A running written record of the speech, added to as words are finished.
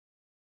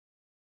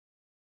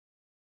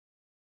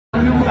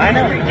I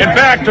know. In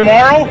fact,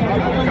 tomorrow,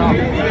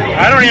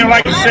 I don't even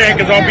like to say it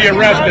because I'll be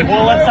arrested.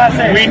 Well, let's not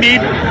say it. We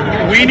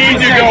need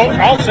to go,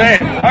 I'll say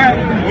it. All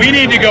right. We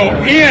need to go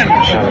in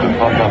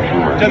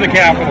to the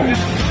Capitol.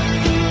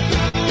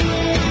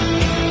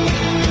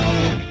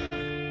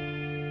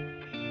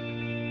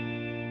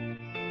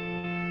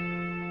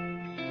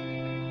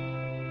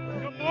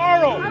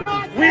 Tomorrow,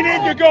 we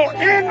need to go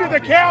into the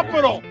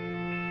Capitol.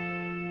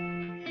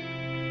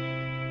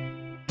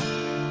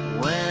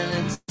 When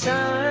it's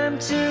time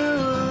to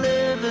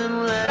live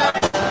and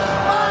let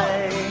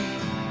die,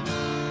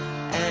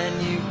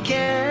 and you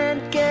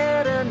can't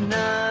get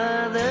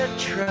another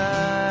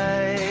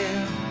try,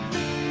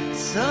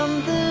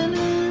 something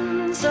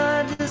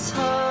inside this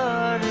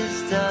heart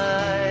has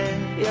died.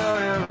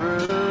 You're in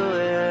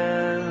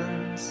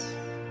ruins.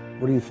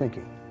 What are you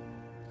thinking?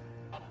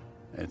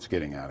 It's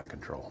getting out of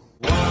control.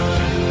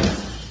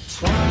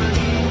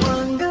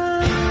 21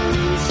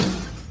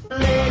 guns,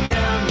 lay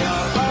down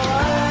your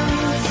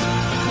arms,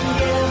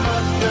 give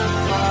up the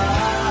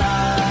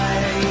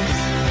fight.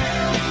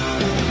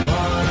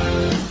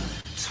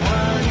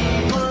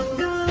 21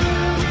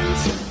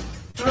 guns,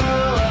 throw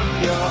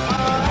up your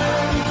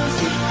arms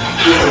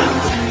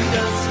into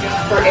the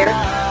sky. For air.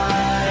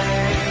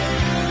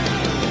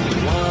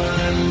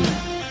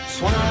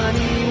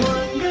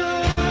 21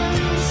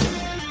 guns,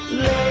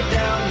 lay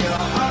down your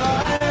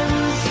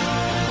arms,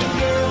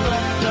 give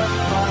up the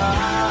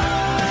fight.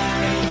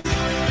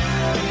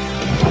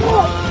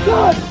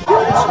 God!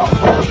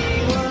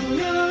 21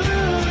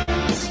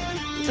 guns,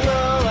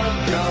 throw up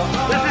your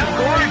arms. This is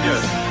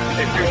gorgeous.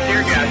 If you're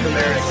tear gas in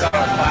there, it's on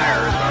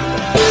fire or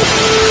something.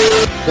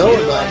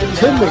 Going back,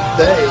 Tim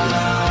McVeigh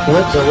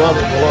went to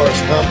Robert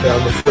Millar's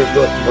compound before he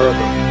built the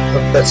murder.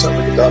 That's something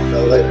we can talk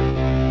about later.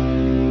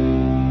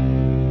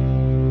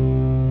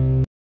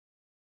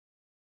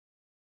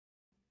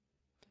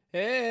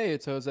 Hey,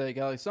 it's Jose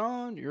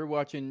Galison. You're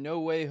watching No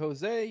Way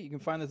Jose. You can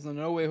find us on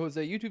the No Way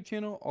Jose YouTube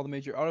channel, all the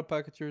major auto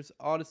packagers,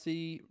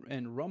 Odyssey,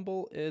 and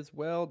Rumble as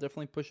well.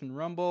 Definitely pushing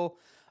Rumble.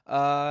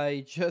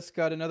 I just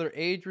got another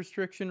age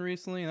restriction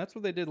recently, and that's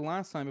what they did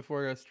last time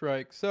before I got a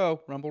strike.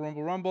 So,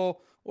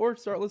 Rumble, or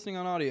start listening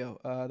on audio.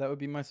 That would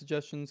be my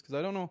suggestions, because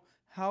I don't know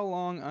how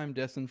long I'm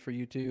destined for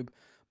YouTube.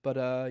 But,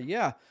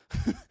 yeah.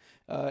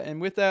 And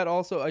with that,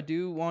 also, I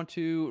do want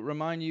to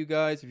remind you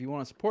guys, if you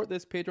want to support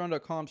this,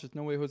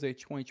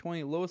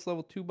 patreon.com/NoWayJose2020, lowest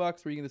level $2 where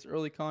you get this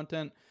early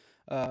content.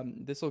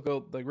 This will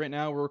go, like right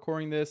now we're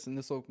recording this, and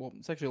this will, well,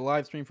 it's actually a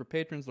live stream for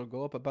patrons. It'll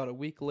go up about a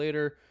week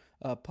later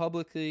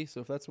publicly.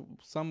 So if that's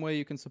some way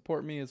you can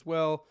support me as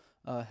well,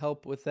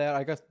 help with that.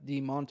 I got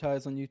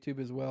demonetized on YouTube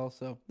as well,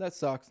 so that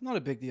sucks. Not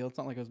a big deal. It's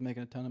not like I was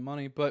making a ton of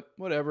money, but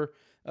whatever.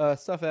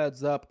 Stuff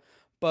adds up.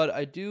 But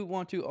I do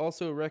want to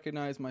also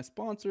recognize my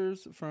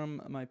sponsors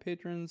from my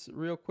patrons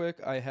real quick.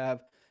 I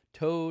have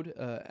Toad,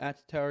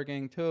 at Tower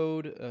Gang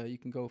Toad. You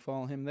can go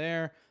follow him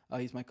there.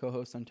 He's my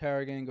co-host on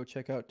Tower Gang. Go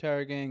check out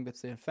Tower Gang.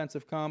 That's the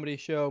offensive comedy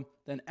show.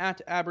 Then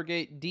at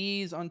Abrogate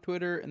D's on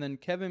Twitter. And then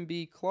Kevin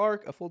B.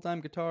 Clark, a full-time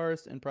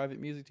guitarist and private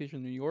music teacher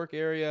in the New York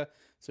area.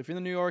 So if you're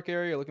in the New York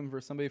area, looking for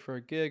somebody for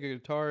a gig, a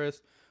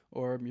guitarist,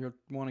 or you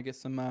want to get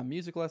some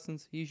music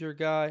lessons, he's your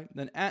guy.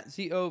 Then at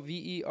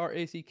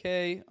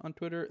ZOVERACK on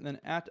Twitter, and then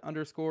at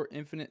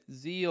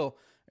 _InfiniteZeal.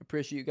 I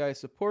appreciate you guys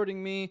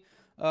supporting me.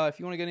 If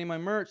you want to get any of my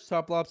merch,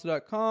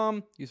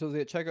 toplobster.com. Use those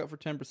at checkout for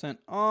 10%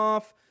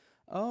 off.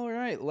 All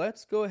right,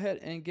 let's go ahead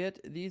and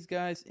get these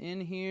guys in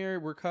here.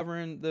 We're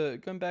covering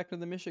going back to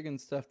the Michigan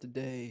stuff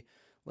today.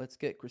 Let's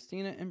get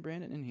Christina and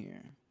Brandon in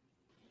here.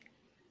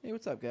 Hey,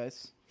 what's up,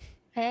 guys?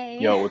 Hey.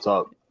 Yo, what's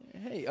up?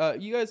 Hey,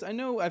 you guys, I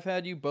know I've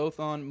had you both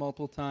on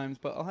multiple times,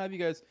 but I'll have you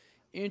guys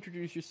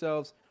introduce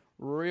yourselves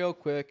real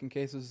quick in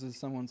case this is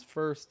someone's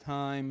first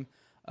time.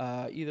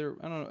 Either,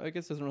 I don't know, I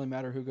guess it doesn't really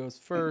matter who goes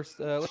first.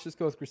 Let's just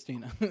go with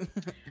Christina.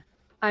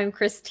 I'm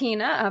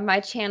Christina. My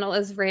channel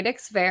is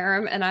Radix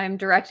Verum, and I'm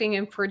directing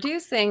and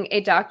producing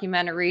a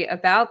documentary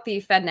about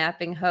the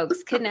Fednapping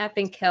hoax,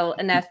 kidnapping, kill,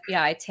 and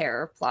FBI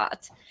terror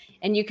plot.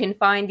 And you can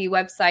find the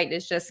website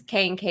is just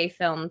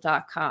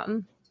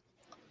knkfilm.com.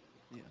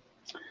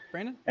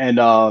 Brandon? And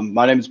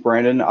my name is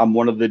Brandon. I'm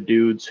one of the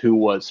dudes who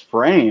was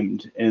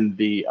framed in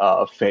the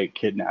fake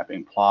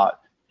kidnapping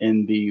plot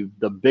in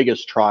the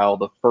biggest trial,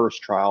 the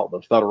first trial,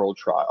 the federal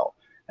trial.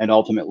 And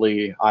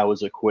ultimately, I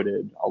was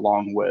acquitted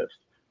along with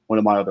one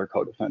of my other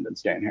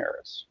co-defendants, Dan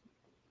Harris.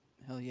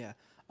 Hell yeah.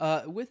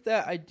 With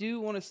that, I do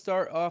want to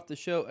start off the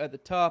show at the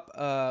top.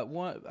 On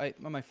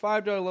my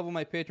 $5 level,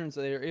 my patrons,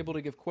 they are able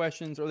to give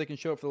questions, or they can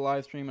show up for the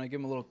live stream, and I give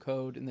them a little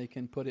code, and they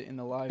can put it in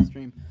the live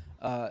stream.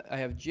 I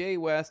have Jay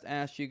West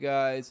ask you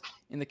guys,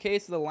 in the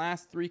case of the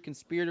last 3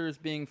 conspirators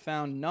being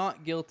found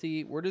not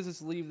guilty, where does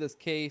this leave this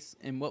case,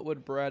 and what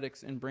would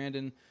Radix and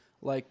Brandon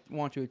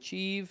want to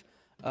achieve?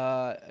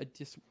 I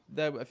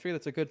figure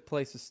that's a good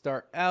place to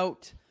start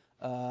out.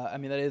 I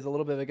mean, that is a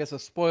little bit, I guess, a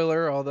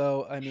spoiler,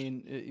 although, I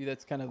mean,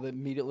 that's kind of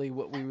immediately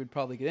what we would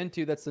probably get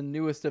into. That's the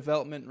newest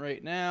development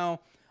right now.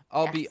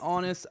 I'll be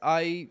honest,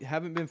 I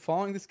haven't been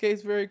following this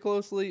case very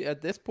closely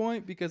at this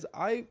point because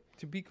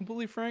to be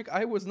completely frank,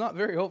 I was not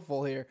very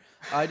hopeful here.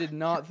 I did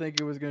not think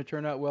it was going to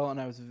turn out well, and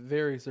I was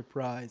very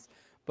surprised.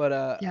 But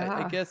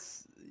I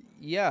guess,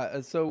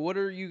 yeah. So what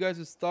are you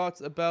guys'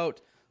 thoughts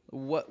about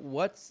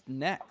what's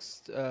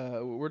next?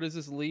 Where does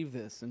this leave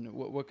this, and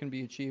what can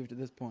be achieved at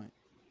this point?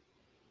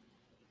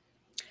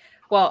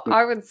 Well,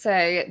 I would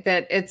say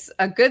that it's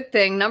a good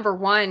thing, number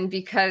one,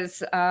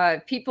 because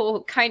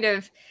people kind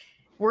of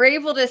were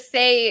able to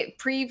say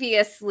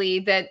previously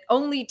that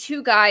only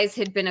 2 guys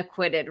had been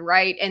acquitted,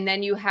 right? And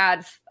then you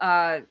had,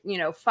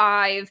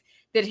 5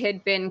 that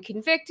had been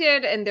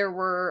convicted, and there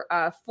were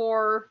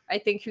 4, I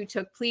think, who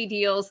took plea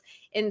deals.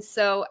 And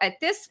so at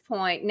this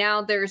point,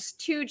 now there's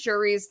 2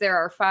 juries. There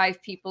are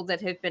 5 people that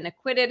have been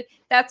acquitted.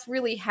 That's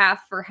really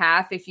half for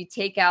half if you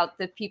take out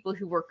the people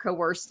who were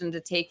coerced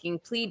into taking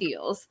plea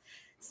deals.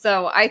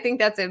 So I think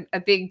that's a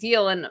big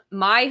deal. And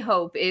my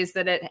hope is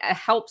that it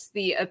helps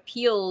the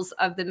appeals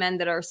of the men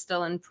that are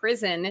still in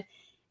prison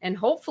and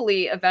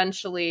hopefully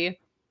eventually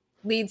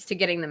leads to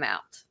getting them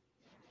out.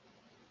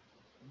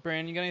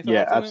 Brandon, you got any thoughts?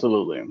 Yeah, on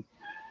absolutely. It?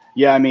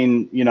 Yeah, I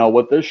mean,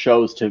 what this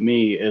shows to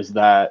me is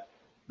that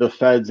the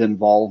Fed's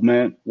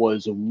involvement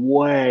was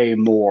way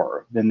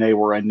more than they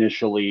were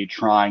initially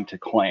trying to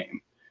claim.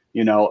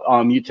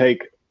 You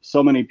take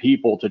so many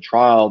people to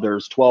trial,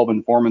 there's 12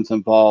 informants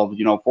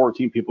involved,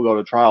 14 people go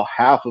to trial,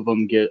 half of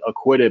them get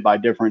acquitted by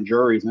different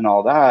juries and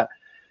all that.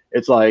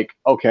 It's like,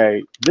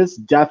 okay, this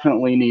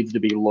definitely needs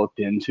to be looked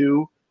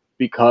into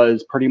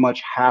because pretty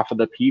much half of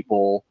the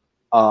people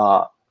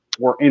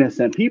were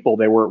innocent people.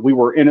 We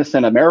were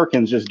innocent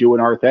Americans just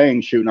doing our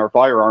thing, shooting our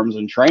firearms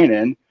and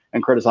training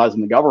and criticizing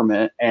the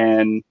government,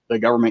 and the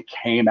government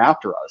came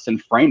after us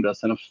and framed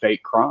us in a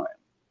fake crime,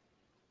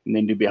 and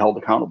they need to be held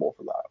accountable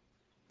for that.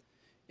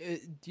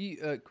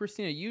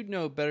 Christina, you'd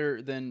know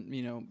better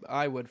than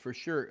I would for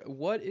sure.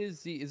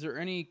 Is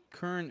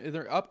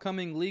there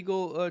upcoming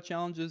legal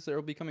challenges that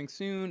will be coming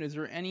soon? Is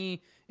there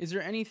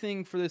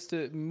anything for this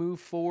to move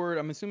forward?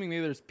 I'm assuming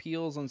maybe there's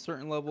appeals on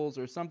certain levels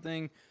or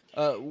something.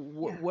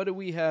 What do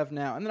we have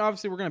now? And then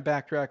obviously we're going to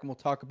backtrack and we'll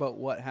talk about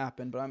what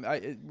happened. But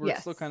we're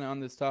still kind of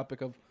on this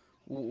topic of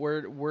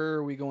where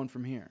are we going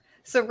from here?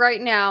 So right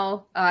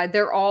now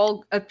they're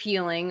all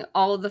appealing.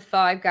 All of the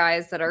 5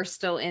 guys that are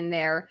still in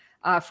there.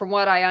 From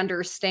what I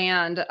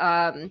understand.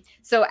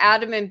 So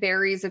Adam and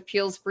Barry's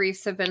appeals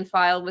briefs have been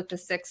filed with the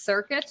 6th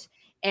Circuit,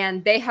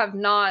 and they have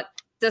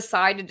not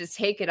decided to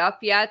take it up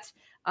yet.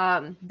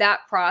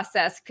 That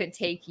process could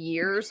take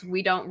years.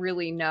 We don't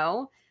really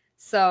know.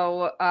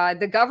 So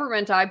the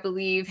government, I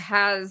believe,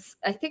 has,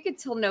 I think,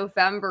 until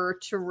November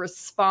to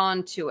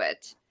respond to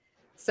it.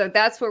 So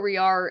that's where we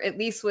are, at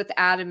least with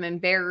Adam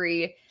and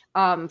Barry.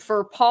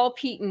 For Paul,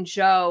 Pete, and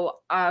Joe,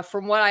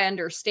 from what I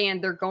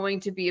understand, they're going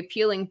to be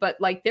appealing, but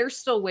they're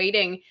still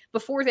waiting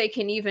before they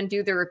can even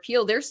do their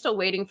appeal. They're still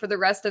waiting for the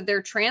rest of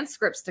their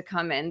transcripts to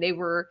come in. They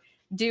were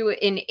due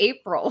in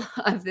April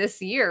of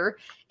this year,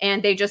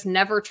 and they just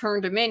never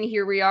turned them in.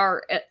 Here we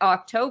are at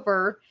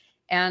October,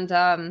 and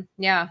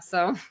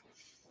so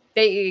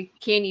they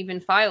can't even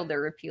file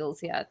their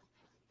appeals yet.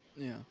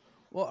 Yeah.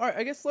 Well, all right,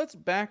 I guess let's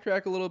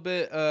backtrack a little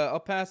bit. I'll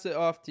pass it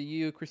off to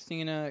you,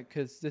 Christina,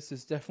 because this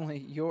is definitely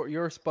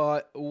your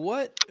spot.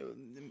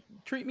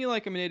 Treat me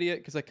like I'm an idiot,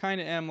 because I kind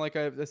of am, like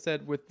I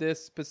said, with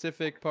this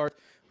specific part.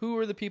 Who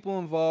are the people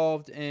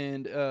involved,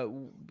 and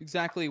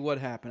exactly what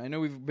happened? I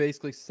know we've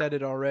basically said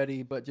it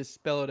already, but just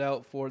spell it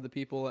out for the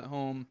people at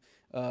home,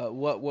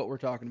 what we're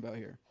talking about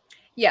here.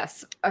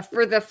 Yes,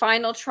 for the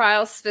final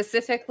trial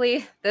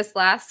specifically, this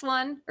last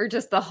one, or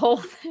just the whole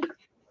thing?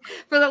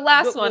 For the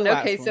last one,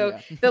 okay, so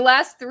the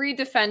last 3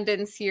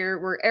 defendants here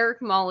were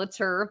Eric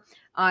Molitor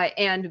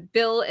and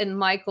Bill and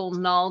Michael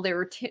Null. They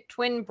were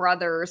twin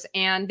brothers,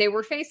 and they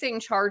were facing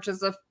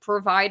charges of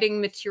providing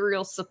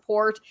material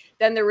support.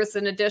 Then there was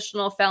an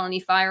additional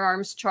felony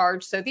firearms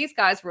charge. So these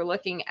guys were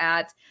looking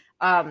at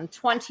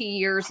 20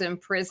 years in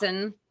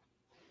prison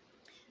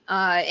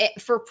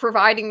for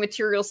providing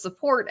material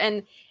support.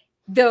 And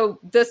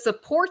the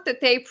support that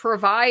they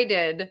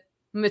provided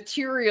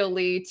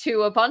materially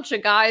to a bunch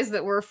of guys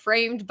that were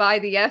framed by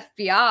the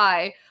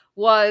FBI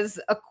was,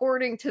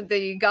 according to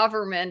the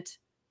government,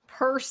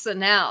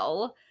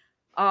 personnel.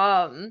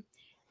 And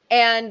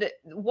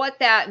what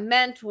that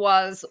meant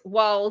was,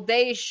 while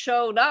they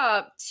showed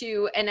up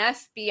to an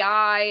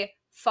FBI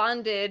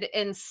funded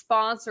and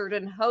sponsored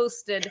and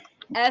hosted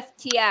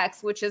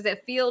FTX, which is a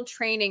field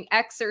training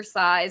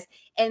exercise,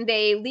 and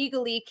they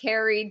legally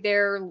carried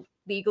their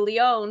legally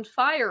owned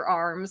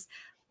firearms.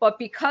 But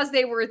because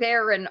they were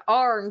there and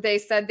armed, they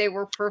said they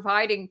were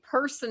providing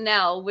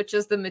personnel, which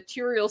is the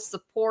material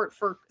support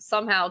for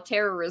somehow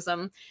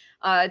terrorism,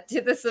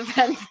 to this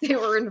event that they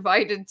were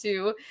invited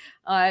to,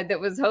 that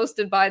was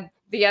hosted by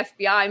the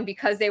FBI. And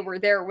because they were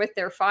there with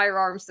their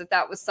firearms,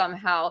 that was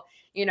somehow,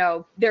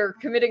 they're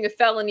committing a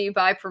felony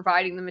by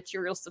providing the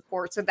material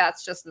support. So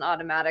that's just an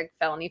automatic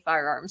felony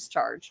firearms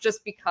charge,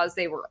 just because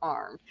they were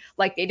armed.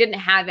 Like, they didn't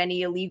have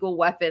any illegal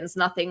weapons,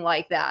 nothing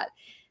like that.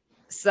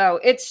 So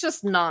it's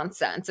just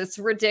nonsense. It's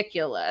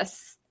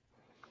ridiculous.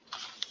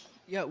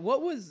 Yeah,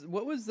 what was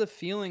the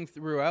feeling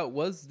throughout?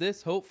 Was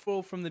this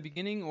hopeful from the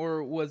beginning,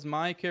 or was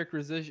my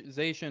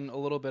characterization a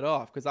little bit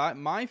off? Because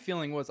my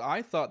feeling was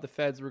I thought the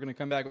feds were going to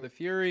come back with a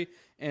fury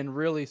and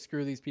really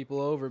screw these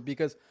people over.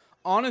 Because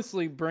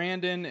honestly,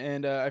 Brandon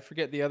and I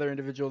forget the other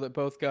individual that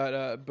both got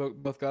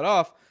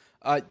off.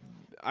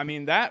 I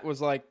mean, that was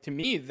like, to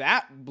me,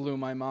 that blew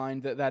my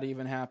mind that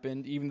even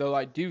happened. Even though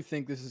I do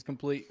think this is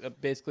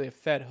basically a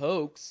Fed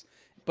hoax.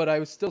 But I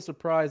was still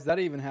surprised that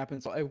even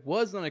happened. So I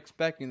wasn't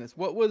expecting this.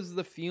 What was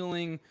the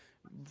feeling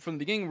from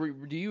the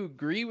beginning? Do you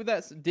agree with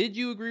that? Did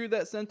you agree with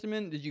that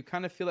sentiment? Did you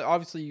kind of feel like,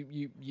 obviously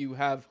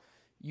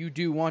you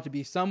do want to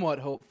be somewhat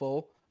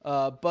hopeful,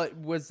 but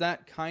was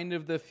that kind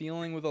of the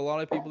feeling with a lot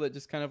of people, that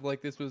just kind of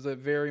like this was a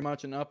very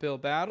much an uphill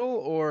battle,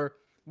 or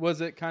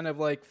was it kind of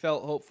like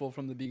felt hopeful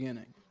from the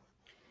beginning?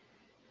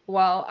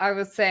 Well, I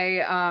would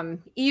say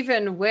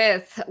even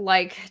with,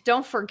 like,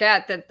 don't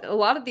forget that a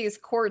lot of these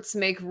courts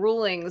make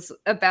rulings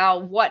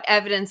about what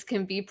evidence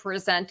can be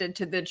presented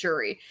to the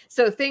jury.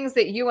 So things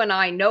that you and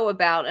I know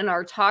about and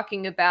are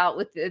talking about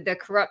with the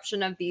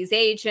corruption of these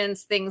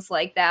agents, things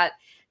like that,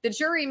 the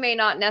jury may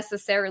not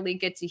necessarily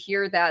get to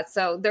hear that.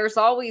 So there's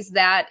always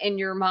that in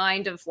your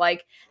mind of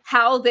like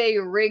how they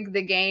rig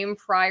the game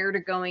prior to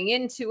going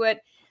into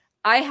it.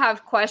 I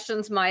have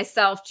questions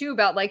myself too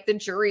about like the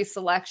jury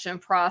selection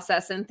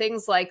process and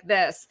things like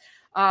this.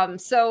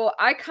 So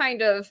I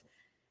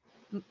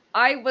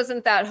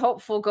wasn't that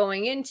hopeful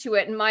going into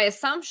it. And my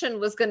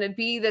assumption was going to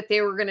be that they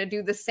were going to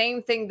do the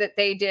same thing that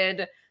they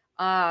did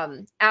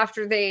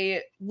after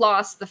they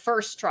lost the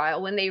first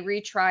trial, when they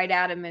retried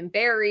Adam and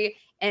Barry,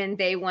 and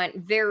they went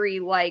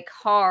very like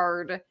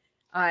hard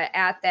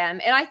at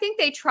them. And I think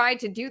they tried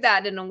to do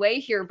that in a way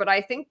here, but I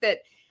think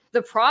that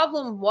the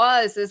problem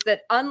is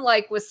that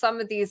unlike with some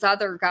of these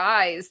other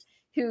guys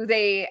who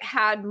they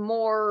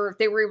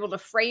were able to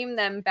frame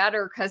them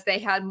better because they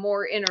had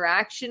more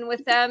interaction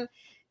with them,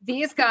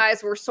 these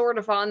guys were sort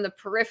of on the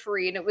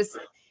periphery, and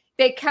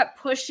they kept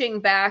pushing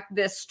back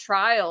this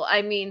trial.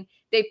 I mean,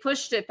 they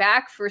pushed it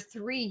back for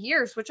 3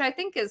 years, which I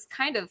think is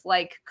kind of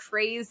like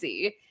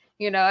crazy.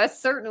 You know,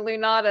 it's certainly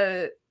not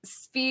a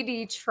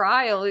speedy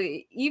trial,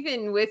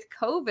 even with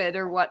COVID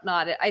or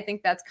whatnot. I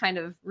think that's kind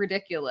of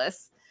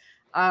ridiculous.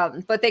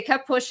 But they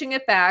kept pushing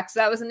it back.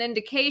 So that was an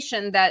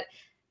indication that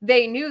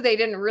they knew they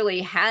didn't really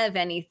have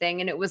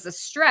anything, and it was a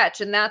stretch.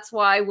 And that's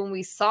why when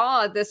we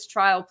saw this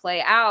trial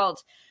play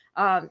out,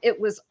 it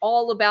was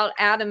all about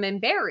Adam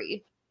and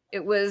Barry.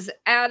 It was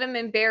Adam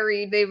and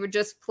Barry. They would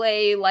just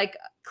play like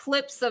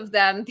clips of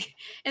them.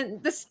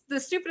 And the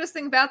stupidest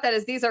thing about that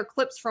is these are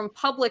clips from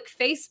public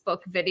Facebook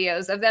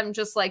videos of them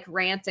just like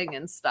ranting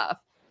and stuff.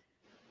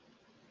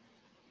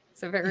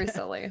 So very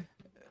silly.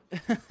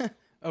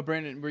 Oh,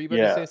 Brandon, were you about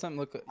to say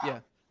something?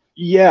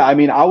 Yeah, I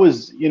mean, I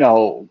was,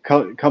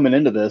 coming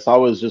into this, I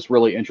was just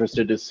really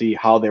interested to see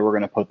how they were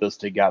going to put this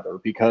together,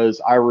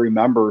 because I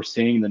remember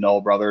seeing the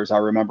Knoll brothers. I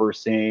remember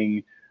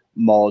seeing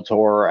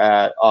Molitor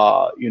at,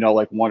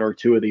 like one or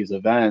two of these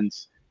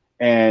events.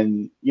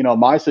 And,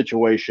 my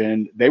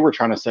situation, they were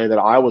trying to say that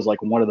I was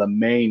like one of the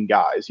main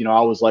guys. I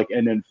was like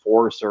an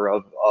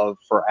enforcer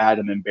for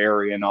Adam and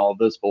Barry and all of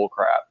this bull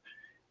crap.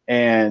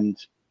 And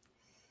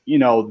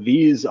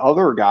these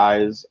other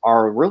guys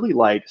are really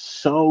like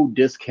so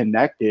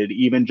disconnected,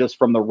 even just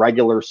from the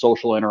regular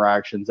social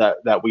interactions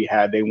that we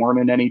had. They weren't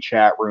in any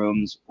chat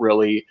rooms,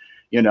 really.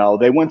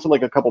 They went to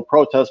like a couple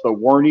protests, but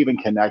weren't even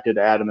connected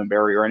to Adam and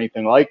Barry or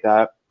anything like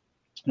that.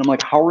 And I'm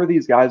like, how are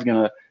these guys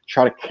going to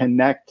try to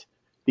connect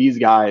these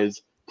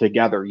guys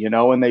together,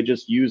 and they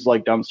just use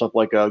like dumb stuff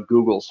like a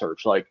Google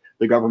search, like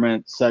the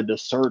government said to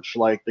search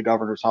like the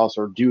governor's house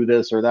or do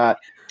this or that.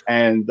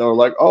 And they're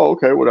like, oh,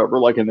 okay, whatever.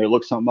 Like, and they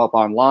look something up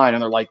online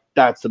and they're like,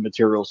 that's the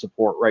material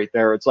support right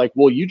there. It's like,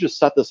 well, you just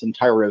set this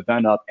entire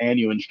event up and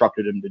you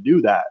instructed him to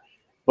do that.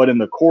 But in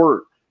the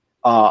court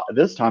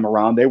this time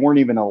around, they weren't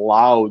even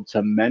allowed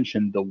to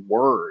mention the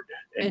word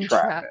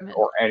entrapment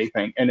or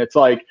anything. And it's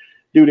like,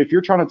 dude, if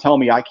you're trying to tell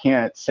me I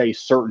can't say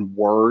certain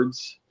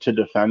words to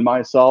defend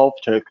myself,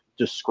 to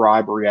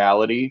describe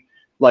reality,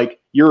 like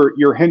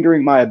you're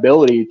hindering my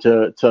ability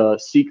to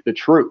seek the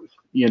truth,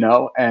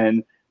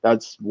 and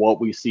that's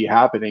what we see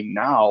happening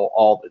now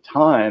all the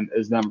time,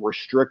 is them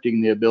restricting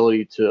the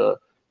ability to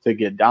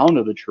get down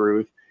to the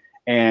truth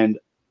and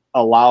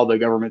allow the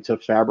government to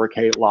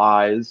fabricate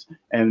lies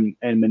and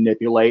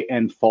manipulate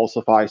and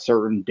falsify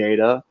certain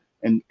data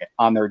and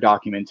on their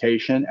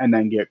documentation, and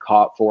then get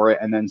caught for it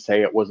and then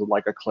say it was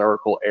like a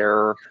clerical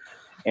error,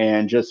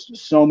 and just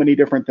so many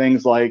different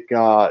things. Like,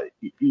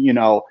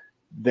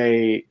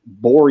 they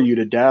bore you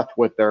to death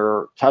with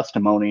their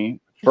testimony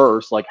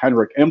first, like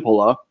Henrik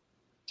Impola.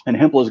 And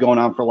Himpla's going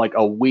on for like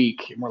a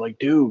week. And we're like,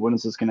 dude, when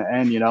is this going to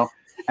end?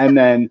 And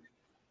then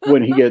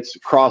when he gets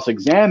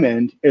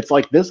cross-examined, it's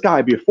like, this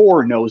guy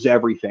before knows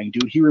everything,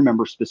 dude. He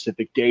remembers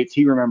specific dates.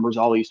 He remembers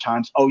all these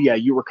times. Oh yeah,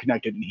 you were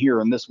connected in here,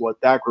 and this what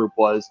that group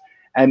was.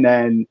 And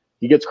then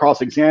he gets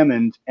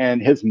cross-examined,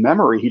 and his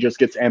memory, he just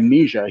gets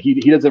amnesia. He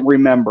doesn't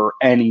remember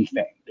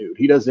anything, dude.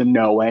 He doesn't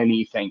know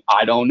anything.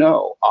 I don't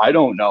know. I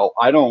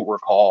don't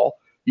recall.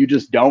 You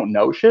just don't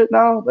know shit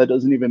now? That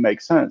doesn't even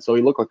make sense. So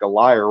he looked like a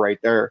liar right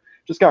there.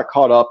 Just got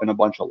caught up in a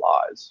bunch of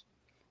lies.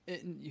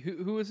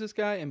 Who was this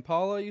guy?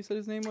 Impala, you said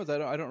his name was? I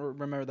don't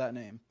remember that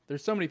name.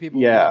 There's so many people.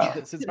 Yeah.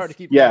 It's hard to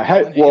keep.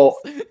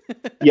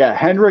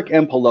 Henrik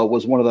Impala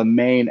was one of the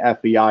main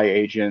FBI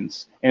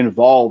agents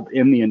involved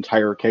in the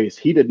entire case.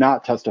 He did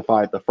not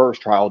testify at the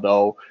first trial,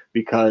 though,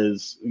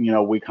 because,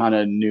 we kind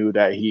of knew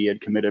that he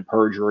had committed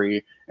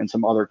perjury and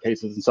some other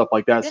cases and stuff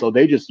like that. Yeah. So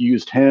they just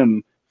used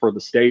him for the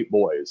state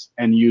boys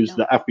and used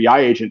the FBI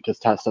agent to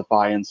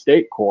testify in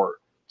state court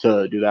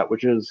to do that,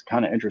 which is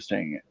kind of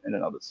interesting in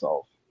and of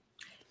itself.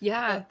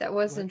 Yeah, that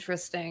was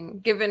interesting.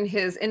 Given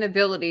his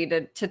inability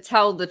to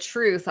tell the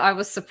truth, I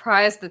was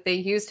surprised that they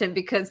used him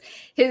because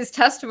his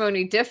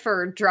testimony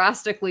differed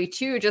drastically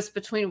too, just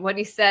between what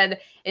he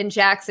said in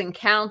Jackson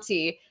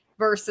County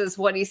versus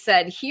what he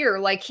said here.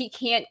 Like, he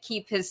can't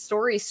keep his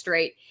story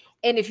straight.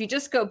 And if you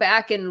just go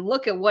back and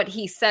look at what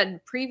he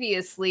said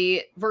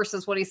previously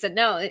versus what he said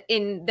now,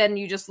 then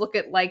you just look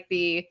at like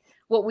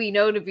what we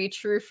know to be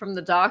true from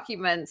the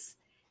documents.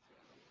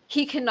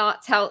 He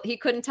couldn't tell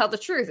the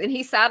truth. And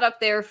he sat up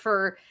there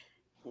for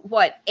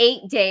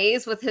 8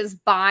 days with his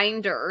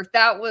binder.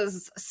 That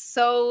was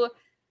so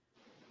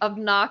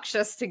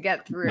obnoxious to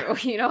get through.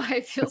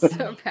 I feel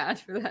so bad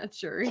for that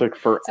jury. It took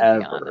forever. To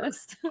be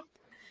honest.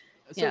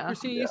 So,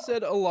 Christine, you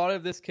said a lot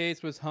of this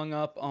case was hung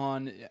up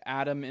on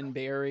Adam and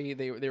Barry.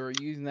 They were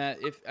using that.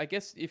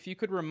 If you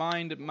could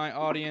remind my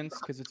audience,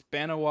 because it's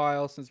been a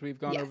while since we've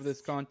gone over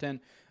this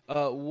content,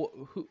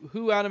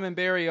 who Adam and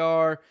Barry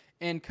are,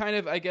 and kind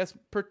of, I guess,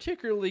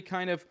 particularly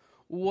kind of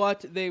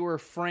what they were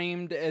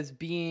framed as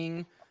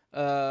being.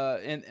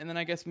 And then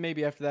I guess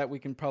maybe after that we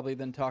can probably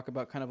then talk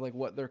about kind of like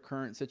what their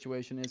current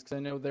situation is, because I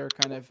know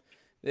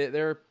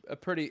they're a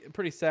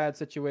pretty sad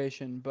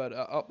situation. But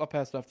I'll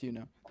pass it off to you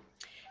now.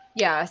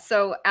 Yeah,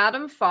 so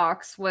Adam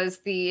Fox was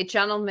the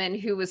gentleman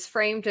who was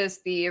framed as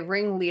the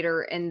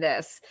ringleader in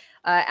this.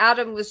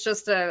 Adam was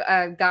just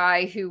a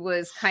guy who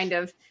was kind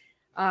of,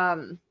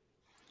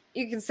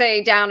 you can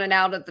say, down and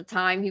out at the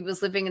time. He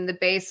was living in the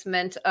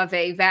basement of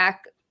a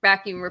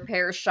vacuum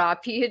repair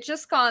shop. He had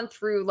just gone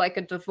through like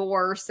a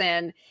divorce,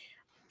 and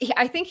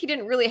I think he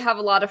didn't really have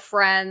a lot of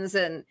friends,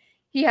 and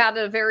he had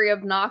a very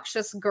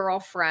obnoxious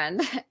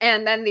girlfriend.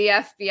 And then the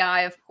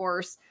FBI, of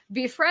course,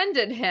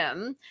 befriended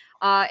him.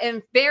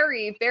 And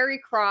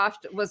Barry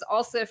Croft was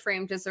also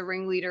framed as a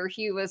ringleader.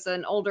 He was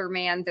an older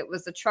man that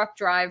was a truck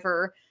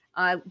driver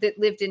that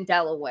lived in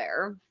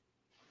Delaware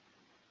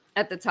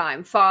at the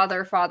time.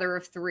 Father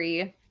of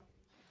 3,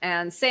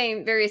 and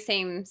very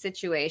same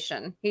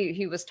situation.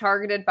 He was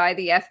targeted by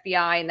the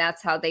FBI, and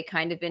that's how they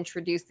kind of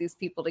introduced these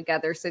people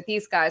together. So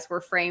these guys were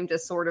framed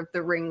as sort of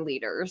the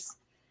ringleaders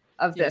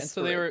of this.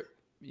 So they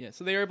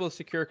were able to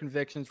secure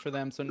convictions for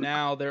them. So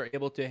now they're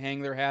able to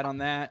hang their hat on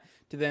that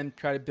to then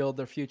try to build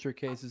their future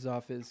cases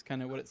off, is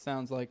kind of what it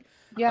sounds like.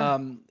 Yeah.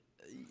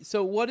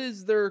 So what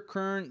is their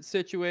current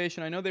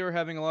situation? I know they were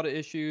having a lot of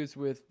issues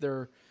with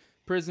their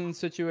prison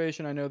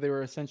situation. I know they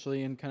were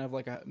essentially in kind of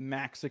like a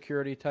max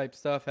security type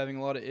stuff, having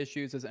a lot of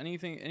issues. Has any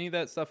of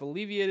that stuff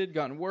alleviated,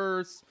 gotten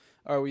worse?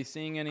 Are we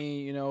seeing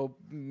any,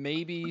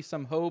 maybe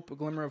some hope, a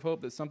glimmer of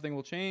hope that something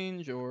will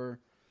change? Or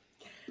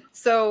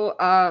so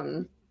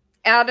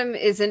Adam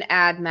is in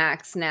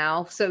AdMax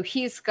now. So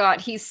he's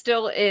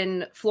still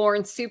in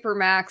Florence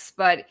Supermax,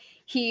 but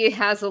he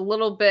has a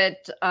little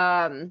bit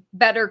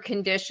better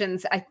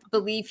conditions. I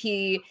believe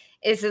he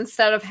is,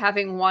 instead of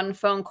having 1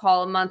 phone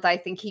call a month, I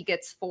think he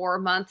gets 4 a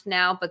month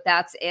now, but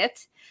that's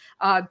it.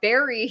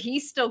 Barry, he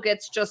still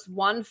gets just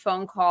 1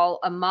 phone call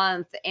a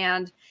month.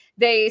 And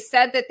they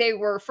said that they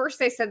were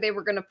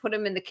going to put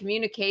him in the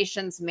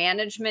communications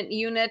management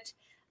unit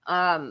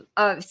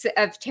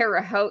of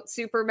Terre Haute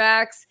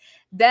Supermax.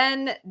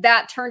 Then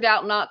that turned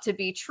out not to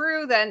be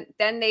true. Then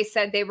they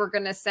said they were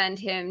going to send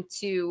him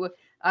to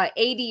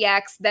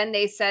ADX. Then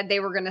they said they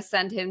were going to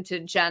send him to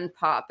Gen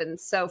Pop. And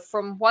so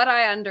from what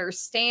I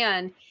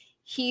understand,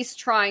 he's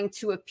trying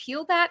to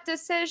appeal that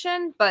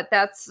decision, but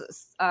that's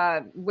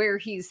where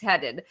he's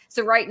headed.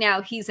 So right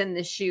now he's in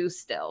the shoe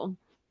still.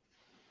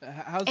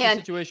 How's the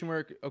situation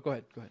work? Oh,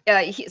 go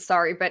ahead.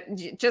 Sorry, but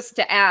just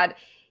to add,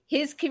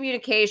 his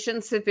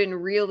communications have been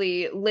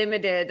really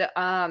limited.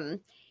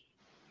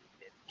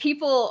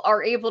 People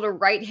are able to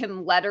write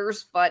him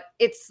letters, but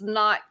it's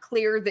not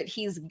clear that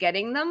he's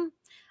getting them,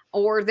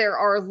 or there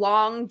are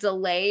long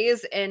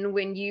delays in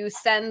when you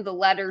send the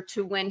letter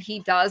to when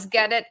he does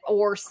get it,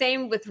 or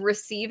same with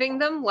receiving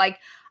them. Like,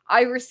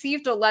 I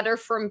received a letter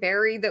from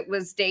Barry that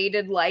was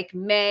dated like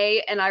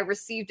May, and I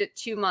received it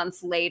 2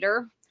 months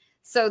later.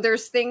 So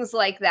there's things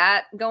like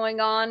that going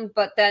on,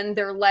 but then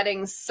they're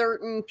letting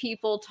certain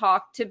people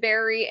talk to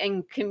Barry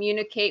and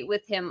communicate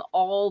with him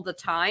all the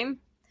time,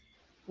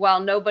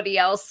 while nobody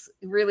else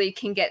really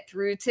can get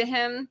through to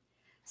him.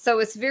 So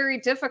it's very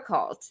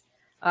difficult.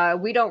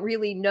 We don't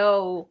really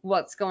know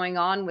what's going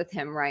on with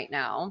him right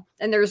now,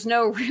 and there's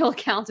no real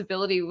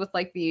accountability with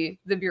like the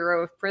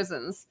Bureau of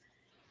Prisons.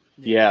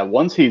 Yeah,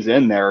 once he's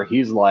in there,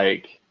 he's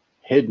like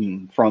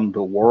hidden from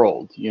the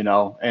world,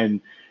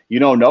 and you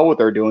don't know what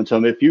they're doing to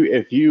him. If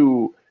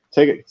you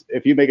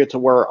make it to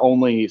where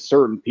only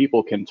certain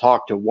people can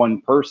talk to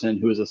one person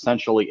who is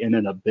essentially in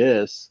an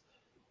abyss,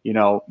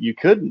 you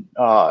could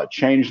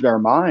change their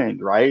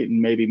mind, right?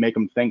 And maybe make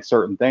them think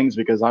certain things,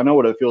 because I know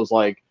what it feels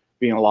like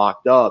being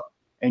locked up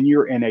and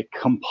you're in a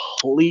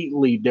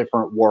completely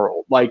different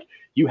world. Like,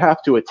 you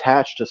have to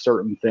attach to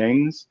certain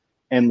things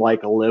and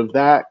like live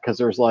that, because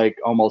there's like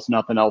almost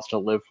nothing else to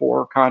live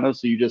for, kind of.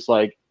 So you just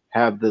like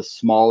have this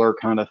smaller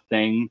kind of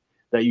thing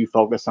that you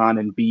focus on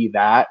and be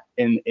that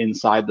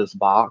inside this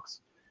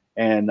box.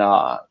 And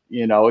I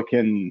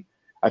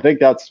think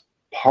that's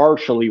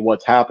partially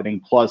what's happening.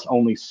 Plus,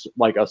 only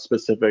like a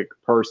specific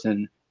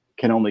person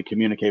can only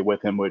communicate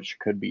with him, which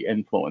could be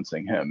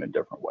influencing him in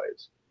different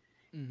ways.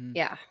 Mm-hmm.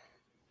 Yeah.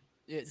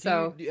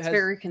 So it's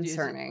very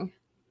concerning.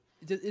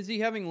 Is he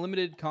having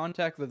limited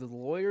contact with his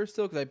lawyer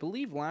still? Because I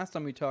believe last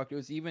time we talked,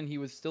 he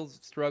was still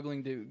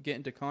struggling to get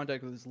into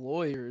contact with his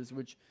lawyers,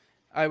 which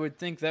I would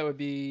think that would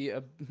be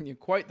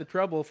quite the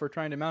trouble for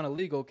trying to mount a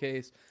legal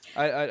case.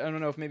 I don't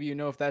know if maybe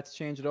if that's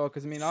changed at all.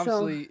 Because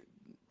obviously,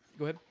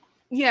 go ahead.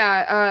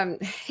 Yeah,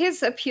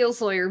 his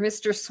appeals lawyer,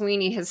 Mr.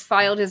 Sweeney, has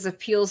filed his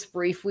appeals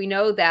brief. We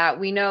know that.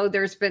 We know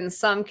there's been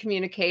some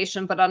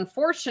communication, but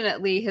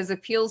unfortunately, his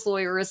appeals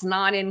lawyer is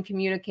not in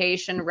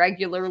communication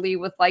regularly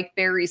with like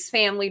Barry's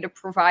family to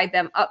provide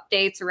them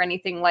updates or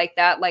anything like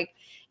that. Like,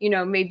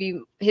 maybe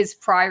his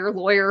prior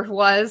lawyer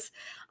was.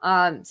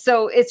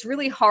 So it's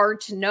really hard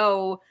to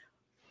know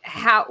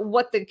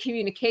what the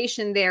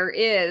communication there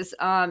is.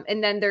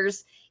 And then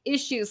there's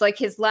issues like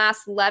his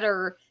last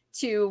letter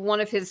to one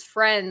of his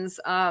friends.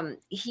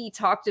 He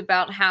talked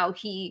about how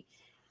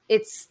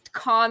it's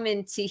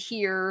common to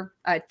hear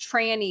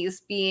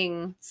trannies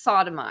being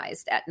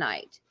sodomized at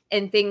night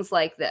and things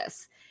like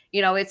this.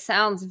 It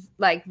sounds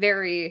like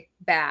very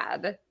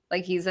bad,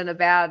 like he's in a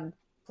bad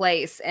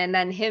place. And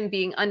then him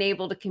being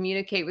unable to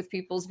communicate with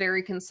people is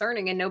very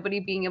concerning, and nobody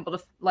being able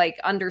to like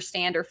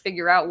understand or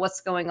figure out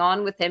what's going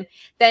on with him.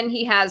 Then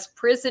he has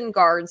prison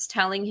guards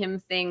telling him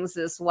things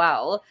as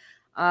well.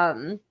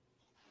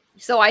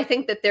 So I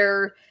think that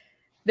they're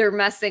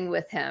messing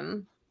with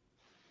him.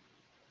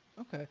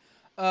 Okay.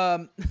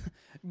 I'm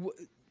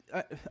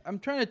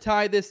trying to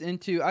tie this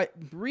into,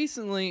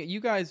 recently, you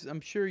guys, I'm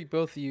sure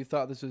both of you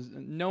thought this was,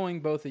 knowing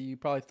both of you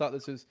probably thought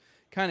this was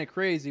kind of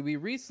crazy. We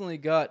recently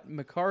got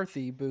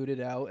McCarthy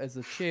booted out as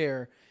the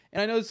chair.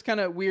 And I know it's kind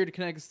of weird to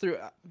connect this through.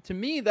 To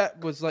me,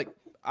 that was like,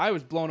 I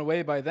was blown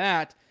away by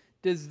that.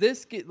 Does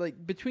this get,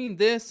 like, between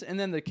this and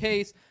then the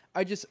case,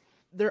 I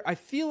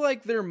feel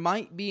like there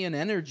might be an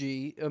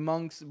energy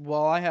amongst,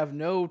 while I have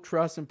no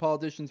trust in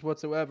politicians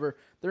whatsoever,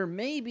 there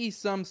may be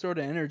some sort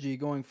of energy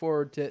going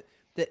forward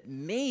that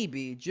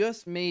maybe,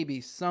 just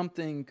maybe,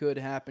 something could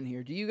happen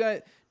here.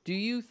 Do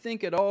you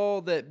think at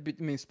all that,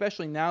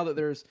 especially now that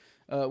there's,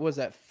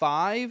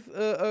 5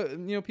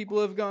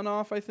 people have gone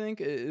off, I think,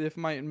 if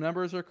my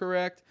numbers are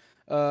correct.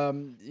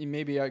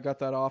 Maybe I got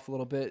that off a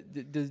little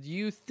bit. Do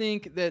you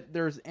think that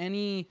there's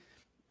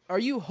are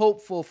you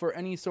hopeful for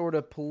any sort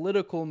of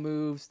political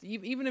moves,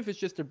 even if it's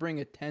just to bring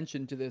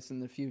attention to this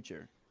in the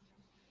future?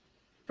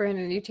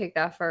 Brandon, you take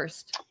that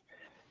first.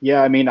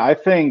 Yeah, I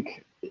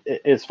think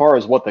as far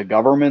as what the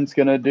government's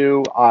going to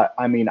do, I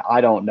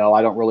don't know.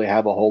 I don't really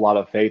have a whole lot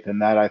of faith in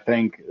that. I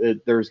think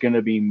there's going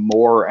to be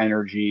more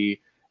energy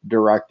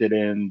directed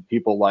in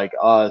people like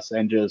us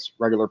and just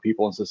regular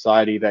people in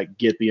society that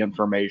get the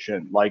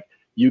information. Like,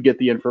 you get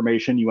the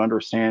information, you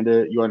understand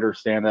it, you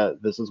understand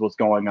that this is what's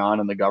going on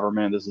in the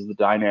government, this is the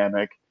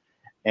dynamic.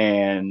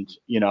 And,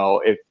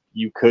 if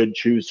you could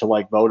choose to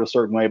like vote a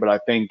certain way, but I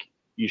think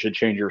you should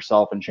change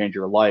yourself and change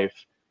your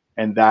life.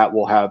 And that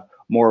will have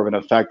more of an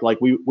effect. Like,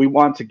 we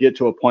want to get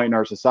to a point in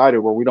our society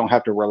where we don't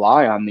have to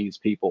rely on these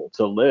people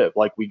to live.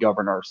 Like, we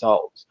govern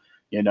ourselves,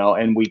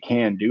 and we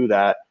can do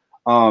that.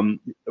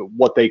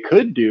 What they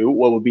could do,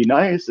 what would be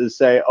nice, is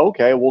say,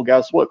 okay, well,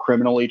 guess what?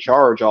 Criminally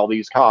charge all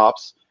these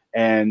cops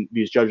and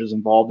these judges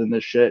involved in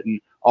this shit and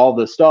all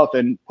this stuff,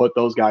 and put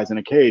those guys in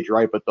a cage,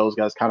 right? But those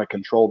guys kind of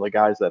control the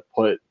guys that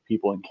put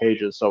people in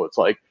cages. So it's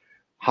like,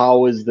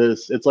 how is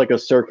this? It's like a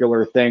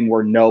circular thing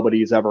where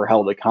nobody's ever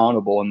held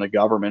accountable in the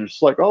government. It's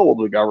just like, oh, well,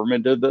 the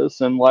government did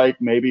this, and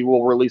like, maybe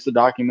we'll release the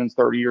documents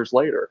 30 years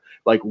later.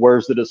 Like,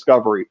 where's the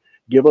discovery?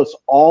 Give us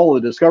all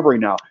the discovery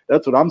now.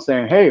 That's what I'm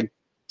saying. Hey,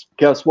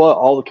 guess what?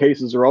 All the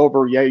cases are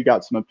over. Yeah, you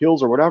got some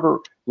appeals or whatever.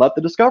 Let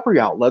the discovery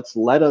out.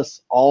 Let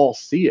us all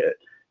see it.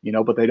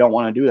 But they don't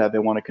want to do that. They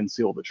want to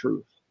conceal the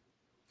truth.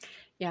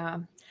 Yeah,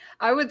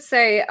 I would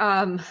say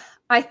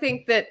I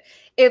think that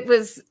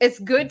it's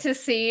good to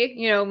see,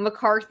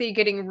 McCarthy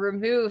getting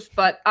removed,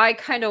 but I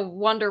kind of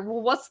wonder,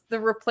 well, what's the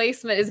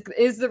replacement?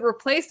 Is the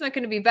replacement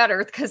going to be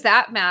better? Because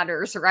that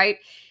matters, right?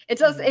 It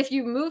does. If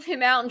you move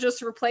him out and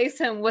just replace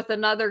him with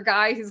another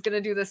guy who's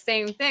going to do the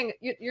same thing,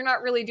 you're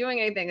not really doing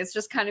anything. It's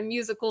just kind of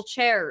musical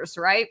chairs,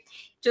 right?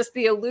 Just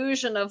the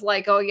illusion of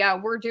like, oh yeah,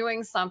 we're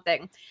doing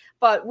something.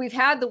 But we've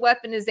had the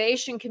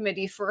weaponization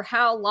committee for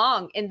how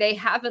long? And they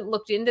haven't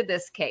looked into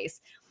this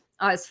case.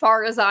 As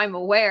far as I'm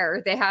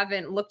aware, they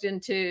haven't looked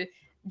into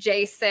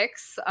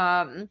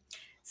J6.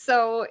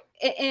 So,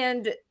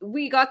 and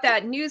we got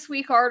that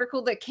Newsweek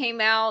article that came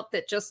out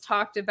that just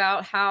talked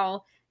about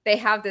how they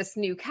have this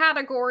new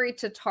category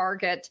to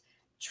target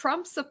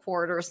Trump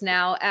supporters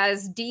now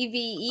as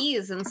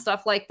DVEs and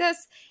stuff like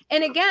this.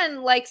 And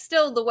again, like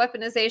still the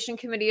weaponization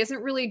committee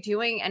isn't really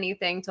doing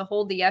anything to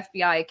hold the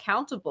FBI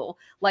accountable.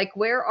 Like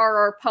where are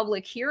our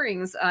public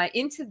hearings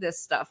into this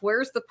stuff?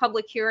 Where's the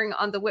public hearing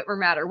on the Whitmer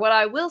matter? What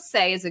I will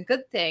say is a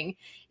good thing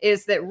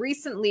is that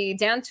recently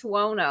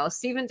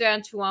Stephen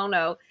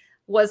D'Antuono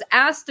was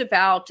asked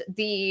about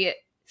the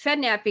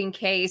Fednapping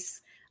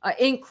case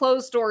in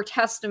closed door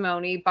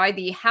testimony by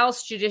the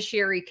House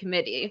Judiciary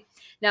Committee.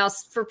 Now,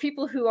 for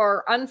people who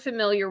are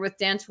unfamiliar with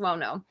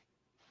D'Antuono,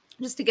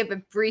 just to give a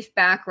brief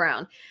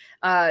background,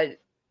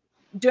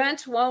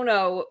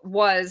 D'Antuono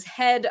was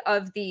head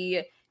of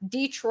the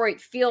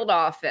Detroit field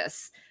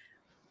office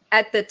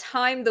at the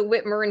time the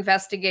Whitmer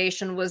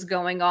investigation was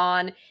going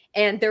on,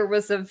 and there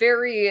was a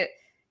very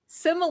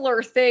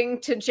similar thing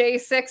to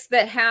J6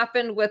 that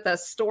happened with a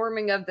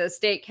storming of the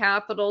state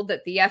capitol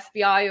that the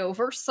FBI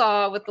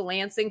oversaw with the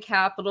Lansing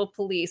Capitol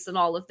Police and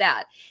all of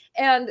that.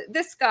 And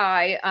this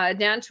guy,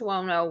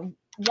 D'Antuono,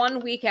 1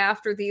 week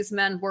after these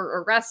men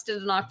were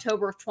arrested in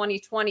October of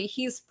 2020,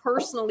 he's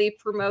personally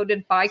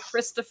promoted by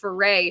Christopher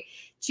Wray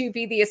to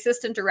be the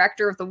assistant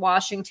director of the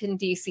Washington,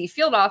 D.C.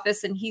 field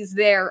office, and he's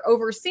there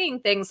overseeing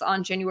things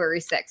on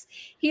January 6th.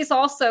 He's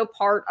also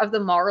part of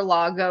the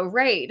Mar-a-Lago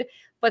raid.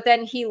 But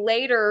then he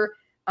later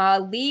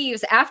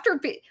leaves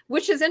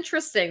which is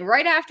interesting.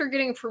 Right after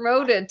getting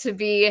promoted to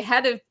be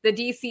head of the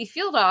DC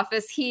field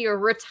office, he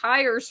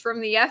retires from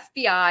the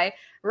FBI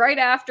right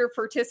after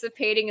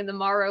participating in the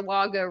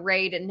Mar-a-Lago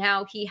raid. And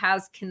now he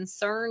has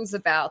concerns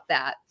about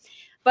that.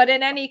 But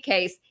in any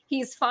case,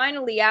 he's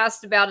finally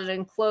asked about it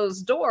in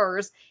closed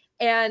doors.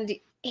 And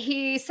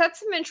he said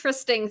some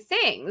interesting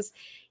things.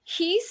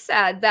 He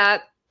said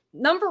that,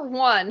 number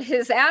one,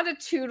 his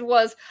attitude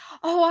was,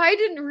 oh, I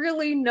didn't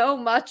really know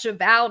much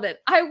about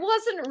it. I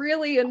wasn't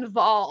really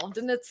involved.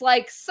 And it's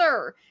like,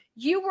 sir,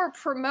 you were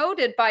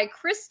promoted by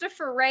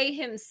Christopher Wray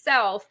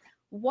himself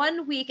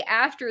 1 week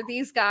after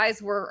these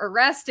guys were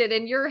arrested,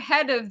 and you're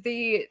head of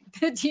the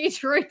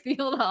Detroit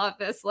field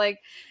office. Like,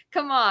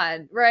 come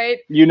on, right?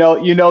 You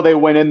know, they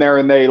went in there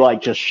and they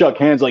like just shook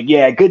hands like,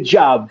 yeah, good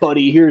job,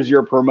 buddy. Here's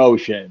your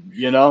promotion,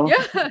 Yeah.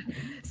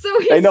 So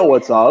they know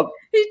what's up.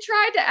 He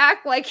tried to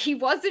act like he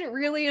wasn't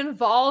really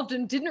involved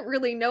and didn't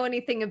really know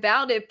anything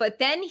about it. But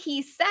then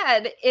he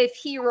said, if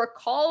he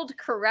recalled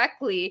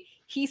correctly,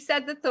 he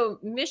said that the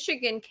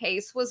Michigan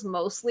case was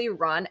mostly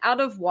run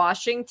out of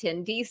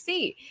Washington,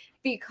 D.C.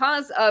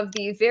 because of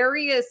the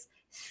various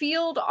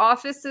field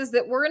offices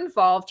that were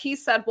involved. He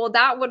said, well,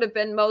 that would have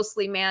been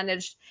mostly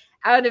managed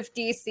out of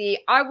DC.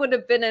 I would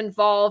have been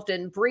involved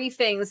in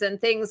briefings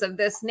and things of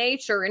this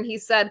nature. And he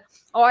said,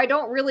 oh, I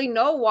don't really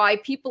know why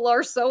people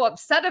are so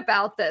upset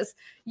about this.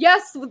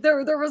 Yes,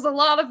 there was a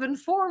lot of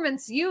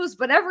informants used,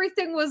 but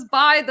everything was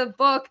by the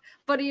book.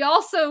 But he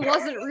also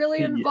wasn't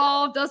really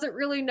involved, doesn't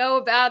really know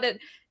about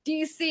it.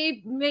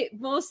 DC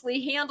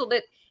mostly handled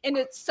it. And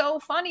it's so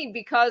funny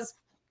because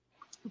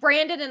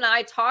Brandon and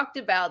I talked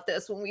about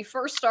this when we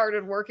first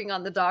started working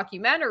on the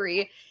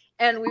documentary,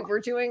 and we were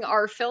doing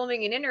our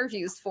filming and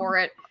interviews for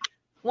it.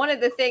 One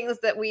of the things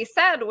that we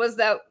said was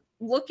that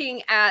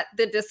looking at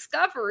the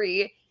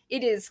discovery,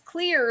 it is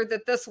clear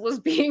that this was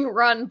being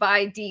run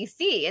by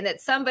DC and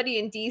that somebody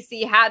in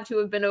DC had to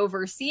have been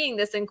overseeing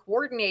this and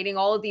coordinating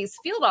all of these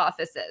field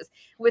offices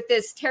with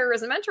this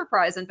terrorism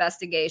enterprise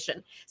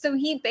investigation. So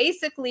he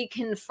basically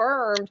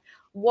confirmed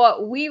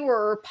what we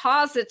were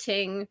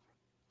positing,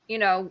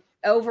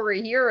 over a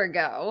year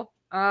ago.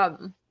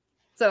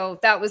 So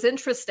that was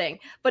interesting.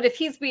 But if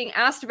he's being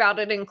asked about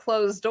it in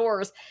closed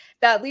doors,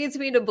 that leads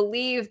me to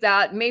believe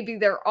that maybe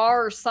there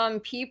are some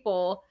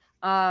people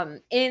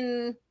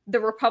in the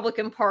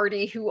Republican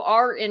Party who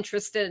are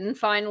interested in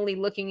finally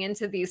looking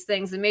into these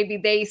things. And maybe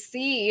they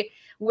see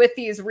with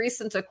these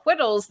recent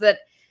acquittals that,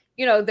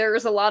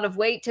 there's a lot of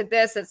weight to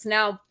this. It's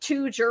now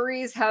 2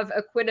 juries have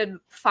acquitted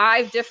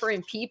 5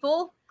 different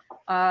people.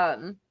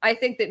 I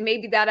think that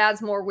maybe that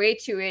adds more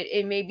weight to it.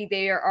 And maybe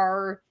they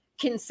are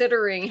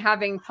considering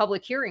having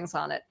public hearings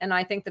on it. And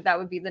I think that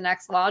would be the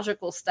next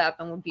logical step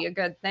and would be a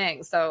good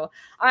thing. So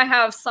I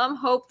have some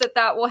hope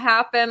that will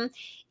happen,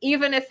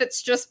 even if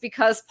it's just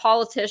because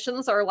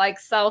politicians are like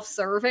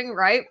self-serving,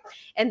 right?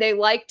 And they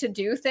like to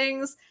do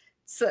things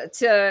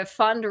to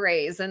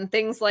fundraise and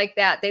things like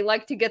that. They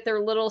like to get their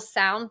little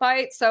sound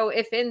bite. So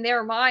if in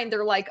their mind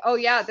they're like, oh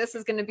yeah, this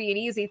is going to be an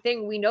easy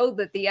thing. We know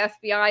that the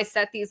FBI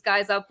set these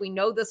guys up. We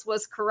know this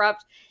was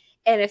corrupt.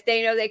 And if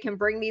they know they can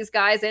bring these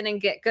guys in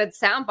and get good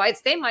sound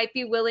bites, they might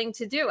be willing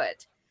to do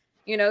it.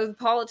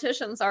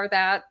 Politicians are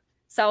that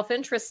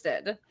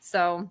self-interested.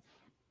 So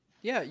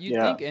yeah,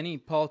 you'd think any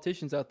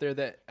politicians out there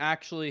that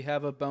actually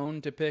have a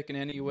bone to pick in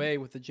any way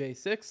with the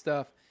J6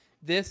 stuff,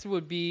 this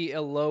would be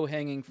a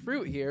low-hanging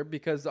fruit here,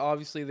 because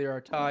obviously there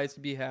are ties to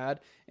be had,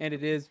 and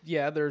it is,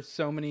 there's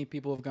so many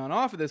people have gone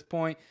off at this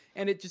point,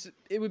 and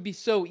it would be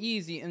so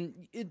easy, and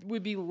it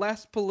would be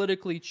less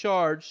politically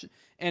charged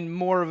and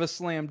more of a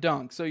slam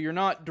dunk. So you're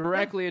not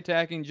directly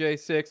attacking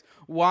J6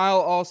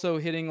 while also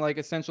hitting, like,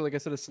 essentially, like I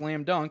said, a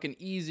slam dunk, an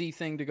easy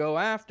thing to go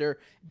after,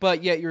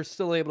 but yet you're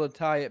still able to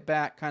tie it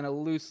back kind of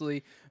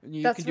loosely.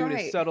 You can do it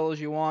as subtle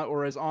as you want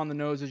or as on the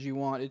nose as you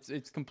want.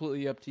 It's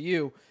completely up to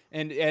you.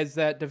 And as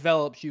that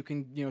develops, you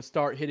can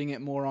start hitting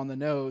it more on the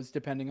nose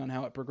depending on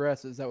how it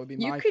progresses. That would be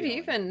my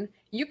feeling.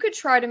 You could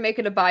try to make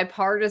it a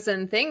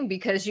bipartisan thing,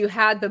 because you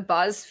had the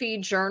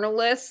BuzzFeed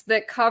journalists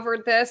that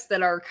covered this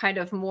that are kind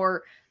of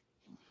more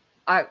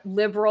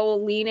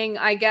liberal leaning,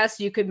 I guess.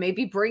 You could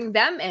maybe bring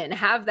them in,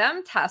 have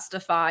them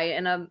testify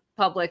in a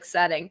public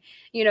setting.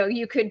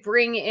 You could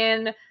bring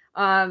in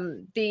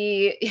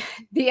the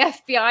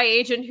FBI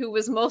agent who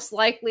was most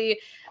likely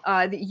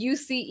the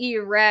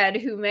UCE Red,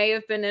 who may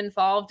have been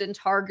involved in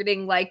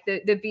targeting like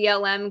the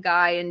BLM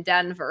guy in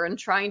Denver and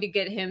trying to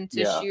get him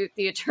to shoot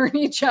the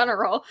attorney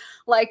general.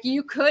 Like,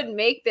 you could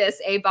make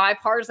this a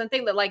bipartisan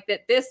thing,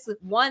 that this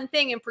one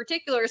thing in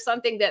particular is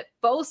something that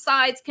both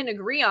sides can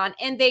agree on,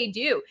 and they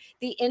do.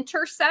 The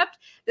Intercept,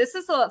 this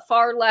is a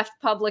far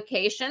left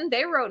publication.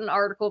 They wrote an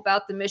article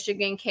about the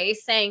Michigan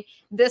case saying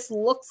this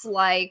looks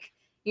like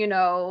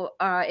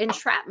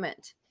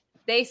entrapment.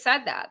 They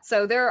said that.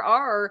 So there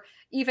are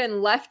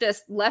even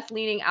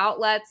left-leaning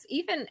outlets,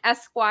 even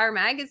Esquire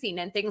magazine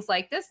and things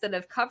like this, that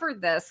have covered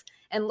this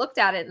and looked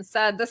at it and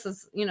said this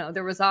is,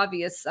 there was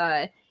obvious,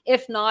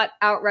 if not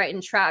outright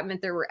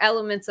entrapment, there were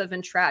elements of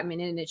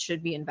entrapment, and it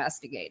should be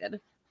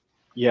investigated.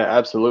 Yeah,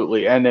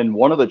 absolutely. And then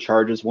one of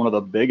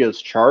the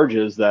biggest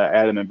charges that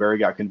Adam and Barry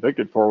got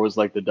convicted for was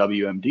like the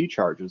WMD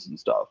charges and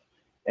stuff.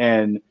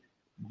 And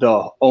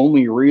the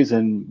only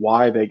reason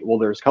why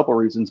there's a couple of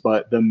reasons,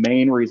 but the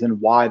main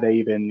reason why they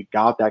even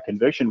got that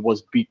conviction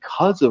was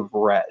because of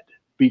Red,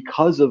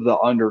 because of the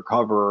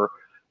undercover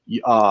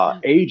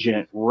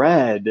agent.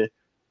 Red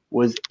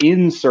was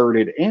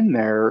inserted in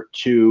there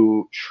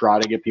to try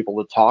to get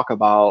people to talk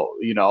about,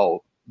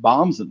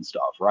 bombs and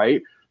stuff,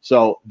 right?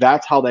 So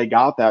that's how they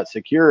got that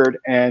secured.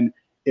 And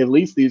at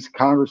least these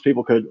Congress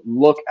people could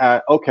look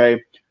at,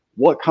 okay,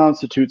 what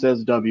constitutes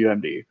as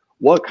WMD?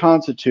 What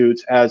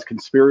constitutes as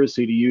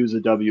conspiracy to use a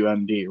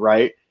WMD,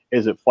 right?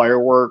 Is it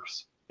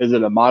fireworks? Is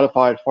it a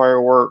modified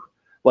firework?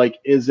 Like,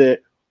 is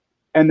it?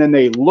 And then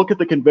they look at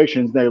the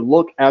convictions, they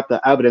look at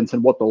the evidence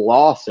and what the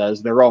law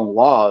says, their own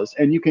laws,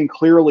 and you can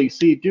clearly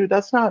see, dude,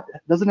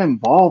 doesn't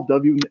involve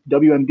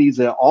WMDs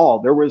at all.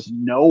 There was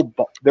no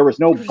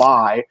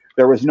buy,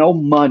 there was no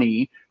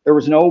money, there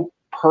was no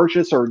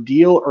purchase or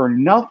deal or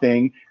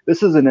nothing.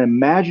 This is an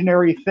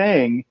imaginary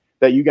thing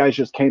that you guys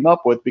just came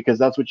up with because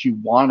that's what you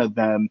wanted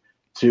them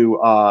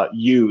to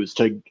use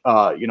to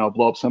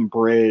blow up some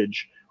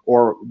bridge,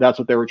 or that's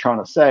what they were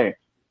trying to say,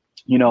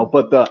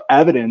 but the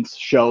evidence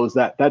shows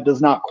that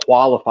does not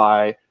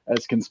qualify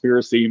as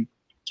conspiracy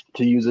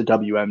to use a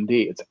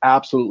WMD. It's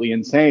absolutely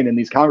insane. And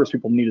these Congress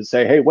people need to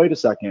say, hey, wait a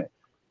second.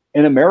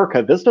 In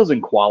America, this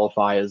doesn't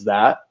qualify as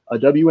that. A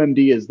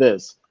WMD is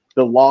this.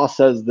 The law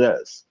says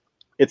this.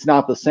 It's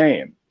not the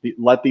same.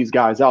 Let these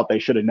guys out. They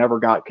should have never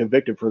got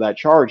convicted for that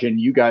charge. And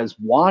you guys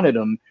wanted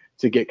them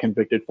to get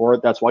convicted for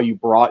it. That's why you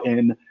brought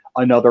in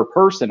another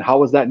person.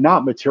 How is that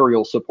not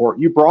material support?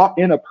 You brought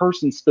in a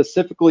person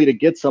specifically to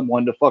get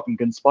someone to fucking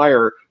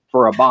conspire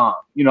for a bomb.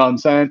 You know what I'm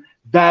saying?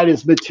 That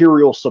is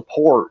material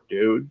support,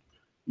 dude.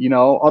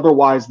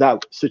 Otherwise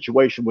that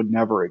situation would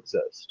never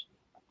exist.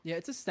 Yeah,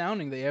 it's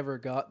astounding they ever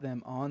got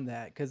them on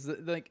that, because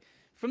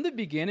from the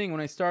beginning, when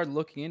I started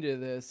looking into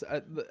this,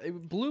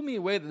 it blew me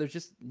away that there's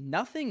just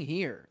nothing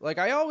here. Like,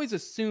 I always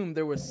assumed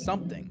there was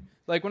something.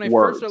 Like, when I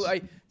first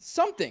started,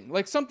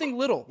 something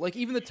little. Like,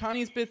 even the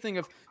tiniest bit thing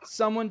of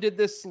someone did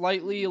this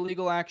slightly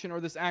illegal action or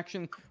this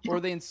action, or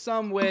they in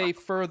some way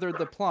furthered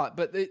the plot.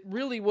 But it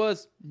really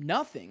was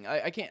nothing.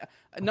 I can't,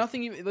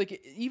 nothing,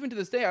 like, even to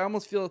this day, I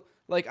almost feel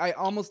like I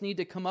almost need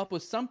to come up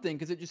with something,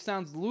 because it just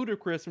sounds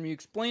ludicrous when you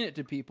explain it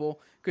to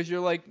people, because you're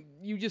like,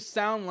 you just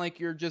sound like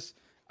you're just,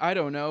 I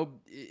don't know,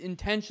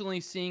 intentionally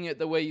seeing it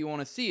the way you want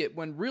to see it,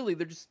 when really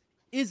there just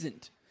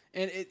isn't.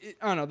 And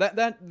I don't know,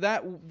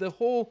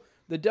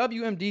 the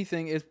WMD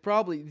thing is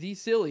probably the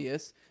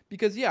silliest,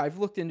 because I've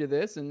looked into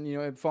this and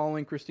I'm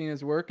following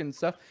Christina's work and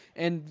stuff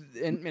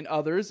and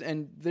others,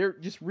 and they're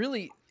just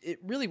it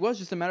really was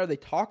just a matter of they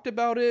talked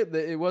about it.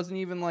 It wasn't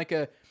even like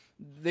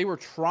they were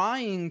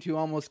trying to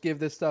almost give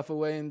this stuff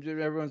away, and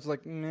everyone's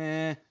like,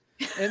 meh.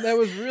 And that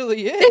was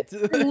really it.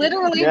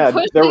 Literally Yeah,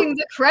 pushing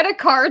the credit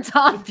cards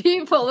on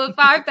people, the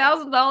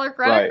 $5,000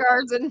 credit Right.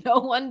 cards, and no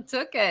one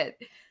took it.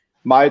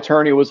 My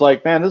attorney was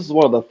like, man, this is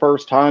one of the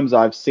first times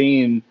I've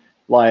seen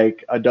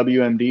like a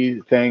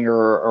WMD thing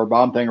or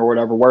bomb thing or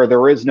whatever where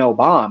there is no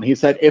bomb. He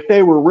said, if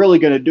they were really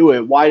going to do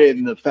it, why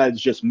didn't the feds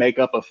just make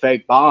up a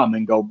fake bomb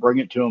and go bring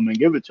it to them and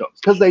give it to them?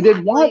 Because they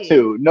didn't want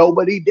to.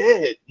 Nobody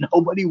did.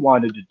 Nobody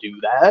wanted to do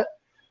that,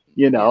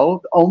 you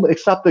know, only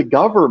except the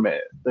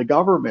government. The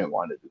government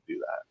wanted to do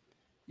that.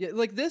 Yeah,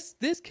 like this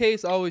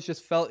case always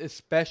just felt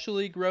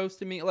especially gross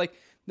to me. Like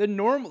the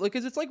normal,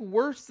 because it's like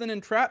worse than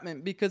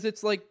entrapment because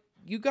it's like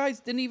you guys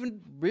didn't even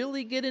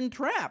really get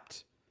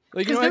entrapped.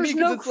 Like, you know what I mean?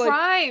 There's no 'Cause it's like-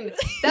 crime.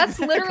 That's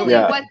literally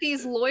Yeah. what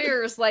these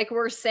lawyers like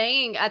were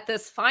saying at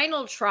this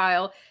final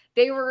trial.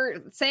 They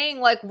were saying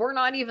like we're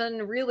not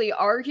even really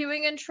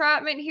arguing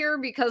entrapment here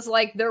because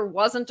like there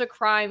wasn't a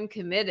crime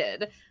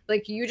committed.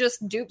 Like you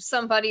just duped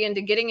somebody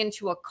into getting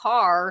into a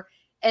car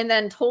and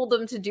then told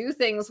them to do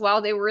things while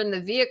they were in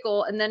the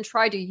vehicle and then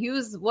try to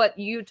use what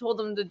you told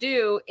them to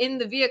do in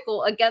the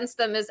vehicle against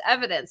them as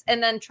evidence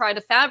and then try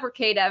to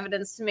fabricate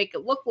evidence to make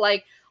it look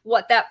like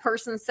what that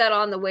person said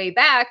on the way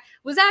back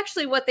was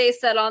actually what they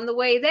said on the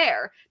way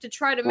there to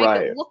try to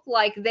make it look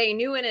like they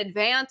knew in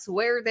advance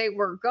where they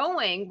were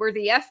going, where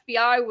the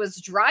FBI was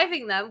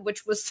driving them,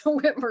 which was to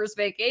Whitmer's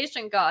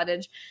vacation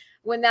cottage,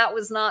 when that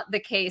was not the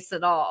case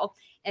at all.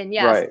 And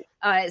yes,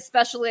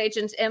 Special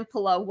Agent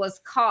Impala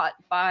was caught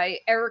by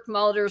Eric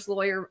Mulder's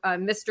lawyer,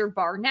 Mr.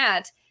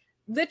 Barnett,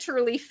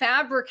 literally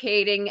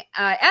fabricating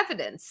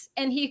evidence.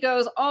 And he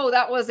goes, oh,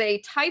 that was a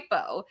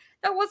typo.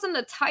 That wasn't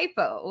a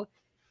typo.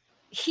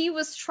 He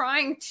was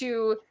trying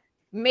to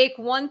make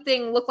one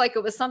thing look like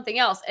it was something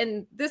else.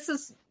 And this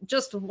is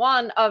just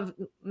one of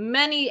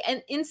many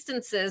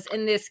instances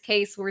in this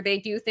case where they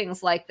do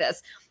things like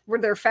this, where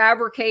they're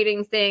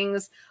fabricating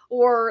things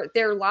or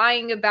they're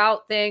lying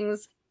about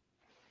things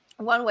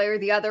one way or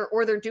the other,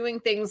 or they're doing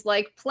things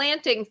like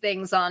planting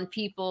things on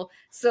people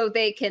so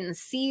they can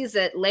seize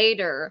it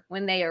later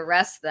when they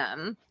arrest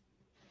them.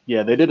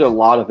 Yeah, they did a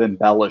lot of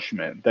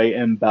embellishment. They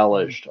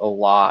embellished a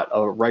lot.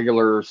 A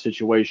regular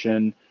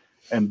situation,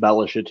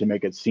 embellish it to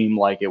make it seem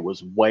like it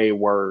was way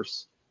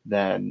worse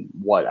than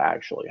what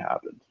actually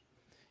happened.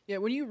 Yeah,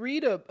 when you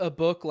read a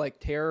book like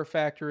Terror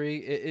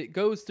Factory, it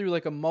goes through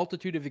like a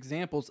multitude of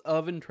examples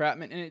of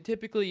entrapment, and it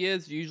typically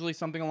is usually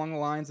something along the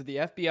lines of the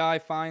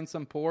FBI finds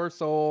some poor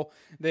soul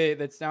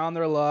that's down on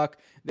their luck,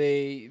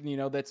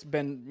 that's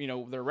been,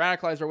 they're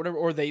radicalized or whatever,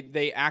 or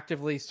they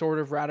actively sort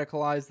of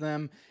radicalize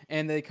them,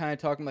 and they kind of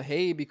talk about,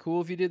 hey, it'd be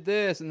cool if you did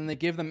this, and then they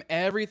give them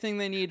everything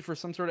they need for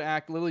some sort of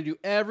act, literally do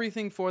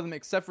everything for them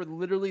except for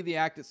literally the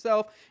act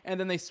itself, and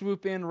then they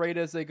swoop in right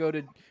as they go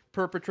to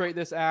perpetrate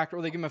this act,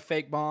 or they give them a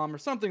fake bomb or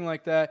something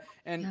like that.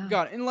 And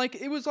and like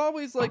it was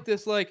always like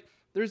this, like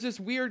there's this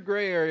weird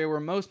gray area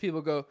where most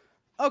people go,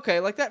 okay,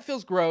 like that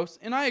feels gross,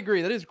 and I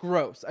agree, that is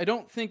gross. I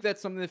don't think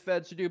that's something the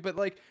feds should do, but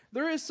like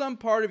there is some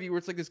part of you where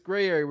it's like this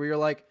gray area where you're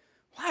like,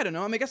 well, I don't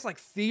know, I mean, I guess like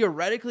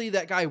theoretically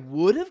that guy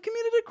would have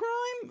committed a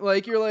crime.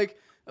 Like you're like,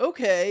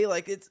 okay,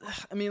 like it's,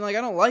 I mean, like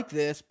I don't like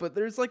this, but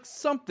there's like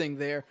something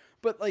there.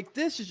 But like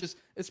this is just,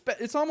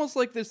 it's almost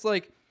like this,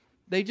 like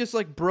they just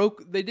like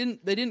broke. They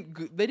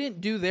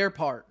didn't do their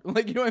part.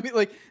 Like, you know what I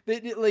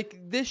mean? Like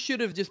this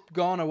should have just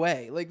gone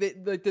away. Like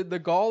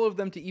the gall of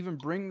them to even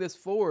bring this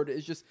forward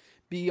is just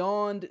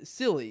beyond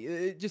silly.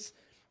 It just.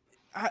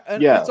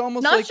 It's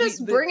almost not like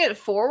just bring it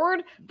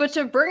forward, but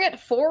to bring it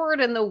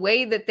forward in the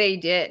way that they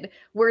did,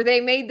 where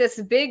they made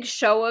this big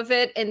show of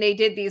it and they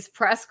did these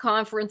press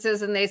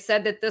conferences and they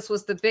said that this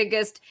was the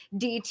biggest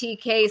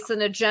DT case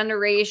in a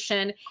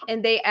generation,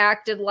 and they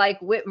acted like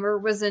Whitmer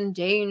was in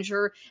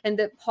danger and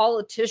that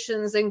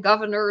politicians and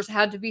governors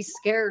had to be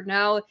scared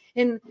now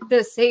in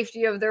the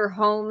safety of their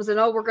homes, and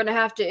we're going to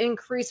have to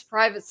increase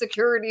private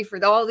security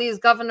for all these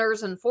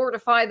governors and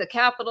fortify the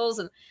capitals,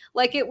 and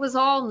like it was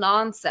all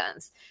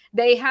nonsense.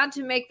 They had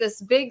to make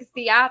this big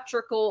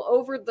theatrical,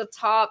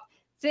 over-the-top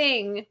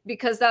thing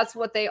because that's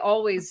what they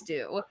always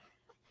do.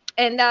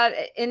 And that,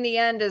 in the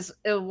end, is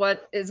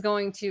what is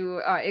going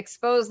to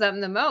expose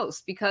them the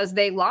most, because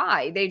they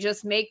lie. They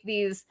just make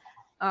these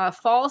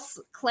false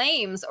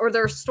claims, or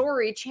their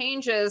story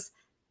changes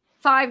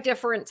 5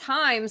 different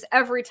times.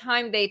 Every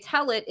time they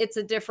tell it, it's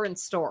a different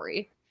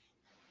story.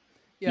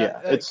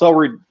 Yeah, it's so...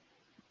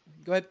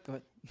 Go ahead.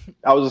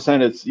 I was just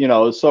saying,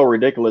 it's so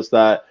ridiculous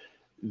that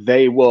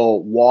they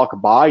will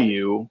walk by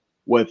you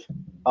with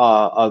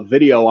a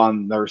video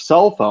on their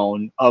cell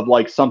phone of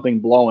like something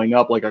blowing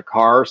up, like a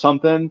car or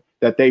something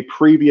that the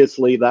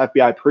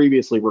FBI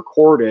previously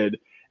recorded.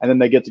 And then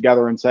they get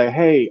together and say,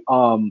 hey,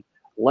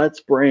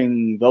 let's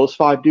bring those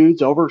 5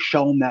 dudes over,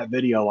 show them that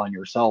video on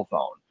your cell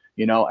phone,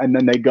 and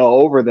then they go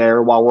over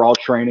there while we're all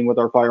training with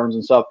our firearms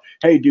and stuff.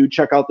 Hey, dude,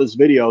 check out this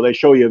video. They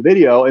show you a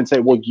video and say,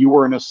 well, you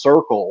were in a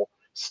circle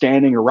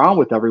standing around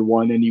with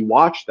everyone and you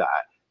watched that.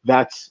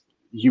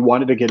 You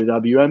wanted to get a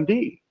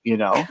WMD,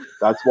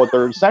 that's what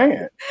they're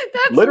saying.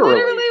 That's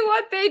literally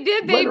what they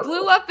did. They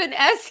blew up an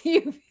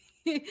SUV.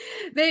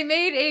 They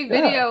made a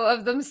video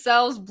of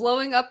themselves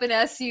blowing up an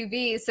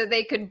SUV so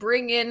they could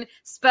bring in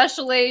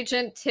Special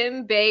Agent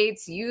Tim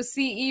Bates,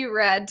 UCE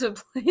Red, to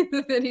play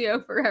the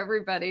video for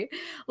everybody.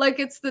 Like,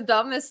 it's the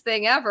dumbest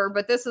thing ever,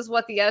 but this is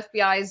what the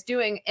FBI is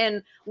doing.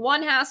 And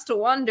one has to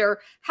wonder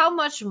how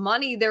much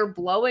money they're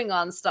blowing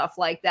on stuff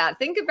like that.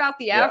 Think about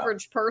the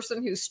average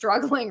person who's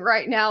struggling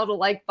right now to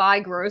like buy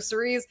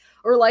groceries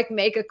or like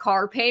make a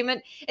car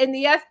payment. And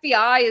the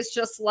FBI is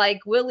just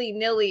like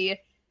willy-nilly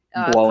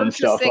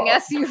purchasing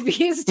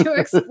SUVs to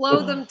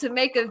explode them to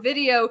make a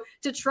video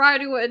to try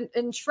to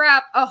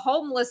entrap a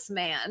homeless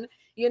man,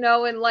 you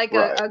know, and like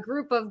a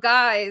group of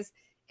guys.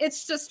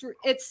 It's just,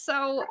 it's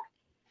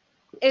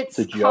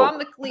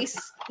comically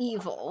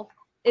evil.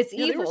 It's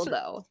evil,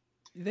 though.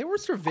 They were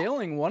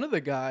surveilling one of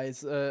the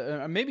guys,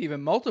 maybe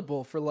even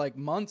multiple, for like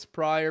months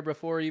prior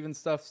before even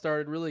stuff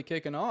started really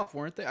kicking off,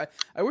 weren't they?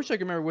 I wish I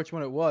could remember which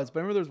one it was, but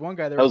I remember there was one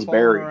guy that was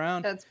following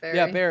around. That's Barry.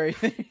 Yeah, Barry.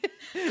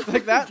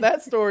 Like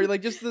that story,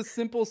 like just the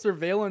simple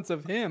surveillance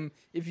of him.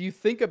 If you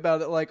think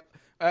about it, like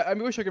I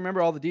wish I could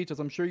remember all the details.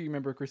 I'm sure you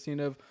remember,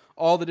 Christina, of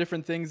all the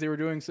different things they were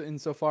doing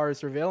insofar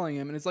as surveilling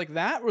him. And it's like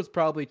that was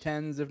probably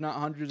tens, if not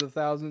hundreds of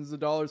thousands of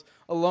dollars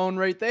alone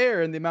right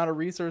there, and the amount of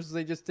resources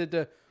they just did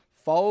to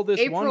follow this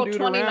April one dude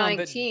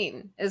 2019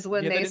 around is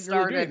when they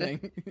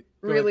started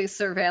really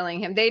surveilling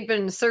him. They'd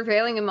been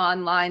surveilling him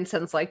online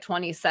since like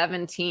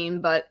 2017,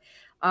 but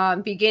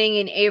beginning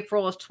in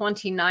April of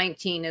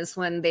 2019 is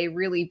when they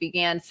really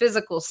began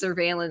physical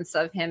surveillance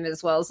of him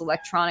as well as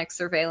electronic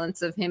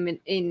surveillance of him,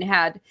 and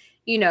had,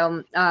 you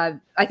know,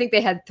 I think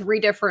they had 3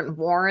 different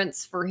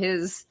warrants for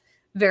his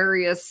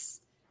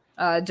various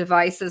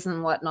devices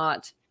and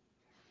whatnot.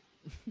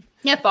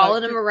 Yeah,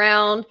 following him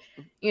around,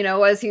 you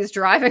know, as he's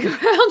driving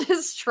around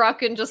his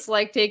truck and just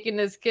like taking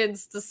his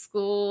kids to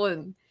school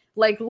and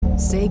like.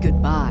 Say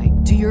goodbye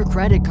to your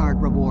credit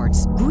card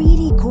rewards.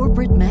 Greedy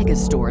corporate mega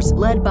stores,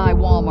 led by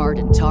Walmart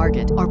and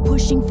Target, are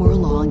pushing for a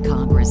law in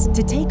Congress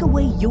to take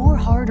away your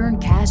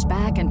hard-earned cash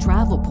back and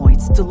travel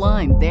points to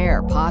line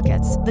their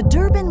pockets. The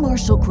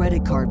Durbin-Marshall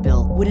credit card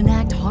bill would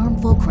enact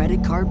harmful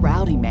credit card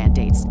routing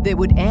mandates that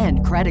would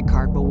end credit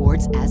card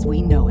rewards as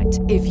we know it.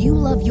 If you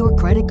love your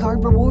credit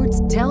card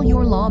rewards, tell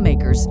your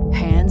lawmakers,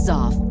 hands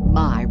off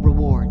my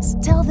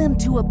rewards. Tell them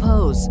to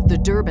oppose the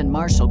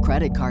Durbin-Marshall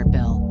credit card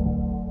bill.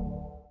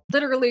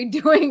 Literally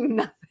doing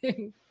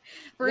nothing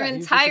for an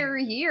entire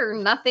year.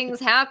 Nothing's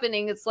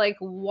happening. It's like,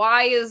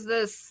 why is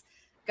this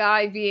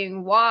guy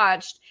being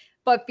watched?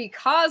 But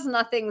because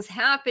nothing's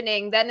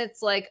happening, then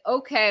it's like,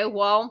 okay,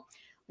 well,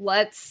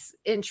 let's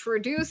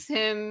introduce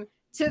him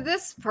to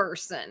this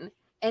person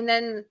and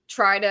then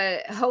try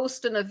to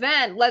host an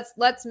event.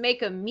 Let's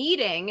make a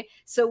meeting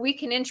so we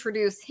can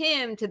introduce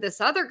him to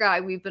this other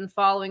guy we've been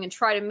following and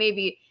try to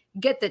maybe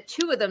get the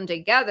 2 of them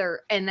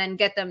together and then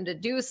get them to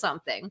do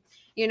something.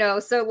 You know,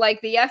 so like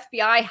the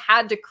FBI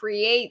had to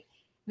create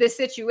the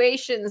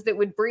situations that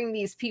would bring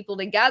these people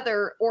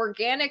together.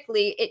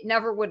 Organically, it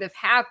never would have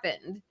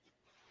happened.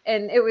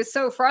 And it was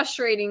so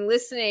frustrating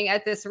listening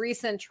at this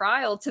recent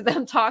trial to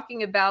them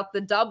talking about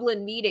the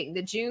Dublin meeting,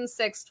 the June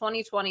 6,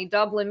 2020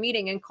 Dublin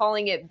meeting, and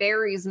calling it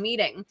Barry's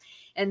meeting,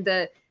 and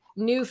the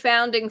new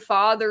founding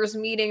fathers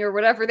meeting or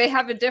whatever. They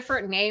have a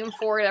different name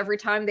for it every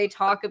time they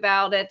talk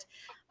about it.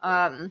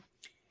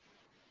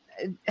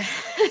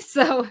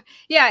 So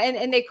yeah,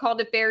 and they called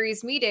it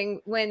Barry's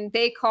meeting when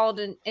they called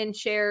and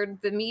shared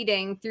the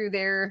meeting through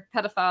their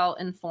pedophile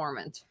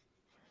informant.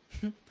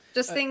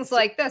 Just things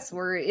like this,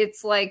 where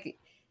it's like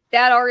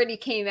that already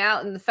came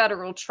out in the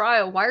federal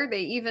trial. Why are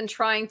they even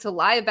trying to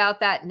lie about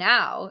that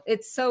now?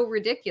 It's so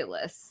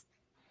ridiculous.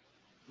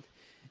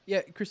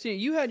 Yeah, Christina,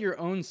 you had your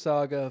own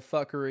saga of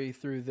fuckery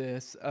through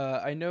this.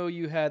 I know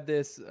you had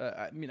this.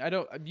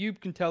 You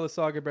can tell the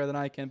saga better than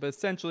I can, but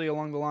essentially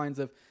along the lines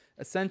of,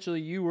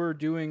 you were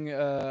doing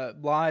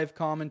live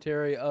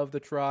commentary of the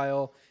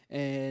trial,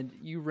 and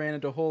you ran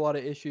into a whole lot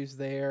of issues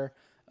there.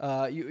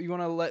 You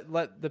want to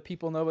let the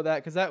people know about that?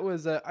 Because that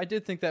was, I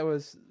did think that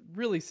was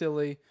really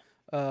silly,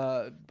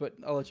 but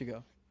I'll let you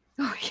go.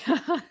 Oh,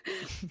 yeah.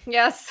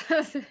 Yes.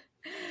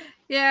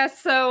 Yeah,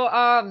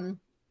 so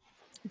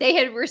they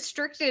had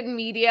restricted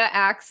media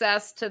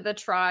access to the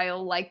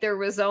trial. Like, there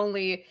was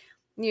only,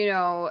 you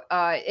know,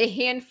 a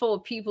handful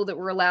of people that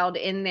were allowed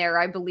in there.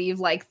 I believe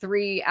like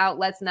 3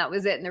 outlets, and that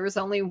was it. And there was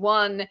only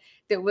one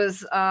that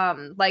was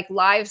like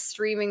live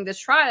streaming the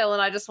trial.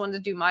 And I just wanted to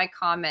do my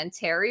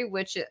commentary,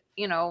 which,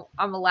 you know,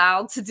 I'm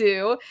allowed to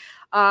do.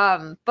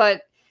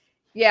 But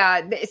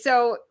yeah,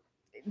 so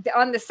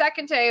on the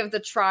second day of the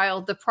trial,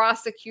 the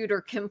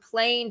prosecutor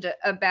complained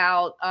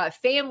about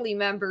family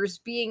members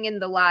being in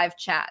the live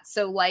chat.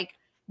 So like,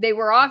 they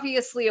were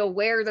obviously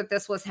aware that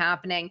this was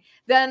happening.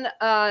 Then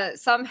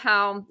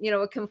somehow, you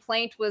know, a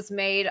complaint was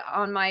made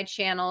on my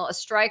channel, a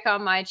strike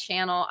on my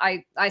channel.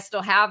 I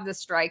still have the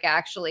strike,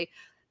 actually.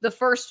 The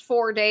first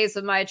 4 days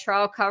of my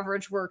trial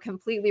coverage were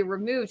completely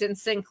removed, and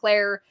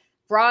Sinclair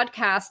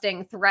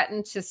Broadcasting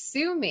threatened to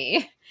sue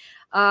me,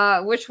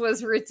 which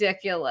was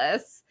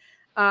ridiculous.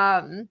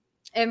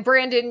 And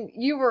Brandon,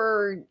 you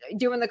were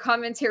doing the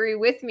commentary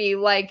with me.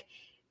 Like,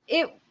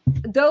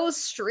 those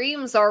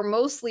streams are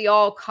mostly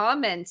all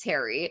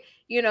commentary.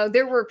 You know,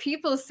 there were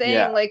people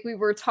saying like we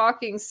were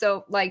talking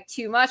so like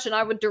too much, and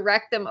I would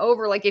direct them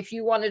over. Like, if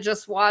you want to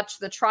just watch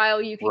the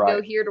trial, you can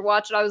go here to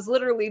watch it. I was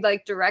literally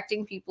like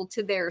directing people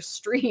to their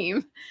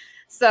stream.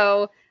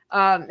 So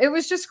it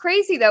was just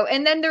crazy though.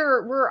 And then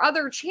there were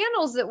other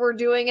channels that were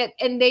doing it,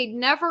 and they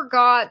never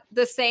got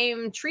the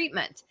same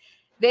treatment.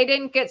 They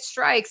didn't get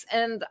strikes.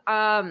 And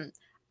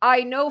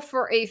I know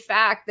for a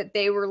fact that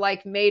they were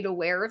like made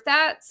aware of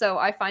that. So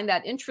I find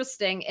that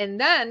interesting. And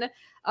then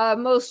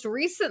most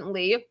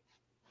recently,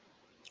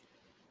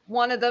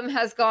 one of them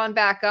has gone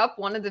back up.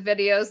 One of the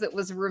videos that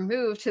was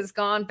removed has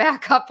gone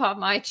back up on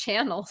my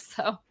channel.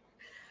 So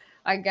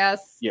I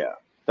guess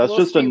that's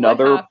just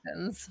another.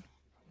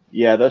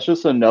 Yeah, that's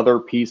just another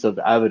piece of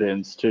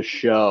evidence to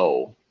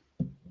show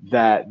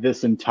that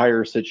this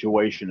entire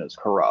situation is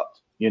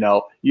corrupt. You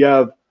know, you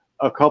have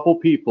a couple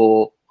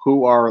people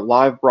who are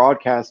live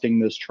broadcasting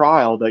this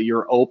trial that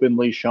you're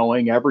openly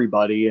showing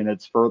everybody, and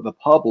it's for the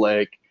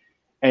public,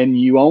 and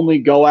you only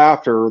go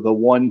after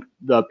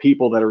the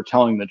people that are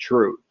telling the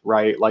truth,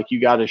 right? Like, you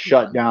got to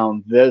shut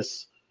down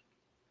this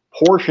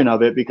portion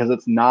of it because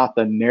it's not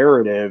the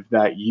narrative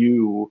that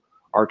you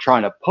are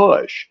trying to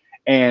push.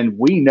 And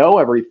we know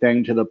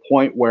everything to the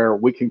point where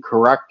we can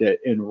correct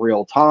it in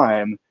real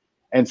time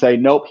and say,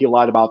 nope, he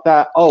lied about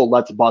that. Oh,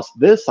 let's bust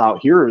this out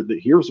here.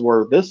 Here's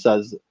where this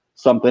says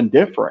something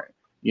different,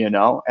 you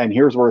know, and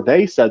here's where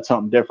they said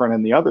something different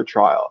in the other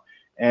trial.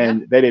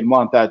 And they didn't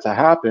want that to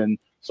happen.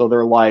 So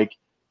they're like,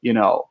 you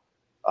know,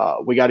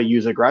 we got to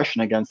use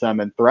aggression against them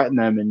and threaten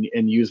them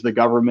and use the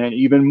government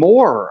even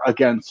more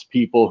against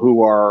people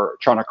who are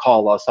trying to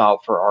call us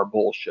out for our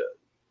bullshit.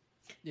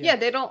 Yeah,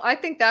 they don't. I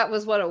think that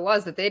was what it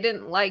was, that they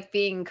didn't like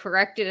being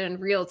corrected in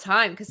real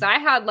time. Because I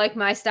had like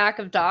my stack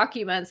of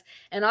documents,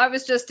 and I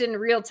was just in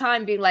real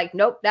time being like,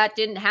 nope, that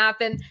didn't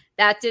happen.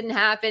 That didn't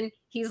happen.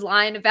 He's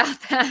lying about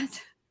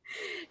that.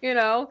 You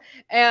know,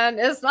 and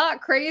it's not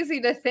crazy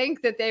to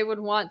think that they would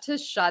want to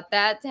shut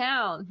that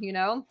down, you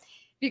know,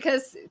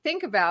 because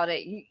think about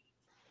it.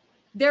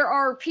 There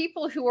are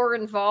people who are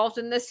involved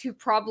in this who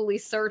probably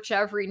search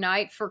every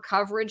night for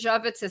coverage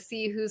of it to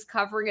see who's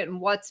covering it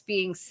and what's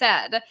being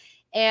said.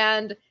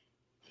 And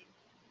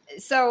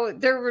so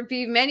there would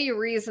be many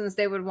reasons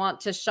they would want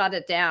to shut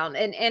it down.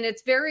 And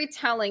it's very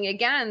telling,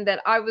 again, that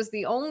I was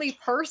the only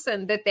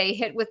person that they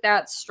hit with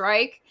that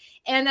strike.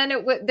 And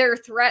then their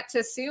threat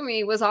to sue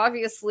me was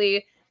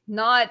obviously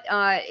not,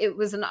 it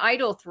was an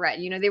idle threat.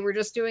 You know, they were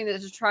just doing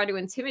this to try to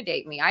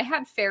intimidate me. I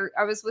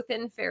was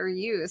within fair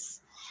use.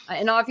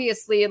 And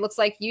obviously, it looks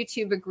like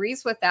YouTube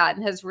agrees with that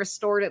and has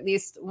restored at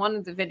least one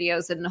of the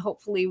videos, and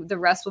hopefully the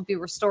rest will be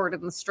restored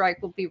and the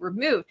strike will be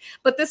removed.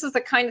 But this is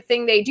the kind of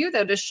thing they do,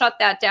 though, to shut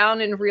that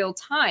down in real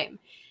time.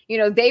 You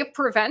know, they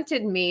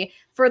prevented me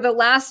for the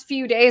last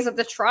few days of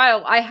the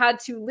trial. I had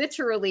to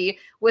literally,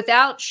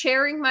 without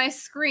sharing my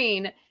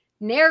screen,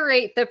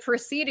 narrate the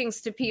proceedings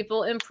to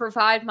people and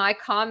provide my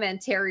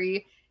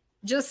commentary,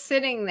 just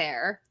sitting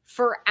there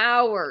for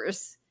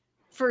hours.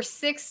 For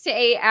 6 to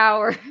 8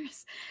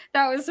 hours.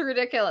 That was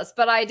ridiculous,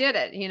 but I did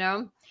it, you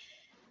know?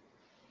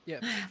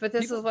 Yeah. But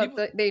this is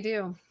what they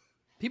do.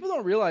 People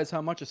don't realize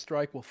how much a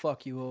strike will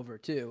fuck you over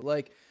too.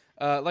 Like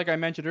I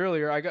mentioned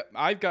earlier,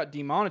 I've got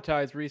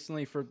demonetized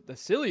recently for the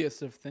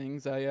silliest of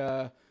things. I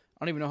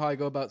don't even know how I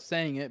go about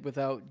saying it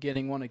without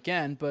getting one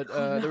again, but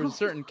there was a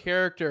certain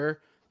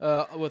character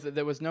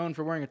that was known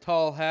for wearing a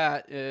tall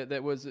hat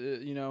that was,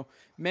 you know,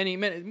 many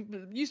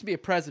used to be a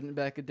president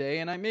back in the day,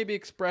 and I maybe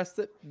expressed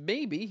that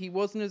maybe he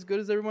wasn't as good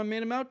as everyone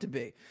made him out to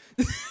be.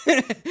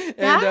 It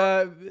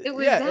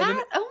was that?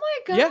 Then, oh my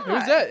God. Yeah, it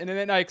was that. And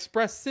then I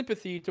expressed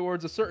sympathy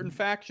towards a certain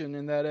faction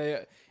in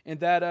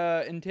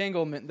that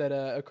entanglement that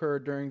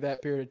occurred during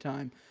that period of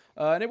time.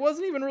 And it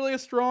wasn't even really a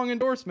strong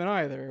endorsement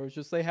either. It was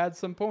just they had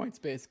some points,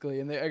 basically.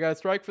 And I got a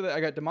strike for that.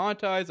 I got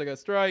demonetized. I got a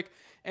strike.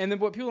 And then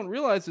what people don't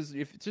realize is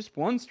if it's just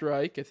one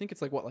strike, I think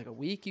it's like a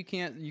week you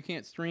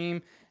can't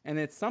stream. And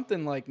it's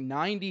something like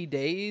 90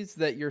 days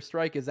that your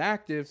strike is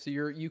active. So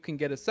you can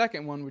get a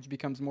second one, which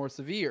becomes more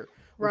severe.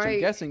 Which I'm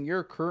guessing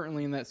you're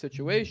currently in that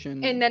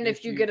situation. And then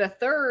if you get a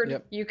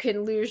third, you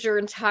can lose your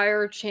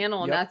entire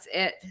channel, and that's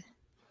it.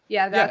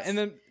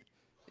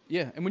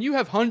 Yeah, and when you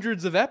have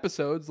hundreds of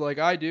episodes like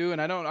I do,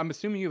 and I'm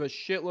assuming you have a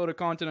shitload of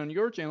content on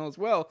your channel as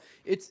well,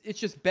 it's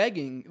just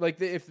begging. Like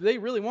if they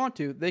really want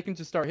to, they can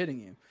just start hitting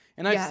you.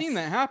 And I've seen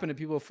that happen to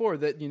people before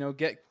that, you know,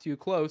 get too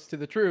close to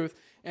the truth,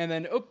 and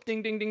then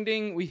ding ding ding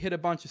ding, we hit a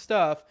bunch of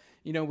stuff.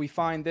 You know, we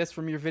find this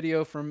from your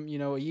video from, you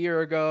know, a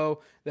year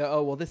ago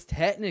that, this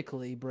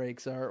technically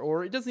breaks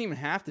or it doesn't even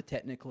have to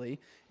technically,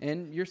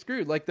 and you're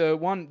screwed. Like the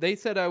one they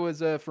said I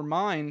was for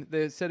mine,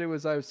 they said I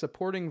was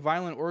supporting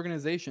violent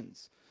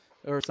organizations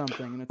or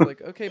something, and it's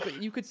like, okay,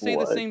 but you could say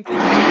the same thing.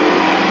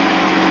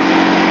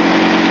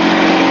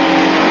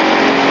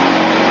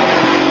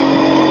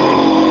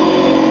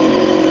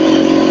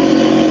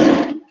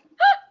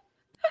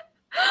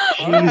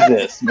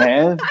 Jesus,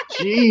 man.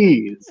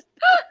 Jeez.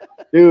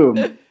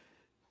 Dude,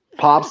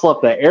 Pops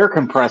left the air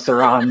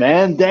compressor on,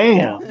 man.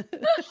 Damn.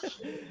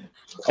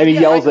 And he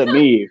yells at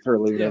me for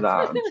leaving it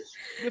on.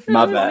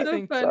 My bad.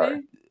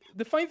 Sorry.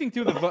 The funny thing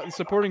too,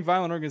 supporting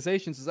violent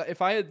organizations is that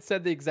if I had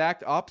said the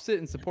exact opposite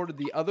and supported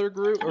the other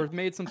group, or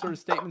made some sort of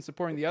statement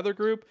supporting the other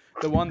group,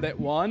 the one that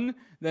won,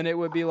 then it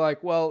would be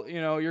like, well,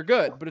 you're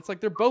good. But it's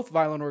like they're both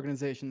violent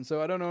organizations,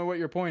 so I don't know what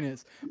your point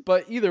is.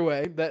 But either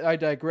way, that I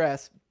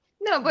digress.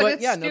 No, but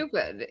it's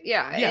stupid. No,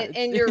 yeah.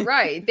 And you're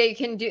right. They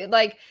can do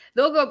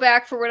they'll go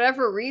back for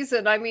whatever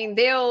reason. I mean,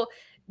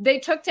 they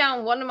took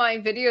down one of my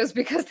videos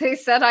because they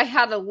said I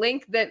had a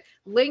link that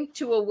linked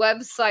to a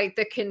website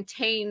that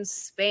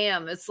contains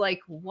spam. It's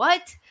like,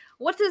 what?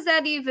 What does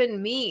that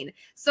even mean?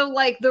 So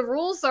the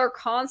rules are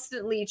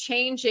constantly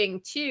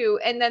changing too.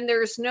 And then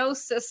there's no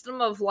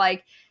system of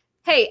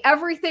hey,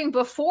 everything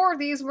before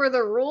these were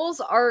the rules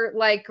are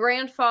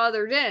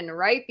grandfathered in,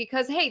 right?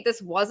 Because, hey,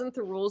 this wasn't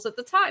the rules at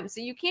the time.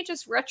 So you can't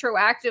just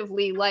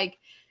retroactively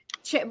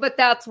but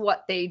that's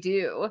what they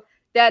do.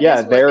 That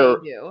is what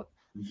they do.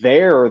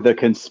 They're the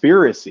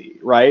conspiracy,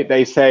 right?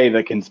 They say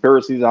the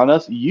conspiracy's on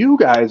us. You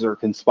guys are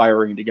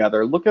conspiring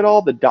together. Look at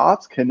all the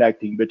dots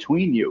connecting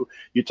between you.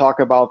 You talk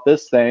about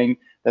this thing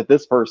that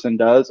this person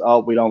does. Oh,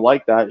 we don't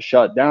like that.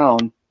 Shut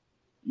down.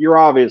 You're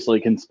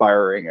obviously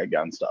conspiring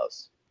against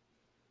us.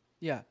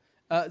 Yeah.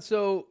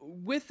 So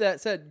with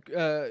that said,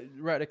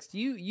 Radix,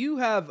 you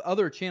have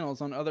other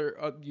channels on other?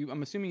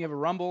 I'm assuming you have a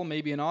Rumble,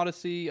 maybe an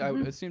Odyssey. Mm-hmm. I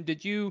would assume.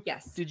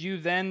 Yes. Did you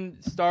then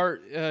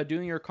start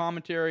doing your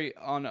commentary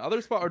on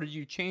other spot, or did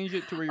you change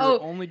it to where you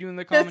were only doing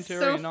the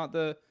commentary and not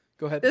the?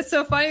 Go ahead. It's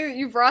so funny that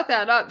you brought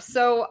that up.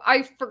 So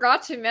I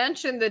forgot to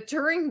mention that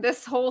during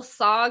this whole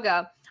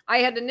saga, I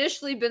had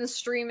initially been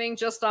streaming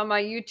just on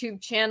my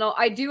YouTube channel.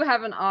 I do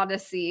have an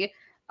Odyssey,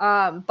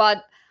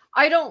 but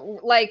I don't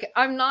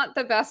I'm not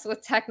the best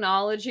with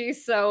technology.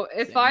 So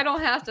if I don't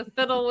have to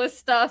fiddle with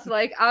stuff,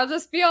 I'll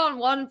just be on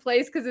one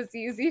place because it's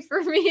easy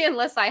for me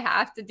unless I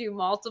have to do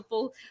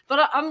multiple.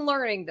 But I'm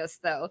learning this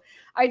though.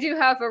 I do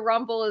have a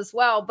Rumble as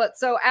well. But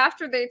so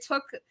after they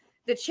took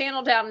the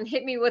channel down and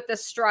hit me with the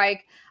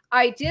strike,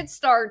 I did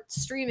start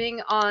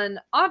streaming on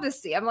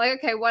Odyssey. I'm like,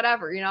 okay,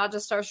 whatever, I'll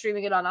just start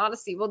streaming it on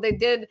Odyssey. Well, they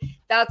did.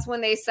 That's when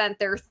they sent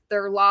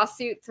their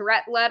lawsuit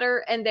threat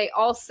letter, and they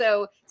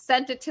also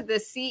sent it to the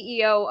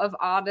CEO of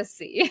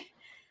Odyssey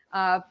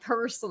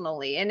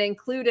personally, and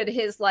included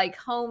his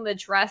home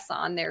address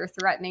on their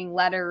threatening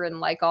letter and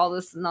all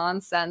this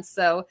nonsense.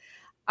 So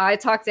I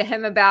talked to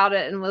him about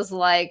it and was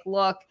like,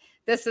 look,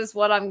 this is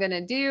what I'm going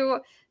to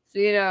do.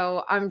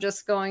 So, I'm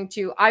just going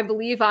to, I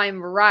believe I'm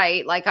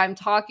right. I'm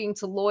talking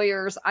to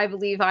lawyers. I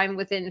believe I'm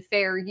within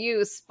fair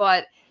use,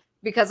 but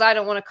because I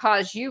don't want to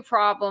cause you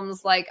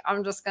problems,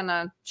 I'm just going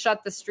to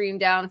shut the stream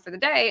down for the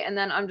day. And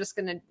then I'm just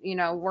going to,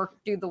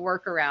 do the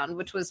workaround,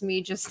 which was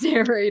me just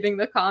narrating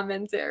the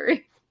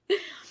commentary.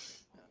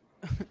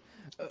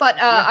 But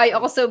I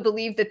also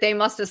believe that they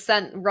must have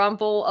sent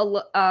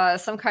Rumble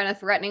some kind of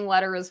threatening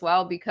letter as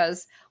well,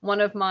 because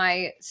one of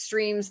my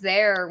streams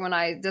there, when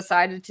I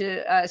decided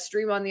to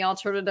stream on the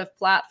alternative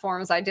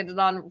platforms, I did it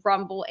on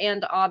Rumble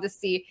and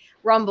Odyssey.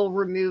 Rumble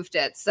removed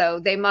it. So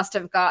they must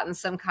have gotten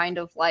some kind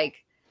of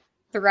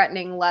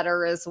threatening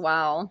letter as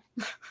well,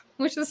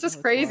 which is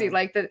just crazy.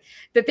 Wild.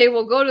 That they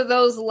will go to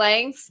those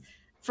lengths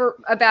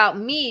about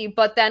me,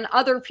 but then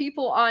other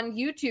people on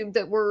YouTube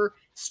that were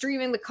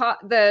streaming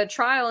the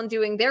trial and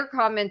doing their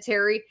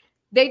commentary,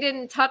 they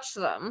didn't touch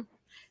them.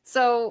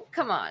 So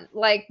come on,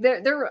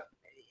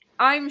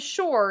 I'm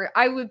sure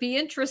I would be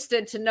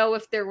interested to know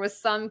if there was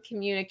some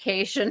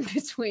communication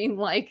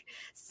between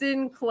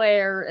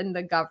Sinclair and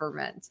the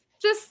government.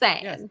 Just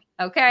saying. Yes.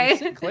 Okay. And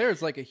Sinclair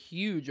is a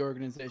huge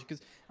organization,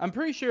 because I'm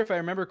pretty sure, if I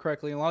remember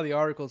correctly, in a lot of the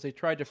articles, they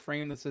tried to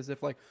frame this as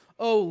if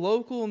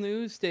local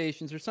news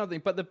stations or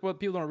something. But what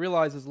people don't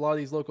realize is a lot of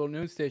these local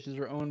news stations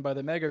are owned by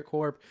the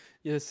megacorp,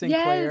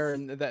 Sinclair,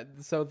 yes.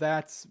 And so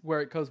that's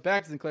where it goes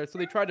back to Sinclair. So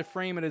they tried to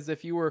frame it as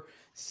if you were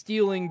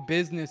stealing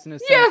business in a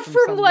sense from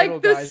some little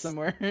guy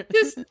somewhere.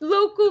 This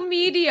local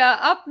media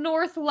up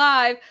north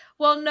live.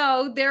 Well,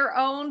 no, they're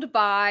owned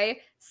by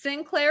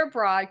Sinclair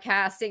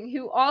Broadcasting,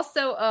 who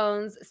also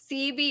owns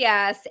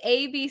CBS,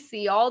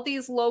 ABC, all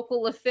these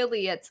local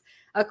affiliates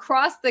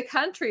across the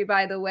country,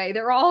 by the way.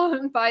 They're all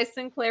owned by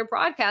Sinclair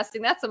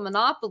Broadcasting. That's a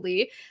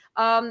monopoly.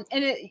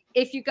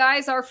 If you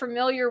guys are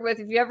familiar with,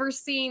 if you've ever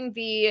seen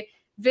the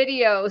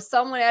video,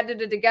 someone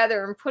edited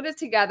together and put it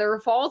together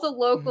of all the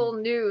local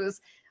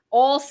news,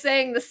 all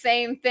saying the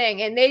same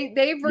thing. And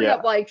they bring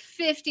up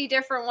 50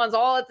 different ones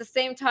all at the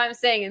same time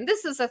saying, and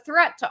this is a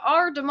threat to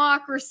our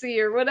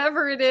democracy, or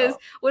whatever it is,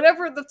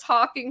 whatever the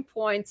talking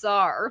points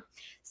are.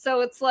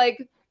 So it's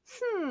it's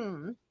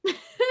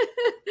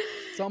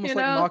almost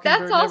like Mockingbird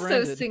that's also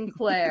never ended.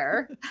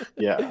 Sinclair.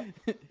 Yeah.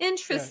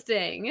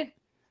 Interesting.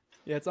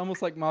 Yeah, it's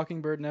almost like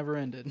Mockingbird never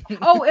ended.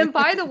 Oh, and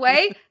by the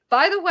way,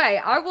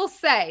 I will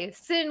say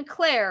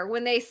Sinclair,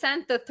 when they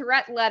sent the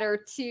threat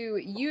letter to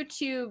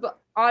YouTube,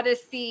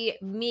 Odyssey,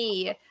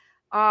 me,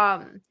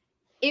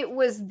 it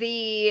was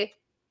the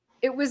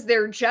it was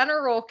their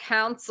general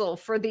counsel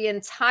for the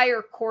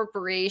entire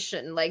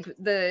corporation, like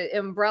the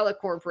umbrella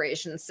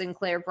corporation,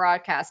 Sinclair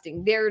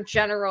Broadcasting. Their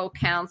general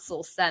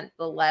counsel sent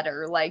the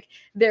letter, like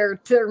their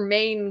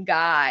main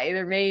guy,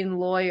 their main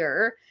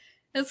lawyer.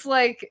 It's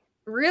like,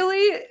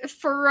 really,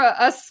 for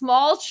a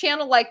small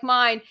channel like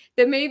mine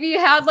that maybe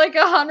had like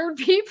 100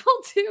 people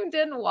tuned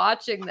in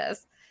watching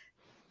this,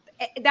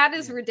 that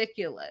is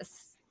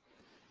ridiculous.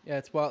 Yeah,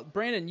 it's wild.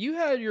 Brandon, you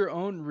had your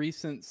own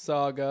recent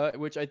saga,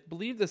 which I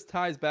believe this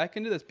ties back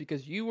into this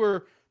because you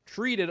were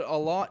treated a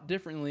lot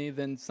differently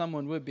than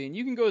someone would be. And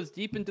you can go as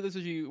deep into this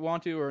as you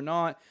want to or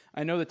not.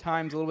 I know the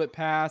time's a little bit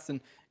past,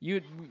 and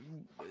I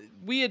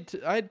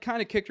had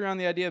kind of kicked around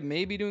the idea of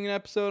maybe doing an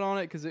episode on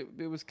it because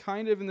it was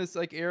kind of in this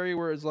like area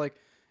where it's like,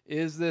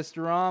 is this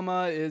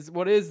drama?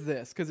 What is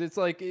this? Because it's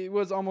like, it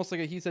was almost like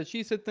a he said,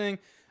 she said thing.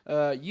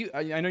 I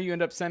know you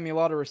end up sending me a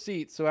lot of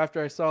receipts. So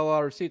after I saw a lot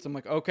of receipts, I'm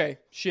like, okay,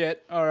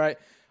 shit. All right.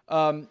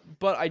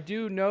 But I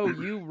do know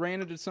you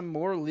ran into some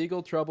more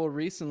legal trouble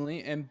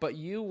recently, but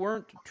you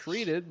weren't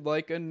treated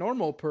like a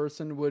normal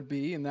person would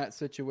be in that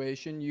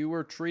situation. You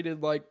were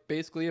treated like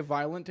basically a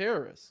violent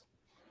terrorist.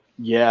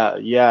 Yeah.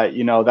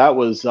 You know, that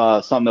was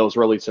something that was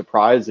really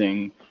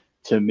surprising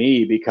to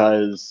me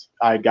because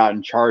I'd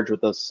gotten charged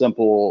with a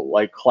simple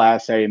like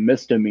Class A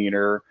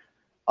misdemeanor,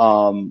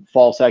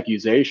 false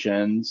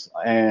accusations,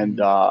 and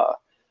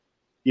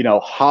you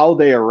know, how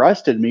they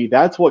arrested me,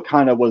 that's what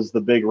kind of was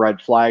the big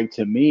red flag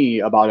to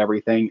me about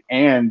everything.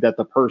 And that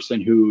the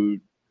person who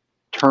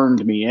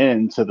turned me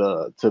in to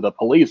the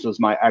police was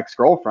my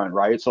ex-girlfriend,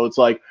 right? So it's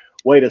like,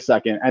 wait a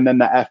second. And then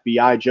the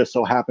FBI just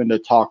so happened to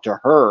talk to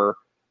her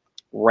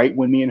right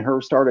when me and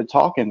her started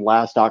talking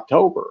last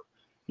October,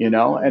 you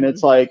know? And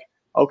it's like,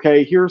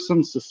 okay, here's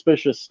some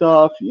suspicious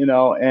stuff, you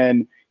know,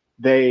 and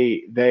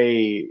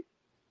they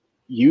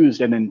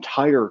used an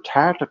entire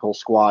tactical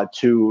squad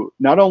to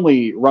not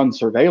only run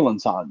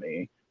surveillance on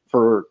me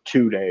for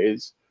 2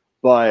 days,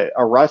 but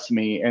arrest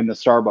me in the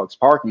Starbucks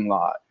parking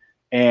lot.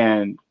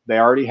 And they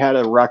already had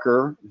a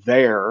wrecker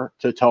there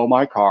to tow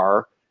my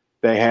car.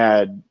 They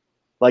had,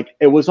 like,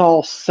 it was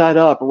all set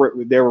up.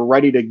 They were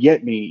ready to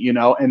get me, you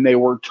know, and they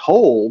were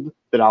told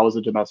that I was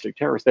a domestic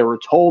terrorist. They were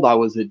told I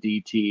was a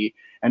DT.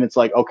 And it's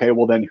like, okay,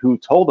 well then who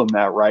told them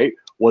that, right?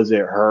 Was it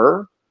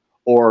her?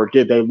 Or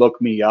did they look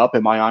me up?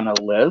 Am I on a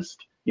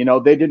list? You know,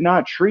 they did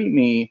not treat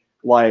me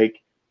like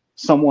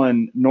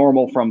someone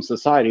normal from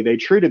society. They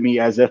treated me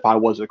as if I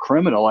was a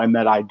criminal and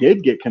that I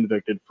did get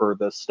convicted for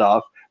this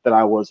stuff that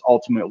I was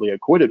ultimately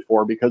acquitted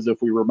for. Because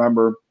if we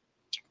remember,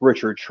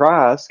 Richard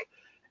Trask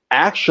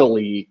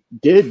actually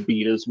did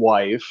beat his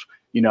wife,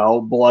 you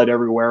know, blood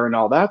everywhere and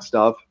all that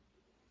stuff.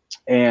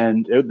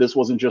 And this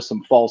wasn't just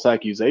some false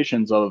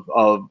accusations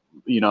of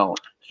you know,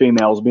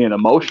 females being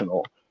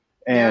emotional.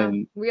 And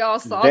yeah, we all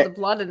saw the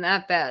blood in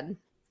that bed.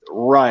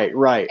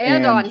 Right.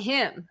 And on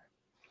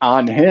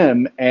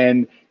him.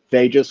 And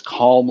they just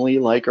calmly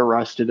like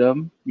arrested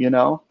him. You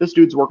know, this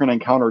dude's working on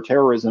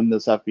counterterrorism,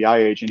 this FBI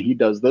agent, he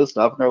does this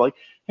stuff. And they're like,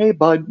 hey,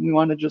 bud, you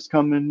want to just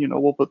come in? You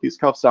know, we'll put these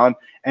cuffs on.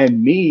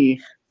 And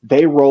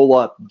they roll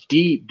up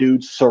deep,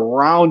 dude,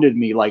 surrounded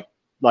me like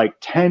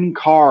 10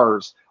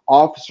 cars,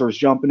 officers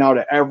jumping out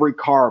of every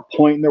car,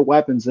 pointing their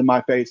weapons in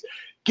my face.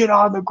 Get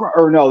out of the car.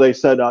 Or no, they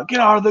said, get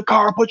out of the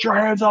car, put your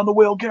hands on the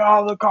wheel, get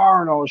out of the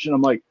car, and all this shit.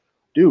 I'm like,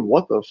 dude,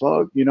 what the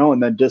fuck? You know,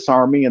 and then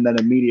disarm me and then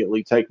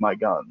immediately take my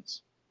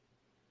guns.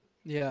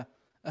 Yeah.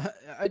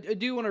 I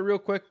do want to real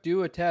quick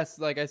do a test.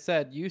 Like I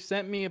said, you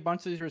sent me a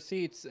bunch of these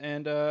receipts,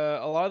 and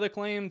a lot of the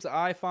claims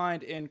I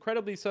find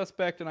incredibly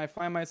suspect, and I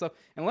find myself,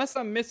 unless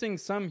I'm missing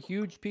some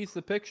huge piece of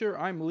the picture,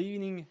 I'm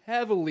leaning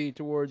heavily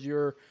towards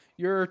your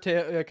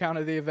account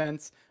of the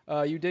events.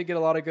 You did get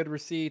a lot of good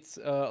receipts.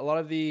 A lot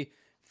of the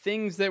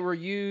things that were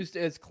used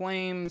as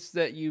claims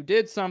that you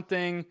did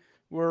something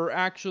were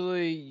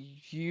actually,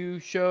 you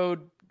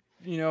showed,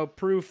 you know,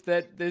 proof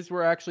that these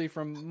were actually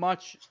from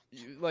much,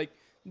 like,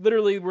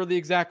 literally were the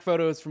exact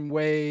photos from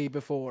way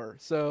before.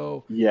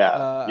 So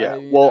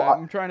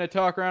I'm trying to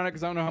talk around it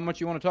because I don't know how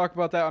much you want to talk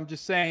about that. I'm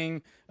just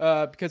saying,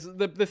 because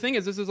the thing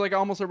is, this is like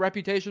almost a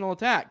reputational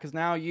attack because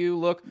now you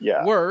look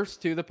worse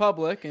to the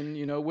public, and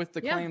you know, with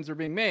the claims are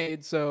being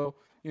made. So,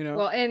 you know,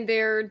 well, and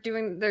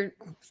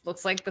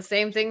looks like the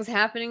same things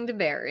happening to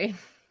Barry.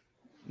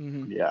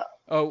 Mm-hmm. Yeah.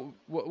 Oh,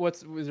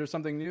 was there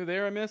something new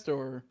there I missed,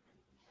 or?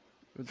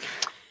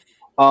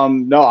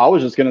 No, I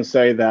was just going to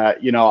say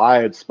that, you know,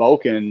 I had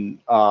spoken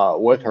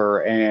with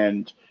her,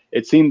 and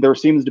there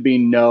seems to be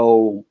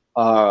no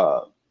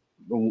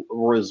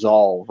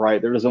resolve,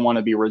 right? There doesn't want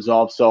to be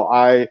resolved. So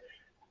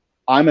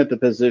I'm at the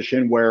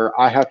position where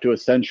I have to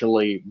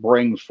essentially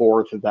bring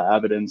forth the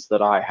evidence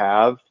that I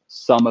have,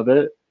 some of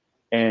it,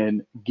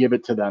 and give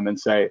it to them and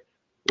say,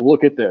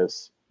 look at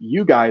this.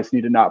 You guys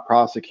need to not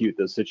prosecute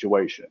this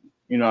situation.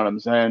 You know what I'm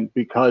saying?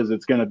 Because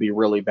it's going to be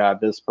really bad.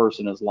 This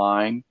person is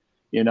lying.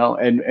 You know,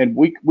 and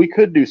we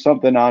could do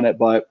something on it,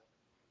 but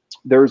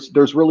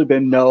there's really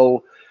been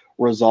no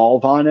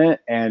resolve on it,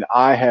 and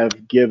I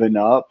have given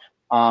up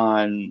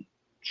on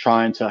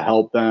trying to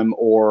help them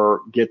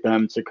or get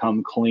them to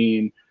come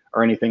clean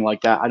or anything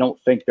like that. I don't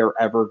think they're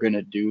ever going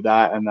to do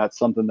that, and that's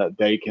something that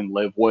they can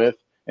live with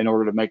in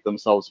order to make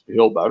themselves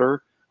feel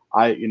better.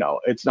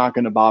 It's not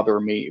going to bother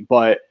me,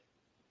 but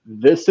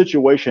this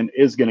situation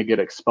is going to get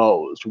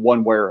exposed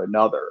one way or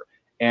another.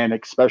 And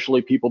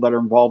especially people that are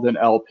involved in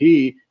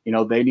LP,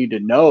 they need to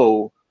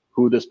know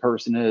who this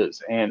person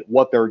is and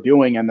what they're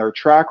doing and their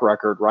track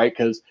record, right?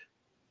 Because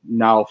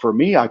now for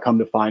me, I come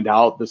to find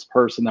out this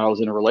person that I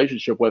was in a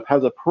relationship with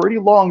has a pretty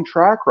long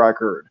track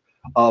record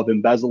of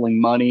embezzling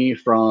money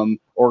from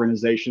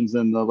organizations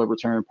in the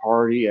Libertarian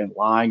Party and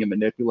lying and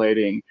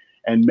manipulating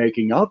and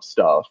making up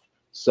stuff.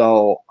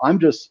 So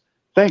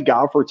thank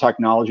God for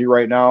technology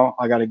right now.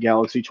 I got a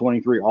Galaxy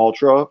 23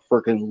 Ultra.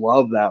 Freaking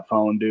love that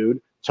phone,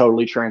 dude.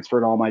 Totally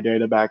transferred all my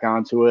data back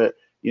onto it,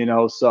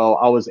 so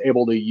I was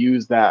able to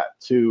use that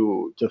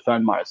to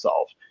defend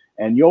myself.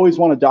 And you always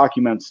want to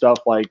document stuff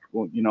like,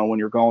 when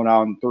you're going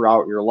out and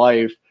throughout your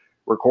life,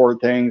 record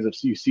things.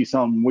 If you see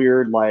something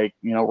weird, like,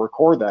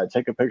 record that,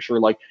 take a picture.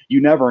 Like,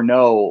 you never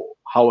know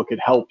how it could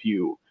help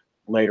you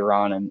later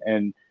on.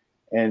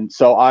 And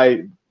so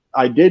I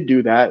did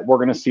do that. We're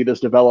going to see this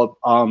develop.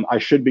 I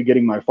should be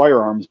getting my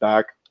firearms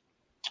back.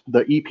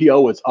 The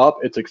EPO is up.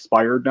 It's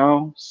expired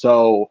now.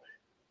 So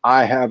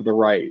I have the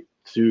right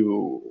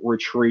to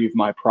retrieve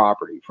my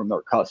property from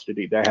their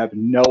custody. They have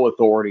no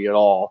authority at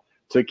all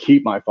to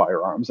keep my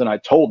firearms. And I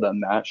told them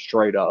that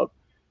straight up.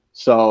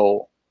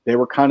 So they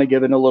were kind of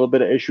giving a little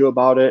bit of issue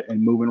about it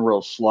and moving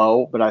real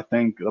slow. But I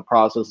think the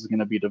process is going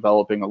to be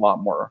developing a lot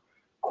more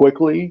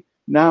quickly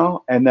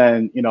now. And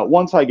then,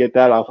 once I get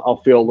that,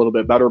 I'll feel a little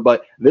bit better.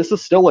 But this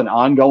is still an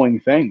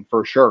ongoing thing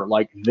for sure.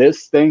 Like,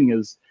 this thing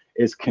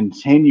is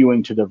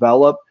continuing to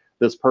develop.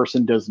 This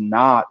person does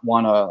not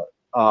want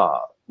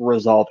to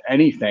resolve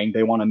anything.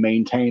 They want to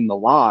maintain the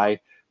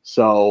lie.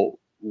 So,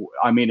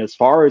 I mean, as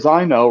far as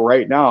I know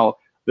right now,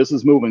 this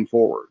is moving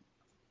forward.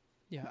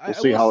 Yeah, we'll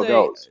see how it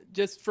goes.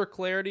 Just for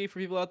clarity for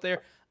people out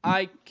there,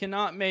 I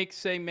cannot make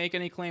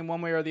any claim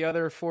one way or the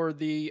other for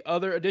the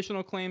other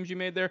additional claims you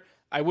made there.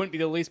 I wouldn't be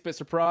the least bit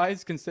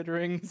surprised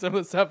considering some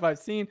of the stuff I've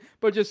seen.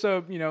 But just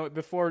so,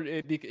 before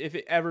if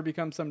it ever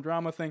becomes some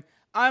drama thing,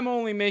 I'm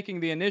only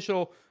making the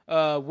initial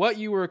what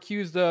you were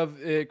accused of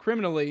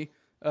criminally.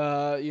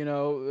 That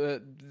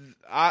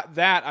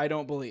I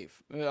don't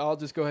believe. I'll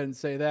just go ahead and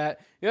say that.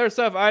 The other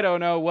stuff, I don't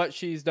know what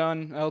she's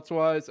done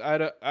elsewise. I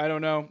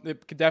don't know.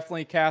 It could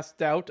definitely cast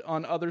doubt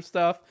on other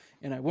stuff,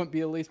 and I wouldn't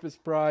be the least bit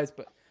surprised,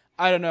 but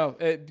I don't know.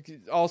 It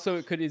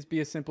could be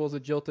as simple as a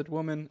jilted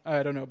woman.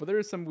 I don't know, but there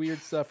is some weird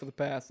stuff for the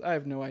past. I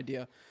have no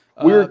idea.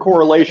 Weird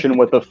correlation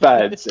with the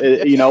feds.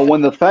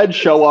 When the feds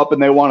show up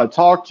and they want to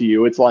talk to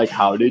you, it's like,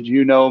 how did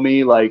you know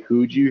me? Like,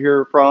 who'd you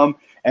hear from?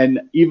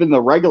 And even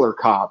the regular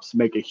cops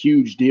make a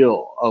huge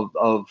deal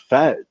of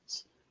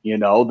feds.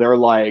 They're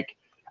like,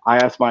 I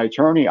asked my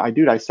attorney,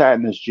 I sat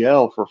in this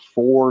jail for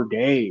 4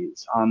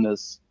 days on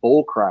this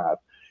bull crap,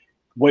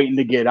 waiting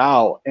to get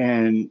out.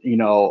 And,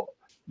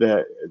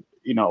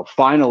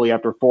 finally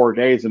after 4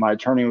 days, and my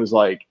attorney was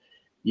like,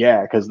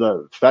 yeah, because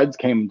the feds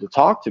came to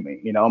talk to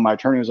me. My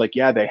attorney was like,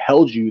 yeah, they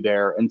held you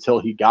there until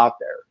he got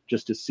there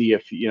just to see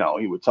if, he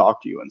would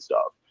talk to you and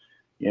stuff,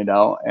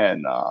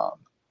 and,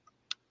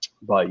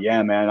 but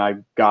yeah, man, I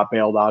got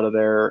bailed out of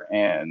there,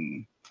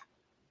 and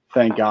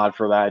thank God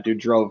for that. Dude,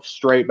 drove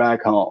straight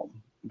back home,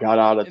 got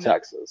out of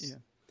Texas.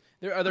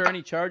 Yeah. Are there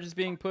any charges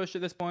being pushed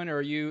at this point, or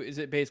is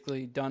it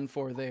basically done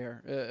for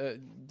there?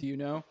 Do you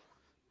know?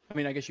 I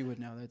mean, I guess you would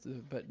know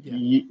that, but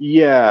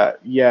yeah.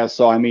 Yeah.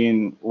 So I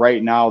mean,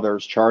 right now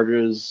there's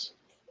charges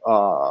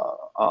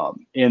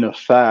in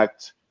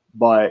effect,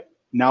 but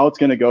now it's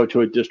going to go to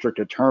a district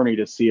attorney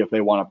to see if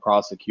they want to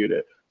prosecute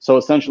it. So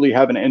essentially, you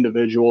have an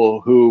individual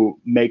who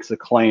makes a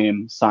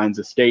claim, signs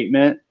a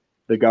statement,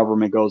 the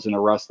government goes and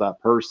arrests that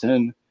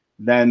person,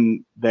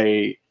 then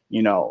they,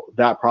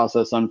 that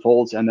process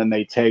unfolds, and then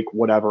they take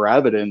whatever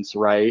evidence,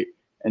 right,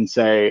 and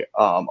say,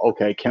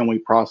 okay, can we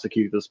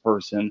prosecute this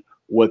person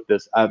with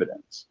this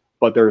evidence?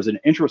 But there's an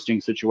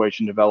interesting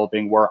situation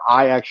developing where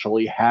I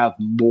actually have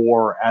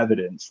more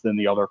evidence than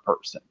the other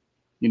person.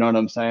 You know what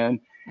I'm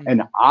saying? Mm-hmm.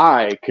 And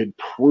I could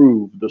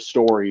prove the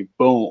story,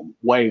 boom,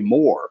 way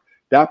more.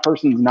 That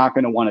person's not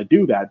going to want to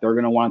do that. They're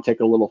going to want to take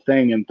a little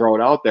thing and throw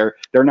it out there.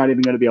 They're not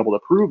even going to be able to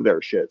prove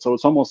their shit. So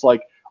it's almost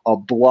like a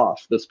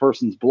bluff. This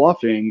person's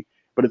bluffing,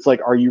 but it's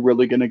like, are you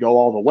really going to go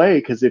all the way?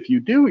 Because if you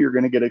do, you're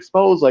going to get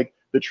exposed. Like,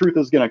 the truth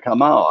is going to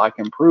come out. I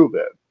can prove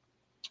it,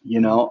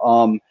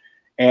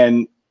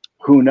 and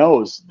who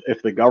knows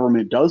if the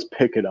government does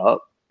pick it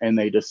up and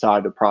they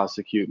decide to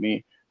prosecute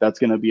me, that's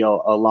going to be a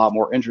lot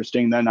more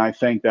interesting. Then I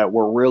think that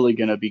we're really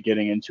going to be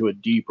getting into a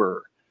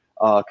deeper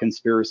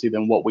conspiracy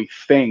than what we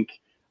think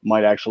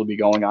might actually be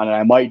going on. And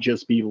I might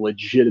just be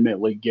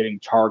legitimately getting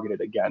targeted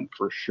again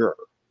for sure.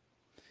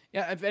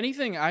 Yeah, if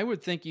anything, I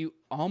would think you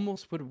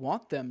almost would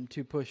want them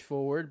to push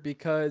forward,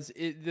 because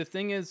the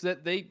thing is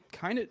that they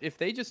kind of, if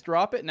they just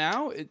drop it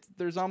now,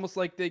 there's almost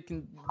like they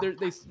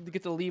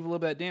get to leave a little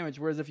bit of damage.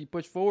 Whereas if you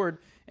push forward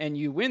and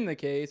you win the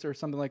case or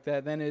something like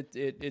that, then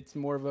it's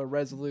more of a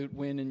resolute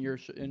win in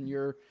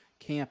your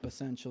camp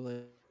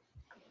essentially.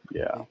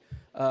 Yeah.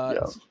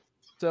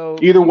 So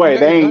either way, you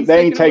got your guns they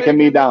ain't taken taking away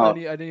me again? down.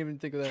 I didn't even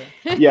think of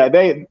that. Yeah,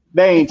 they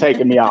ain't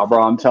taking me out,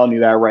 bro. I'm telling you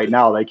that right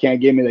now. They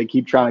can't get me. They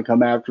keep trying to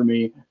come after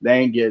me. They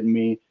ain't getting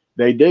me.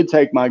 They did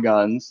take my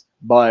guns,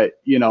 but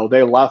you know,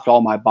 they left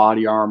all my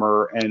body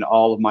armor and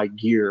all of my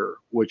gear,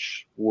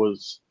 which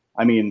was,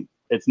 I mean,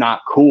 it's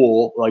not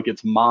cool. Like,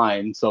 it's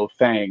mine, so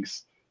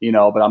thanks. You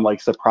know, but I'm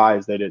like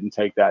surprised they didn't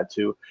take that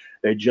too.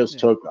 They just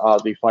took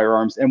the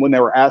firearms. And when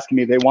they were asking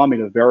me, they want me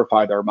to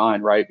verify their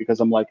mine, right? Because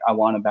I'm like, I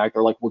want them back.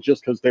 They're like, well,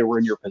 just because they were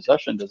in your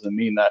possession doesn't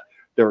mean that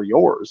they're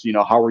yours. You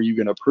know, how are you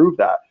going to prove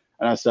that?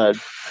 And I said,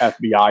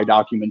 FBI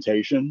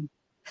documentation.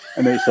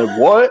 And they said,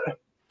 what?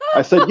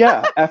 I said,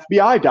 yeah,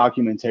 FBI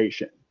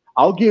documentation.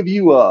 I'll give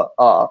you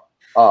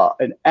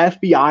an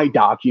FBI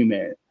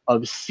document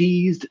of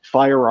seized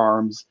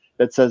firearms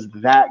that says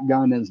that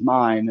gun is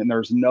mine, and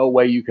there's no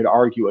way you could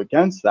argue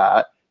against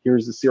that.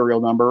 Here's the serial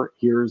number,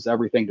 here's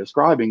everything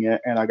describing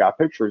it, and I got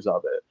pictures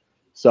of it.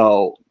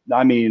 So,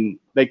 I mean,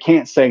 they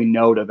can't say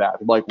no to that.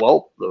 They're like,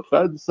 well, the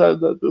Fed said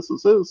that this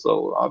is his,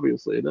 so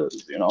obviously it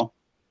is, you know?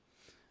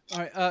 All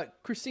right,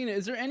 Christina,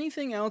 is there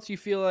anything else you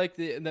feel like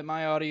that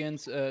my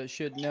audience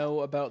should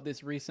know about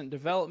this recent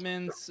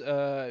developments,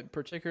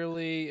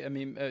 particularly? I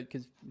mean,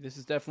 because this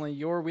is definitely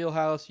your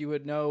wheelhouse. You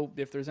would know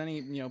if there's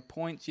any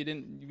points you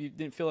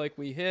didn't feel like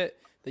we hit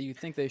that you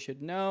think they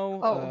should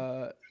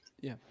know.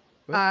 Yeah.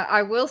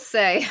 I will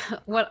say,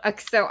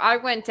 so I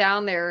went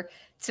down there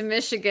to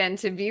Michigan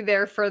to be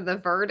there for the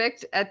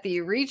verdict at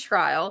the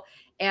retrial.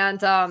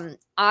 And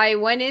I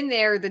went in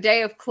there the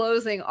day of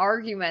closing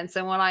arguments.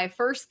 And when I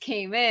first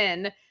came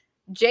in,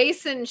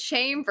 Jason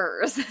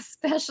Chambers,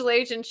 Special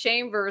Agent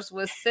Chambers,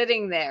 was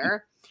sitting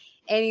there.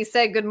 And he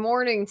said good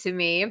morning to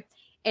me.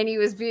 And he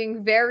was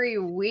being very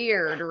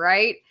weird,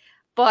 right?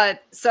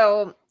 But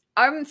so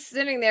I'm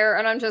sitting there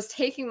and I'm just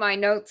taking my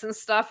notes and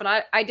stuff. And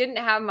I didn't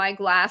have my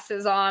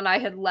glasses on. I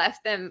had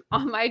left them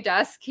on my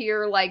desk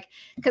here, like,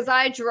 because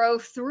I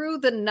drove through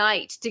the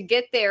night to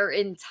get there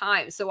in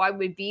time so I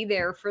would be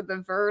there for the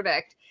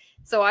verdict.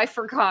 So I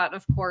forgot,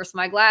 of course,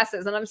 my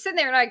glasses. And I'm sitting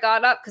there and I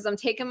got up because I'm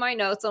taking my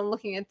notes. I'm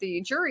looking at the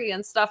jury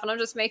and stuff. And I'm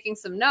just making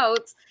some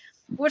notes,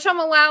 which I'm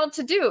allowed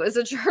to do as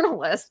a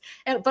journalist.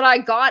 But I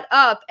got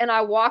up and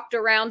I walked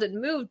around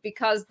and moved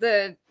because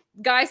the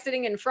guy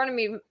sitting in front of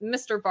me,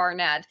 Mr.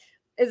 Barnett,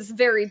 is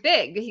very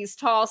big. He's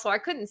tall, so I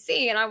couldn't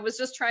see, and I was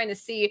just trying to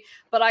see.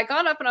 But I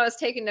got up and I was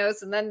taking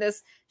notes, and then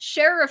this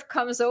sheriff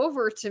comes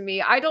over to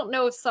me. I don't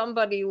know if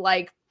somebody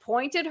like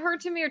pointed her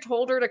to me or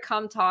told her to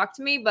come talk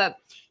to me, but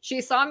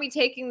she saw me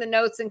taking the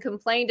notes and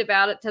complained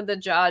about it to the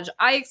judge.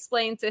 I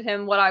explained to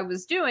him what I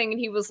was doing, and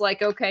he was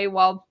like, okay,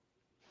 well,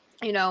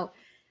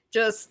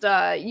 just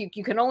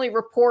you can only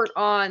report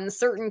on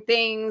certain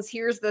things.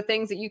 Here's the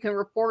things that you can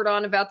report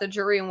on about the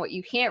jury and what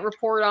you can't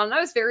report on. And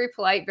I was very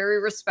polite,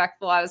 very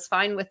respectful. I was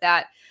fine with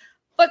that.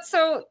 But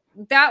so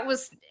that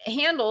was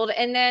handled.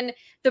 And then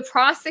the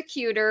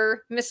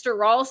prosecutor, Mr.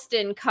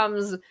 Ralston,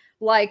 comes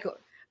like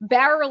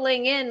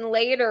barreling in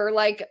later,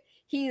 like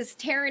he's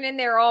tearing in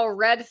there all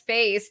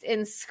red-faced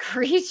and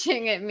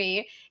screeching at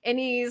me. And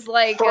he's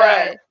like...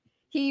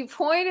 he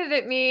pointed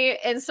at me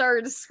and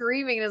started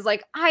screaming and is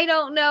like, I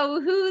don't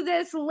know who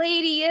this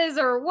lady is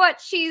or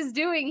what she's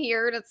doing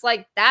here. And it's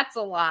like, that's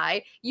a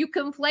lie. You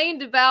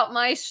complained about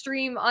my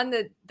stream on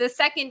the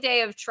second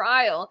day of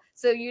trial.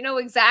 So you know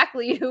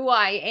exactly who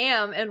I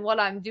am and what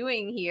I'm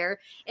doing here.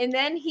 And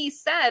then he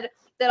said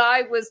that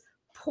I was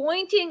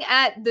pointing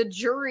at the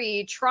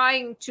jury,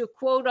 trying to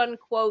quote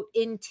unquote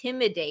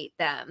intimidate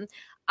them.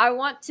 I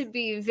want to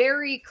be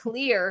very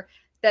clear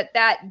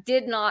that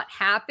did not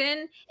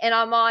happen, and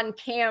I'm on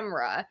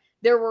camera.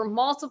 There were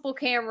multiple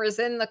cameras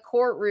in the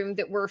courtroom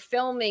that were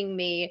filming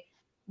me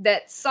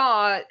that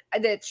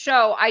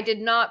show I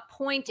did not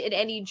point at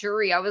any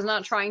jury. I was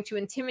not trying to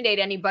intimidate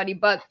anybody,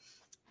 but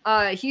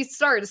he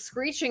started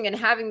screeching and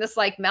having this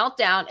like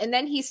meltdown, and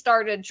then he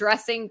started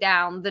dressing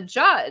down the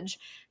judge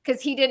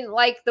because he didn't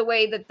like the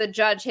way that the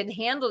judge had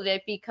handled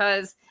it,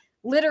 because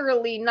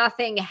literally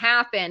nothing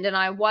happened and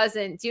I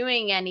wasn't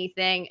doing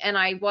anything and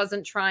I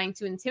wasn't trying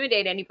to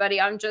intimidate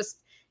anybody. I'm just,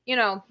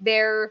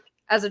 there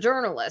as a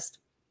journalist.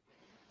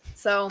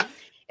 So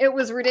it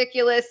was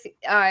ridiculous.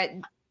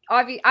 I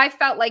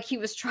felt like he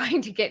was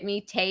trying to get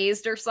me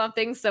tased or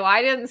something. So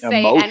I didn't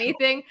say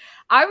anything.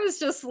 I was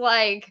just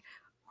like,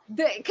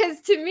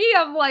 because to me,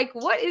 I'm like,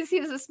 what is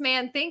this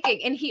man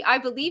thinking? And I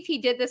believe he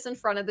did this in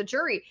front of the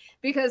jury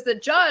because the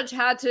judge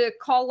had to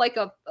call like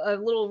a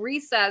little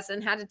recess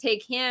and had to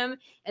take him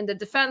and the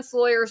defense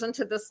lawyers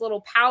into this little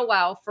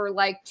powwow for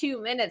like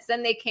 2 minutes.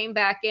 Then they came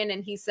back in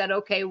and he said,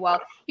 okay, well,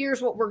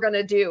 here's what we're going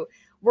to do.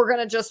 We're going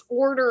to just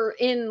order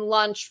in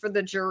lunch for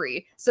the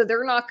jury. So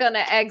they're not going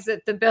to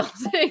exit the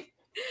building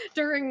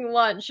during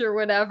lunch or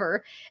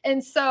whatever.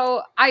 And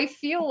so I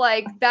feel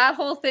like that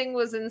whole thing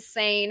was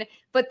insane.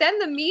 But then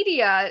the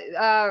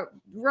media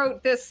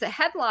wrote this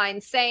headline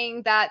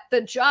saying that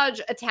the judge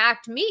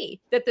attacked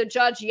me, that the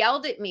judge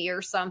yelled at me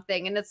or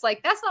something. And it's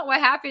like, that's not what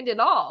happened at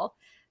all.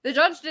 The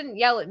judge didn't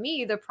yell at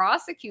me. The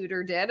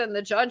prosecutor did. And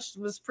the judge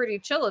was pretty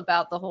chill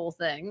about the whole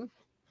thing.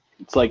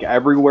 It's like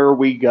everywhere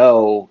we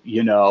go,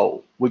 you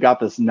know, we got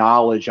this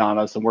knowledge on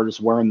us and we're just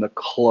wearing the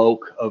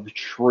cloak of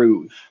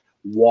truth,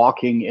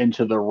 walking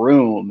into the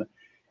room,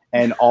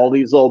 and all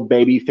these little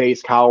baby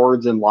face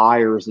cowards and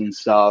liars and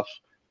stuff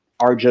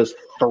are just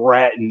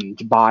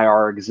threatened by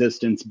our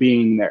existence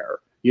being there,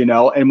 you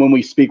know? And when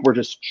we speak, we're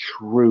just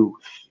truth,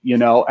 you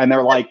know? And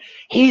they're like,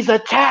 he's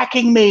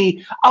attacking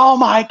me. Oh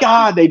my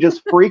God. They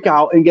just freak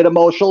out and get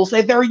emotional,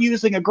 say they're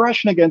using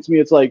aggression against me.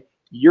 It's like,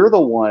 you're the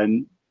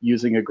one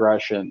using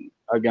aggression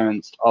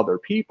against other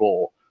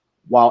people,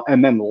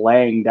 and then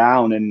laying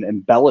down and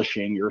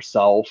embellishing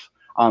yourself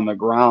on the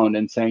ground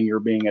and saying you're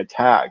being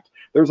attacked.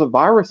 There's a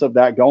virus of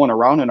that going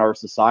around in our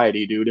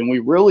society, dude. And we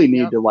really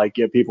need to like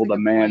get people to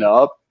man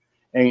up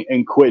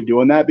and quit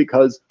doing that,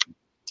 because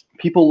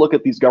people look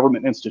at these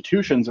government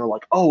institutions, are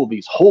like, oh,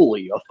 these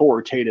holy,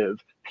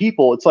 authoritative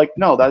people. It's like,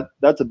 no,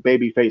 that's a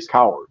baby-faced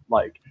coward.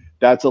 Like,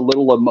 that's a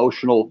little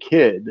emotional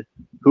kid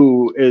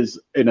who is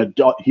an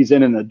adult. He's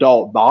in an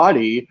adult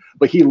body,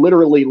 but he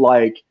literally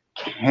like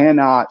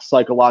cannot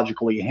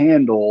psychologically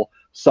handle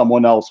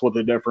someone else with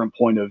a different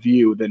point of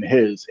view than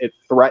his. It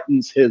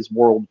threatens his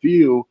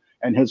worldview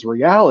and his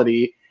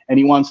reality, and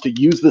he wants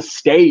to use the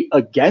state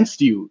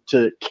against you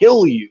to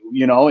kill you,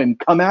 you know, and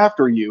come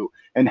after you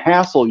and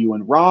hassle you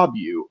and rob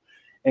you.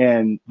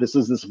 And this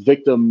is this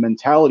victim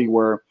mentality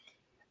where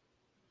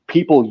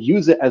people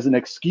use it as an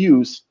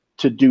excuse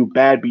to do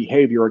bad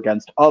behavior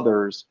against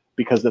others,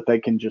 because that they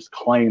can just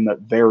claim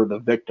that they're the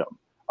victim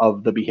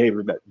of the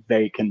behavior that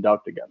they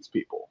conduct against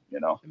people, you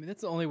know? I mean,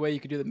 that's the only way you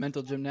could do the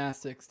mental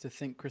gymnastics to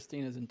think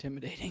Christina's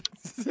intimidating.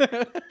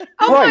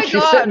 Right.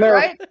 She's sitting there,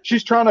 right?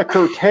 She's trying to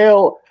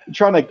curtail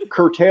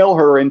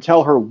her and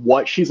tell her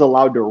what she's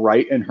allowed to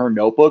write in her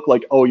notebook.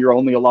 Like, oh, you're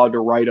only allowed to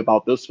write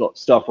about this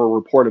stuff or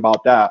report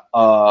about that.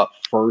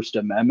 First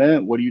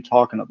Amendment? What are you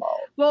talking about?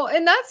 Well,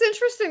 and that's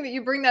interesting that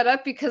you bring that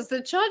up, because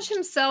the judge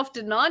himself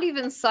did not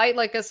even cite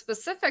like a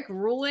specific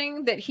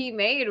ruling that he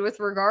made with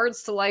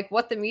regards to like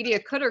what the media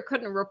could or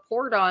couldn't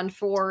report on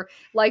for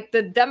like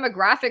the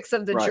demographics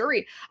of the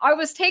jury. I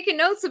was taking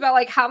notes about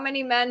like how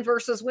many men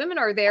versus women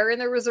are there,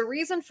 and there was a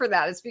reason for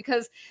that. It's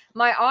because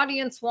my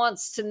audience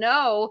wants to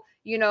know,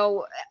 you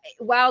know,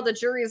 while the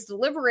jury is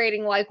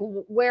deliberating, like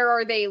where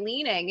are they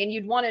leaning? And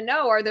you'd want to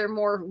know, are there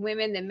more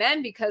women than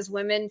men? Because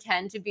women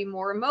tend to be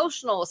more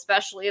emotional,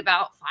 especially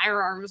about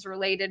firearms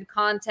related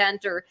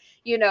content or,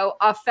 you know,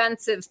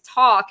 offensive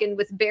talk. And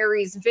with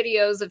Barry's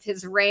videos of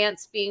his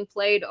rants being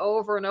played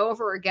over and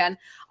over again,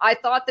 I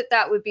thought that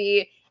that would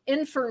be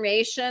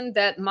information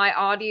that my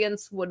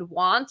audience would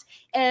want.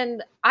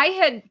 And I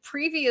had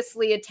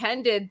previously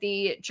attended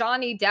the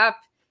Johnny Depp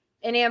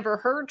and Amber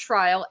Heard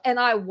trial, and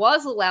I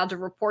was allowed to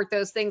report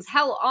those things.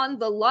 Hell, on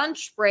the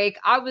lunch break,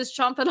 I was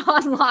jumping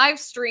on live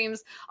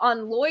streams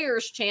on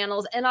lawyers'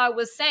 channels, and I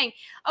was saying,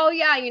 oh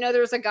yeah, you know,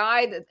 there's a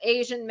guy, that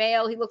Asian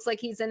male, he looks like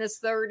he's in his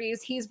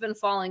 30s. He's been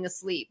falling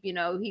asleep. You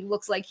know, he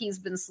looks like he's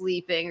been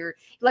sleeping, or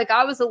like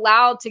I was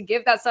allowed to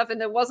give that stuff, and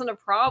there wasn't a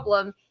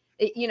problem,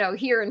 you know,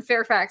 here in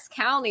Fairfax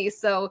County.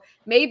 So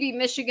maybe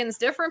Michigan's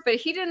different, but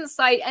he didn't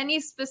cite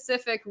any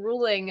specific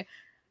ruling.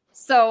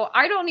 So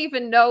I don't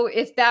even know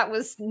if that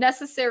was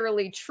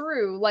necessarily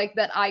true, like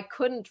that I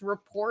couldn't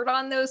report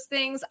on those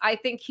things. I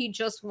think he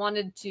just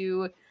wanted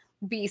to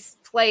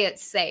play it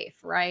safe,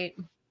 right?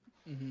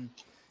 Mm-hmm.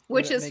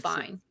 Which is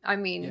fine. I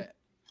mean,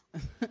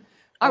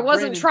 I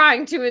wasn't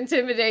trying to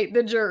intimidate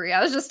the jury.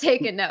 I was just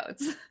taking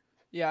notes.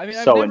 Yeah, I mean,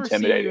 I've never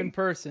seen you in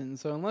person,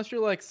 so unless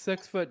you're like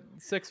 6 foot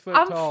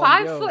I'm tall.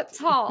 I'm 5 foot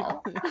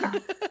tall.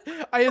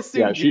 I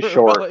assume. Yeah, she's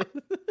short.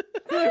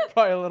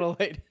 Probably a little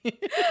lady.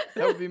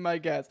 That would be my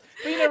guess.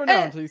 But you never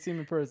know until you see him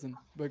in person.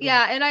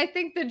 Yeah, and I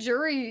think the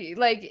jury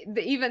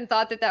even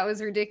thought that that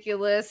was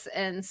ridiculous,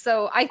 and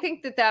so I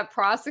think that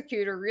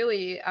prosecutor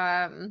really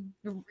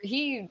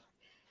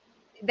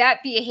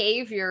that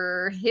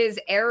behavior, his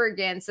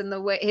arrogance and the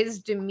way his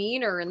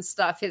demeanor and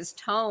stuff, his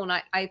tone,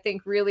 I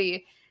think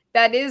really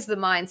that is the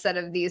mindset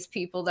of these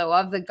people, though,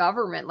 of the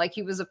government. Like,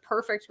 he was a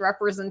perfect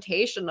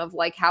representation of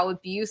like how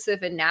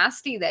abusive and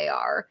nasty they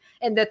are,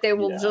 and that they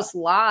will just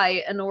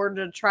lie in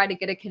order to try to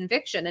get a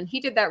conviction. And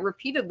he did that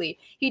repeatedly.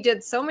 He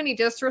did so many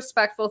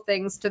disrespectful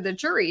things to the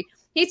jury.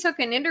 He took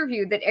an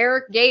interview that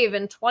Eric gave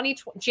in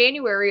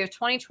January of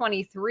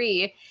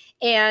 2023,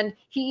 and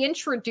he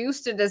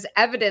introduced it as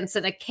evidence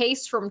in a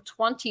case from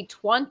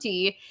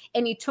 2020.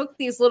 And he took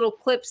these little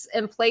clips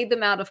and played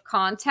them out of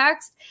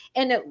context.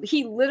 And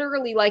he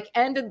literally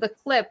ended the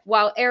clip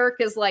while Eric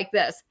is like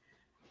this.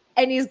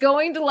 And he's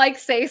going to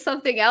say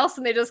something else,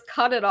 and they just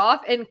cut it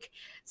off. And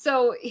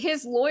so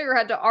his lawyer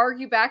had to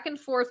argue back and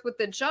forth with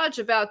the judge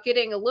about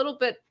getting a little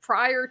bit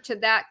prior to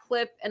that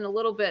clip and a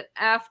little bit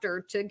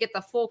after to get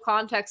the full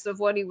context of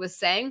what he was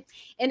saying.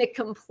 And it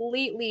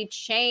completely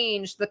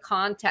changed the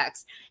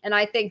context. And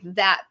I think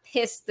that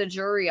pissed the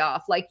jury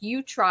off. Like,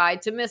 you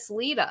tried to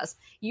mislead us.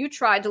 You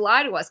tried to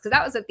lie to us, because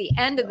that was at the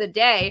end of the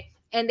day.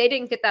 And they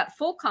didn't get that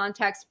full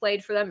context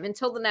played for them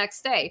until the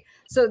next day.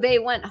 So they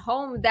went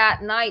home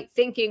that night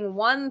thinking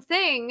one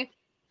thing,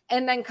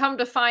 and then come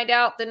to find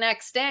out the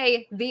next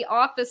day the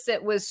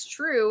opposite was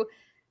true.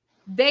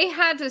 They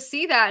had to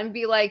see that and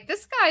be like,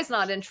 this guy's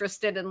not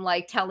interested in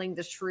like telling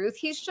the truth.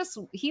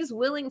 He's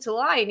willing to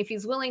lie. And if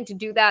he's willing to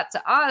do that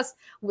to us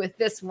with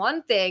this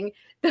one thing,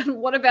 then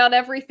what about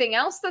everything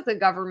else that the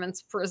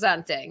government's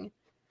presenting?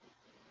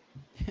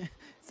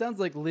 Sounds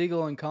like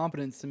legal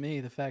incompetence to me,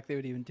 the fact they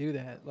would even do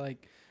that.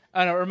 Like,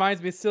 I don't know, it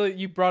reminds me still,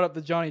 you brought up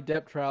the Johnny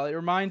Depp trial. It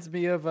reminds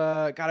me of,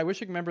 God, I wish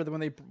I could remember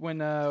when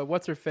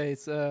what's her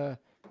face? God,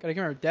 I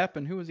can't remember Depp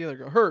and who was the other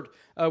girl? Heard,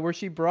 where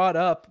she brought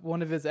up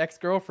one of his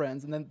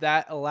ex-girlfriends, and then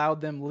that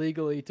allowed them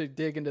legally to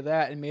dig into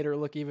that and made her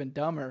look even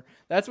dumber.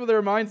 That's what it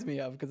reminds me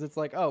of, because it's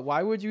like, oh,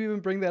 why would you even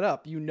bring that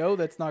up? You know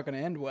that's not going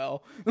to end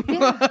well.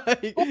 Yeah.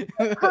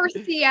 Her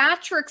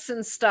theatrics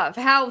and stuff,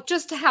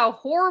 how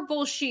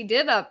horrible she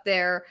did up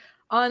there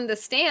on the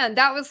stand.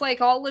 That was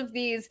like all of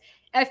these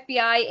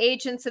FBI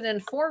agents and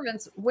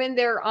informants when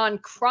they're on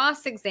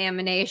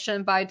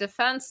cross-examination by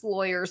defense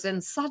lawyers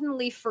and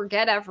suddenly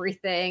forget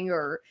everything,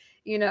 or,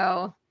 you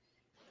know,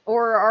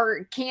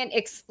 or can't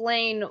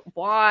explain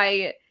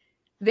why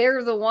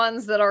they're the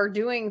ones that are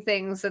doing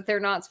things that they're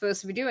not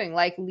supposed to be doing,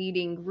 like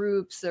leading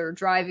groups or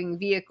driving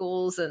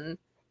vehicles and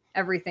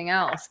everything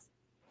else.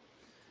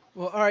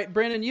 Well, all right,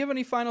 Brandon, you have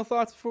any final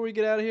thoughts before we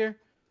get out of here?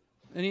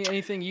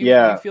 Anything you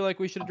feel like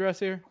we should address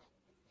here?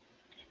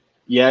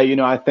 Yeah,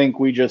 I think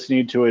we just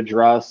need to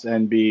address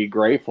and be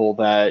grateful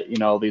that,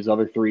 these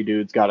other 3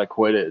 dudes got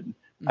acquitted.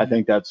 Mm-hmm. I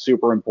think that's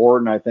super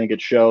important. I think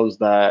it shows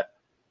that,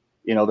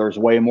 there's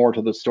way more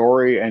to the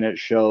story, and it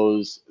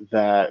shows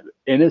that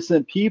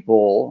innocent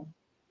people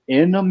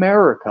in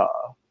America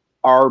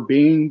are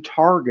being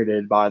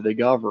targeted by the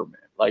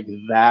government. Like,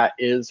 that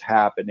is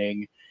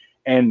happening.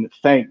 And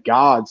thank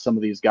God some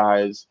of these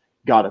guys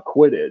got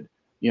acquitted.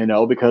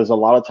 Because a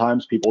lot of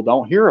times people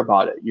don't hear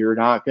about it. You're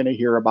not going to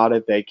hear about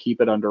it. They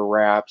keep it under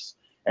wraps,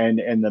 and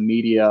the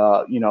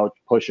media,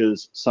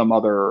 pushes some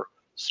other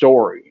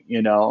story,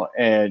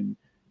 and,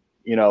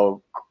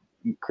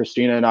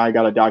 Christina and I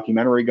got a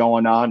documentary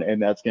going on,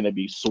 and that's going to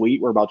be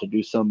sweet. We're about to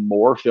do some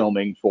more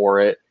filming for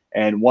it.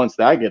 And once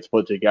that gets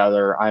put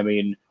together, I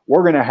mean,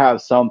 we're going to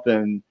have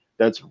something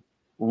that's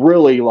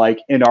really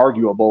like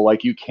inarguable.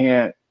 Like, you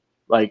can't,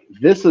 like,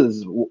 this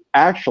is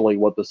actually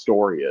what the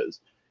story is.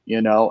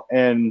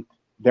 And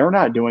they're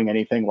not doing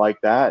anything like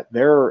that.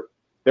 They're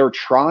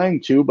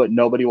trying to, but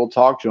nobody will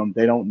talk to them.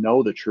 They don't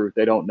know the truth.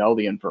 They don't know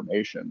the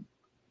information,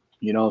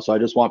 so I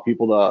just want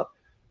people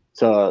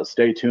to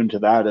stay tuned to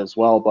that as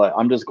well. But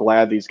I'm just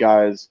glad these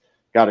guys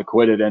got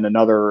acquitted, and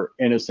another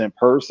innocent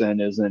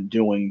person isn't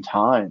doing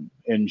time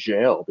in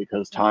jail,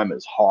 because time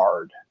is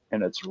hard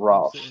and it's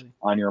rough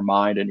on your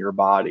mind and your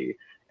body.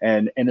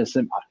 And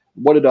innocent,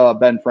 what did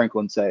Ben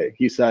Franklin say?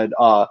 He said,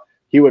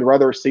 he would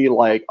rather see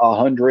like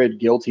 100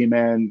 guilty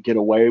men get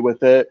away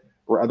with it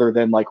rather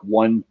than like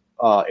one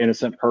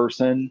innocent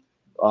person,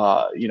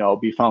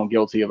 be found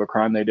guilty of a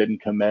crime they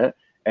didn't commit.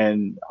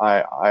 And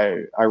I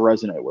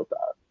resonate with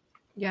that.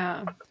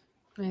 Yeah,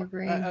 I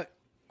agree.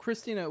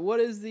 Christina,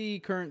 what is the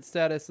current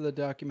status of the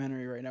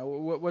documentary right now?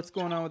 What's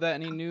going on with that?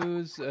 Any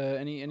news?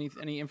 Any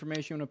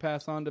information you want to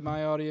pass on to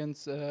my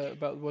audience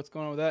about what's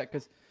going on with that?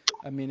 Because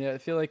I mean, I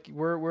feel like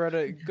we're at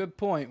a good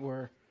point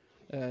where.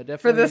 Definitely.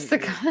 For this to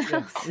come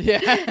out.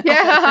 Yeah.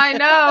 Yeah, I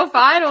know.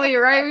 Finally,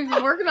 right? We've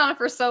been working on it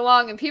for so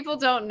long, and people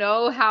don't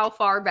know how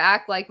far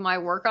back like my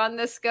work on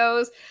this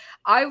goes.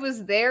 I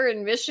was there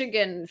in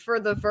Michigan for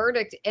the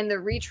verdict in the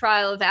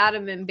retrial of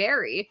Adam and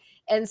Barry.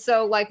 And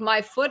so like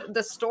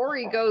the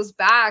story goes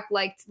back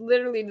like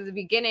literally to the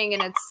beginning,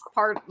 and it's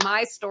part of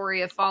my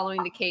story of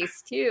following the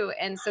case too.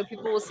 And so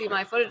people will see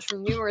my footage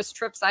from numerous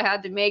trips I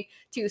had to make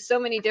to so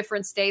many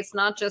different states,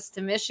 not just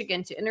to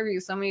Michigan, to interview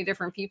so many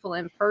different people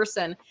in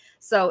person.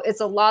 So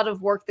it's a lot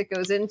of work that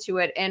goes into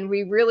it. And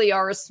we really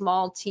are a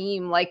small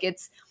team. Like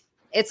it's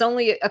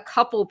only a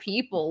couple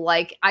people.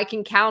 Like I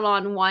can count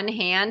on one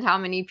hand how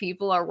many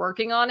people are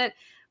working on it,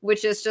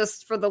 which is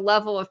just for the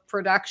level of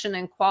production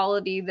and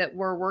quality that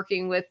we're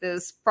working with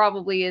is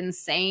probably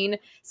insane.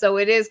 So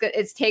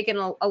it's taken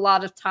a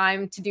lot of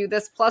time to do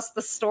this. Plus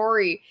the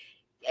story,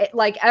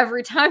 like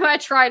every time I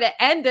try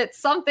to end it,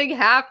 something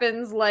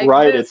happens. Like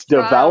right, it's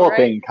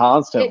developing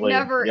constantly. It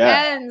never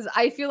ends.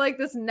 I feel like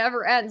this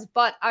never ends.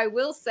 But I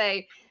will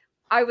say,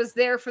 I was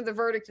there for the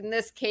verdict in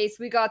this case.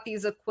 We got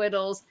these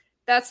acquittals.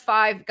 That's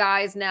 5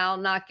 guys now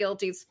not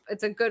guilty.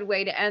 It's a good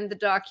way to end the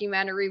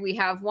documentary. We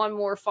have one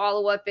more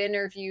follow-up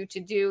interview to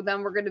do.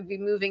 Then we're going to be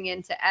moving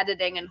into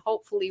editing, and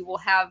hopefully we'll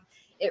have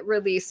it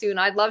released soon.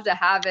 I'd love to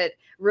have it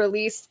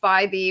released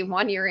by the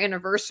 1-year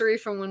anniversary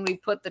from when we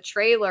put the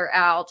trailer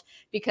out,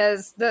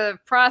 because the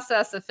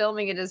process of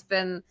filming it has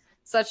been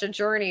such a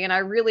journey. And I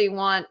really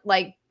want,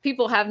 like,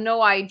 people have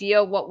no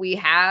idea what we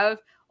have,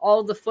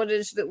 all the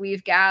footage that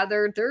we've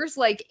gathered. There's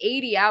like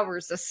 80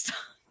 hours of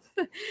stuff.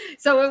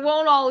 So it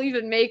won't all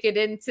even make it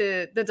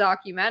into the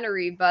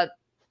documentary, but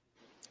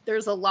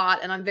there's a lot,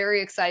 and I'm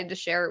very excited to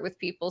share it with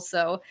people.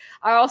 So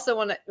I also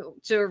want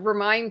to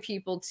remind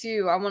people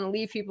too, I want to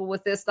leave people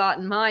with this thought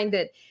in mind,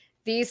 that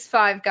these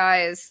 5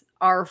 guys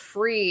are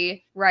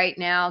free right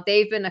now.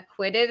 They've been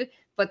acquitted,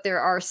 but there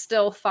are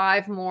still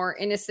 5 more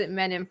innocent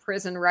men in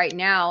prison right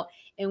now.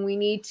 And we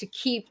need to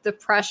keep the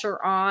pressure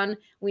on.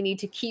 We need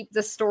to keep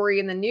the story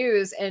in the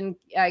news and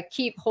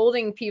keep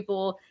holding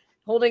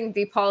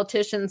the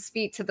politicians'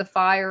 feet to the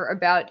fire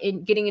about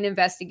getting an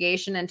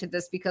investigation into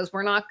this, because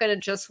we're not going to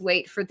just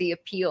wait for the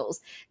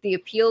appeals. The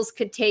appeals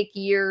could take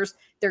years.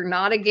 They're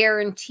not a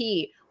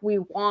guarantee. We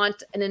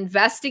want an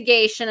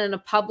investigation and a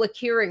public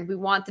hearing. We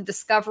want the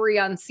discovery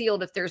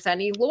unsealed. If there's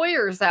any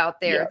lawyers out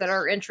there that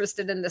are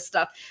interested in this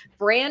stuff,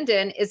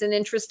 Brandon is an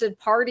interested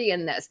party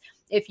in this.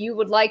 If you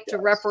would like to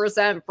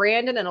represent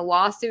Brandon in a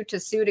lawsuit to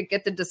sue to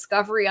get the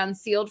discovery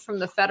unsealed from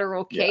the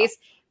federal case,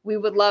 we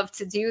would love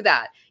to do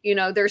that. You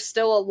know, there's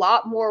still a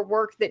lot more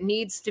work that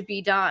needs to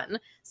be done.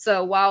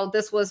 So while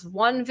this was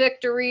one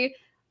victory,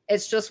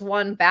 it's just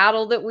one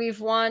battle that we've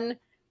won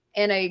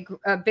in a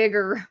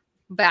bigger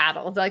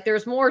battle. Like,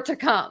 there's more to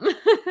come.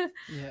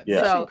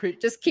 So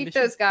just keep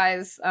those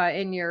guys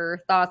in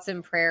your thoughts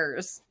and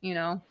prayers, you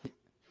know.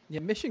 Yeah,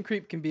 mission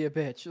creep can be a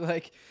bitch.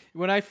 Like,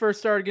 when I first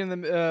started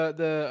getting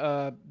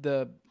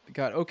the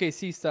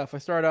OKC stuff, I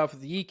started off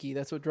with Yiki.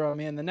 That's what drew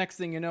me in. The next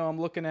thing you know, I'm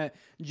looking at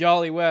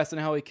Jolly West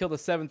and how he killed a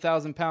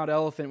 7,000-pound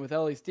elephant with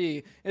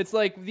LSD. It's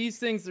like these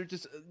things are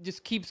just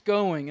keeps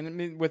going. And I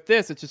mean, with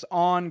this, it's just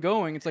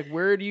ongoing. It's like,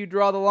 where do you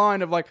draw the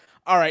line of like,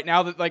 all right,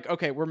 now that like,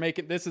 okay, we're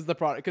making, this is the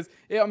product. Because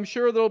I'm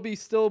sure there'll be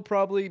still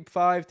probably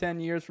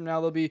 5-10 years from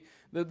now, there'll be,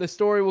 the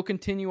story will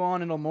continue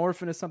on and it'll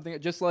morph into something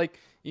just like,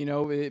 you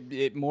know,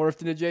 it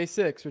morphed into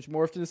J6, which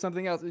morphed into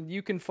something else. And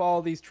you can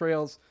follow these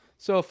trails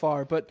so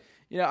far. But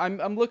yeah,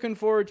 I'm looking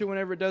forward to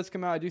whenever it does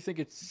come out. I do think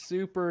it's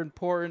super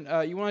important.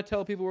 You want to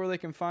tell people where they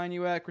can find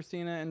you at,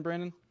 Christina and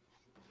Brandon?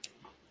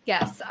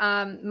 Yes.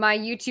 My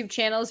YouTube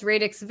channel is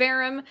Radix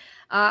Verum.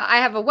 I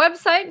have a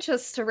website,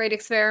 just to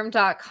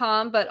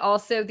radixverum.com, but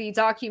also the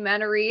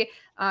documentary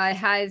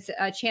has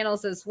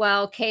channels as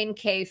well,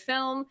 K&K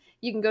Film.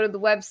 You can go to the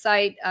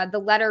website, the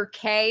letter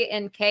K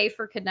and K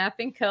for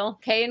Kidnapping Kill,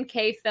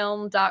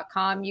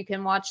 kandkfilm.com. You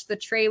can watch the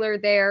trailer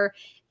there,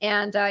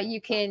 and you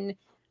can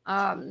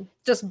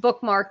just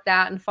bookmark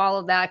that and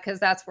follow that, because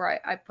that's where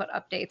I put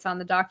updates on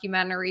the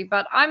documentary.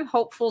 But I'm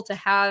hopeful to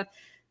have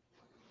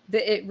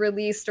it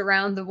released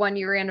around the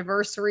 1-year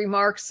anniversary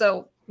mark,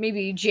 so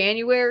maybe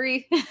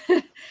January,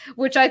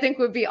 which I think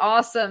would be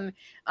awesome,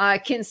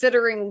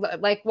 considering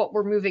like what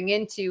we're moving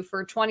into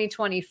for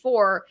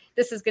 2024.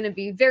 This is going to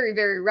be very,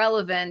 very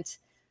relevant,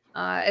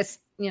 as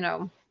you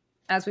know,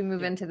 as we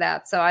move into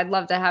that. So I'd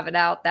love to have it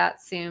out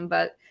that soon,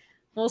 but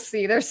we'll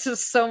see. There's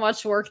just so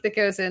much work that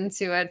goes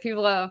into it.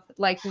 People have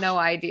like no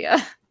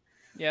idea.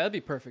 Yeah, that'd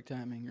be perfect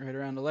timing, right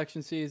around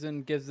election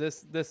season. Gives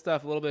this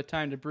stuff a little bit of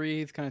time to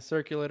breathe, kind of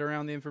circulate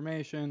around the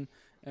information,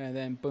 and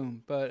then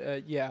boom.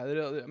 But yeah,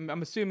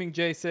 I'm assuming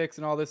J6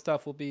 and all this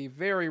stuff will be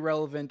very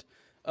relevant,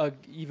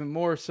 even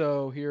more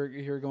so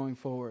here going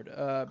forward.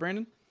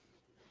 Brandon?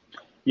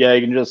 Yeah,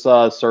 you can just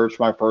search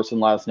my first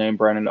and last name,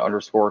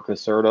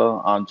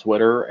 Brandon_Caserta, on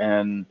Twitter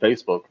and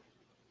Facebook.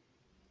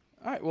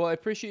 All right. Well, I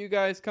appreciate you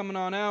guys coming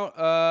on out.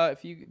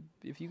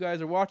 If you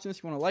guys are watching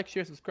this, you want to like,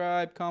 share,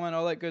 subscribe, comment,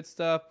 all that good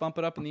stuff, bump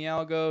it up in the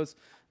algos.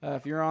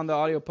 If you're on the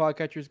audio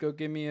podcatchers, go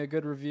give me a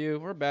good review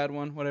or a bad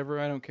one,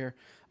 whatever. I don't care.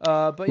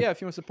 But yeah, if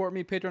you want to support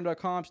me,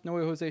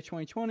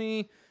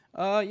 patreon.com/NoWayJose2020.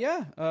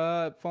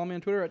 Follow me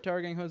on Twitter at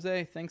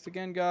TowerGangJose. Thanks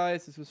again,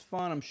 guys. This was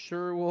fun. I'm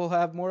sure we'll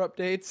have more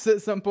updates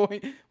at some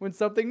point when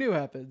something new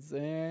happens.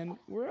 And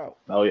we're out.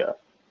 Oh, yeah.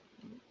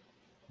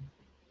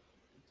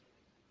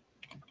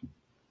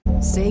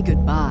 Say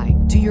goodbye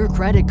to your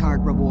credit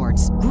card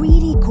rewards.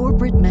 Greedy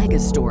corporate mega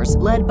stores,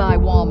 led by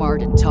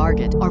Walmart and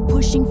Target, are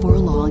pushing for a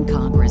law in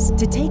Congress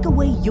to take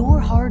away your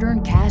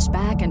hard-earned cash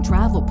back and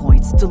travel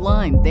points to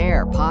line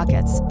their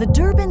pockets. The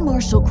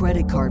Durbin-Marshall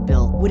credit card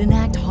bill would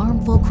enact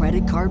harmful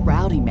credit card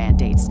routing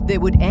mandates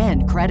that would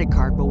end credit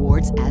card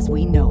rewards as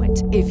we know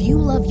it. If you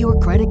love your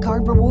credit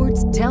card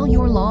rewards, tell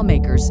your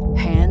lawmakers,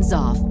 hands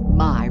off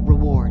my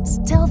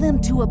rewards. Tell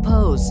them to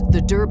oppose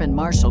the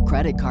Durbin-Marshall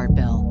credit card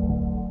bill.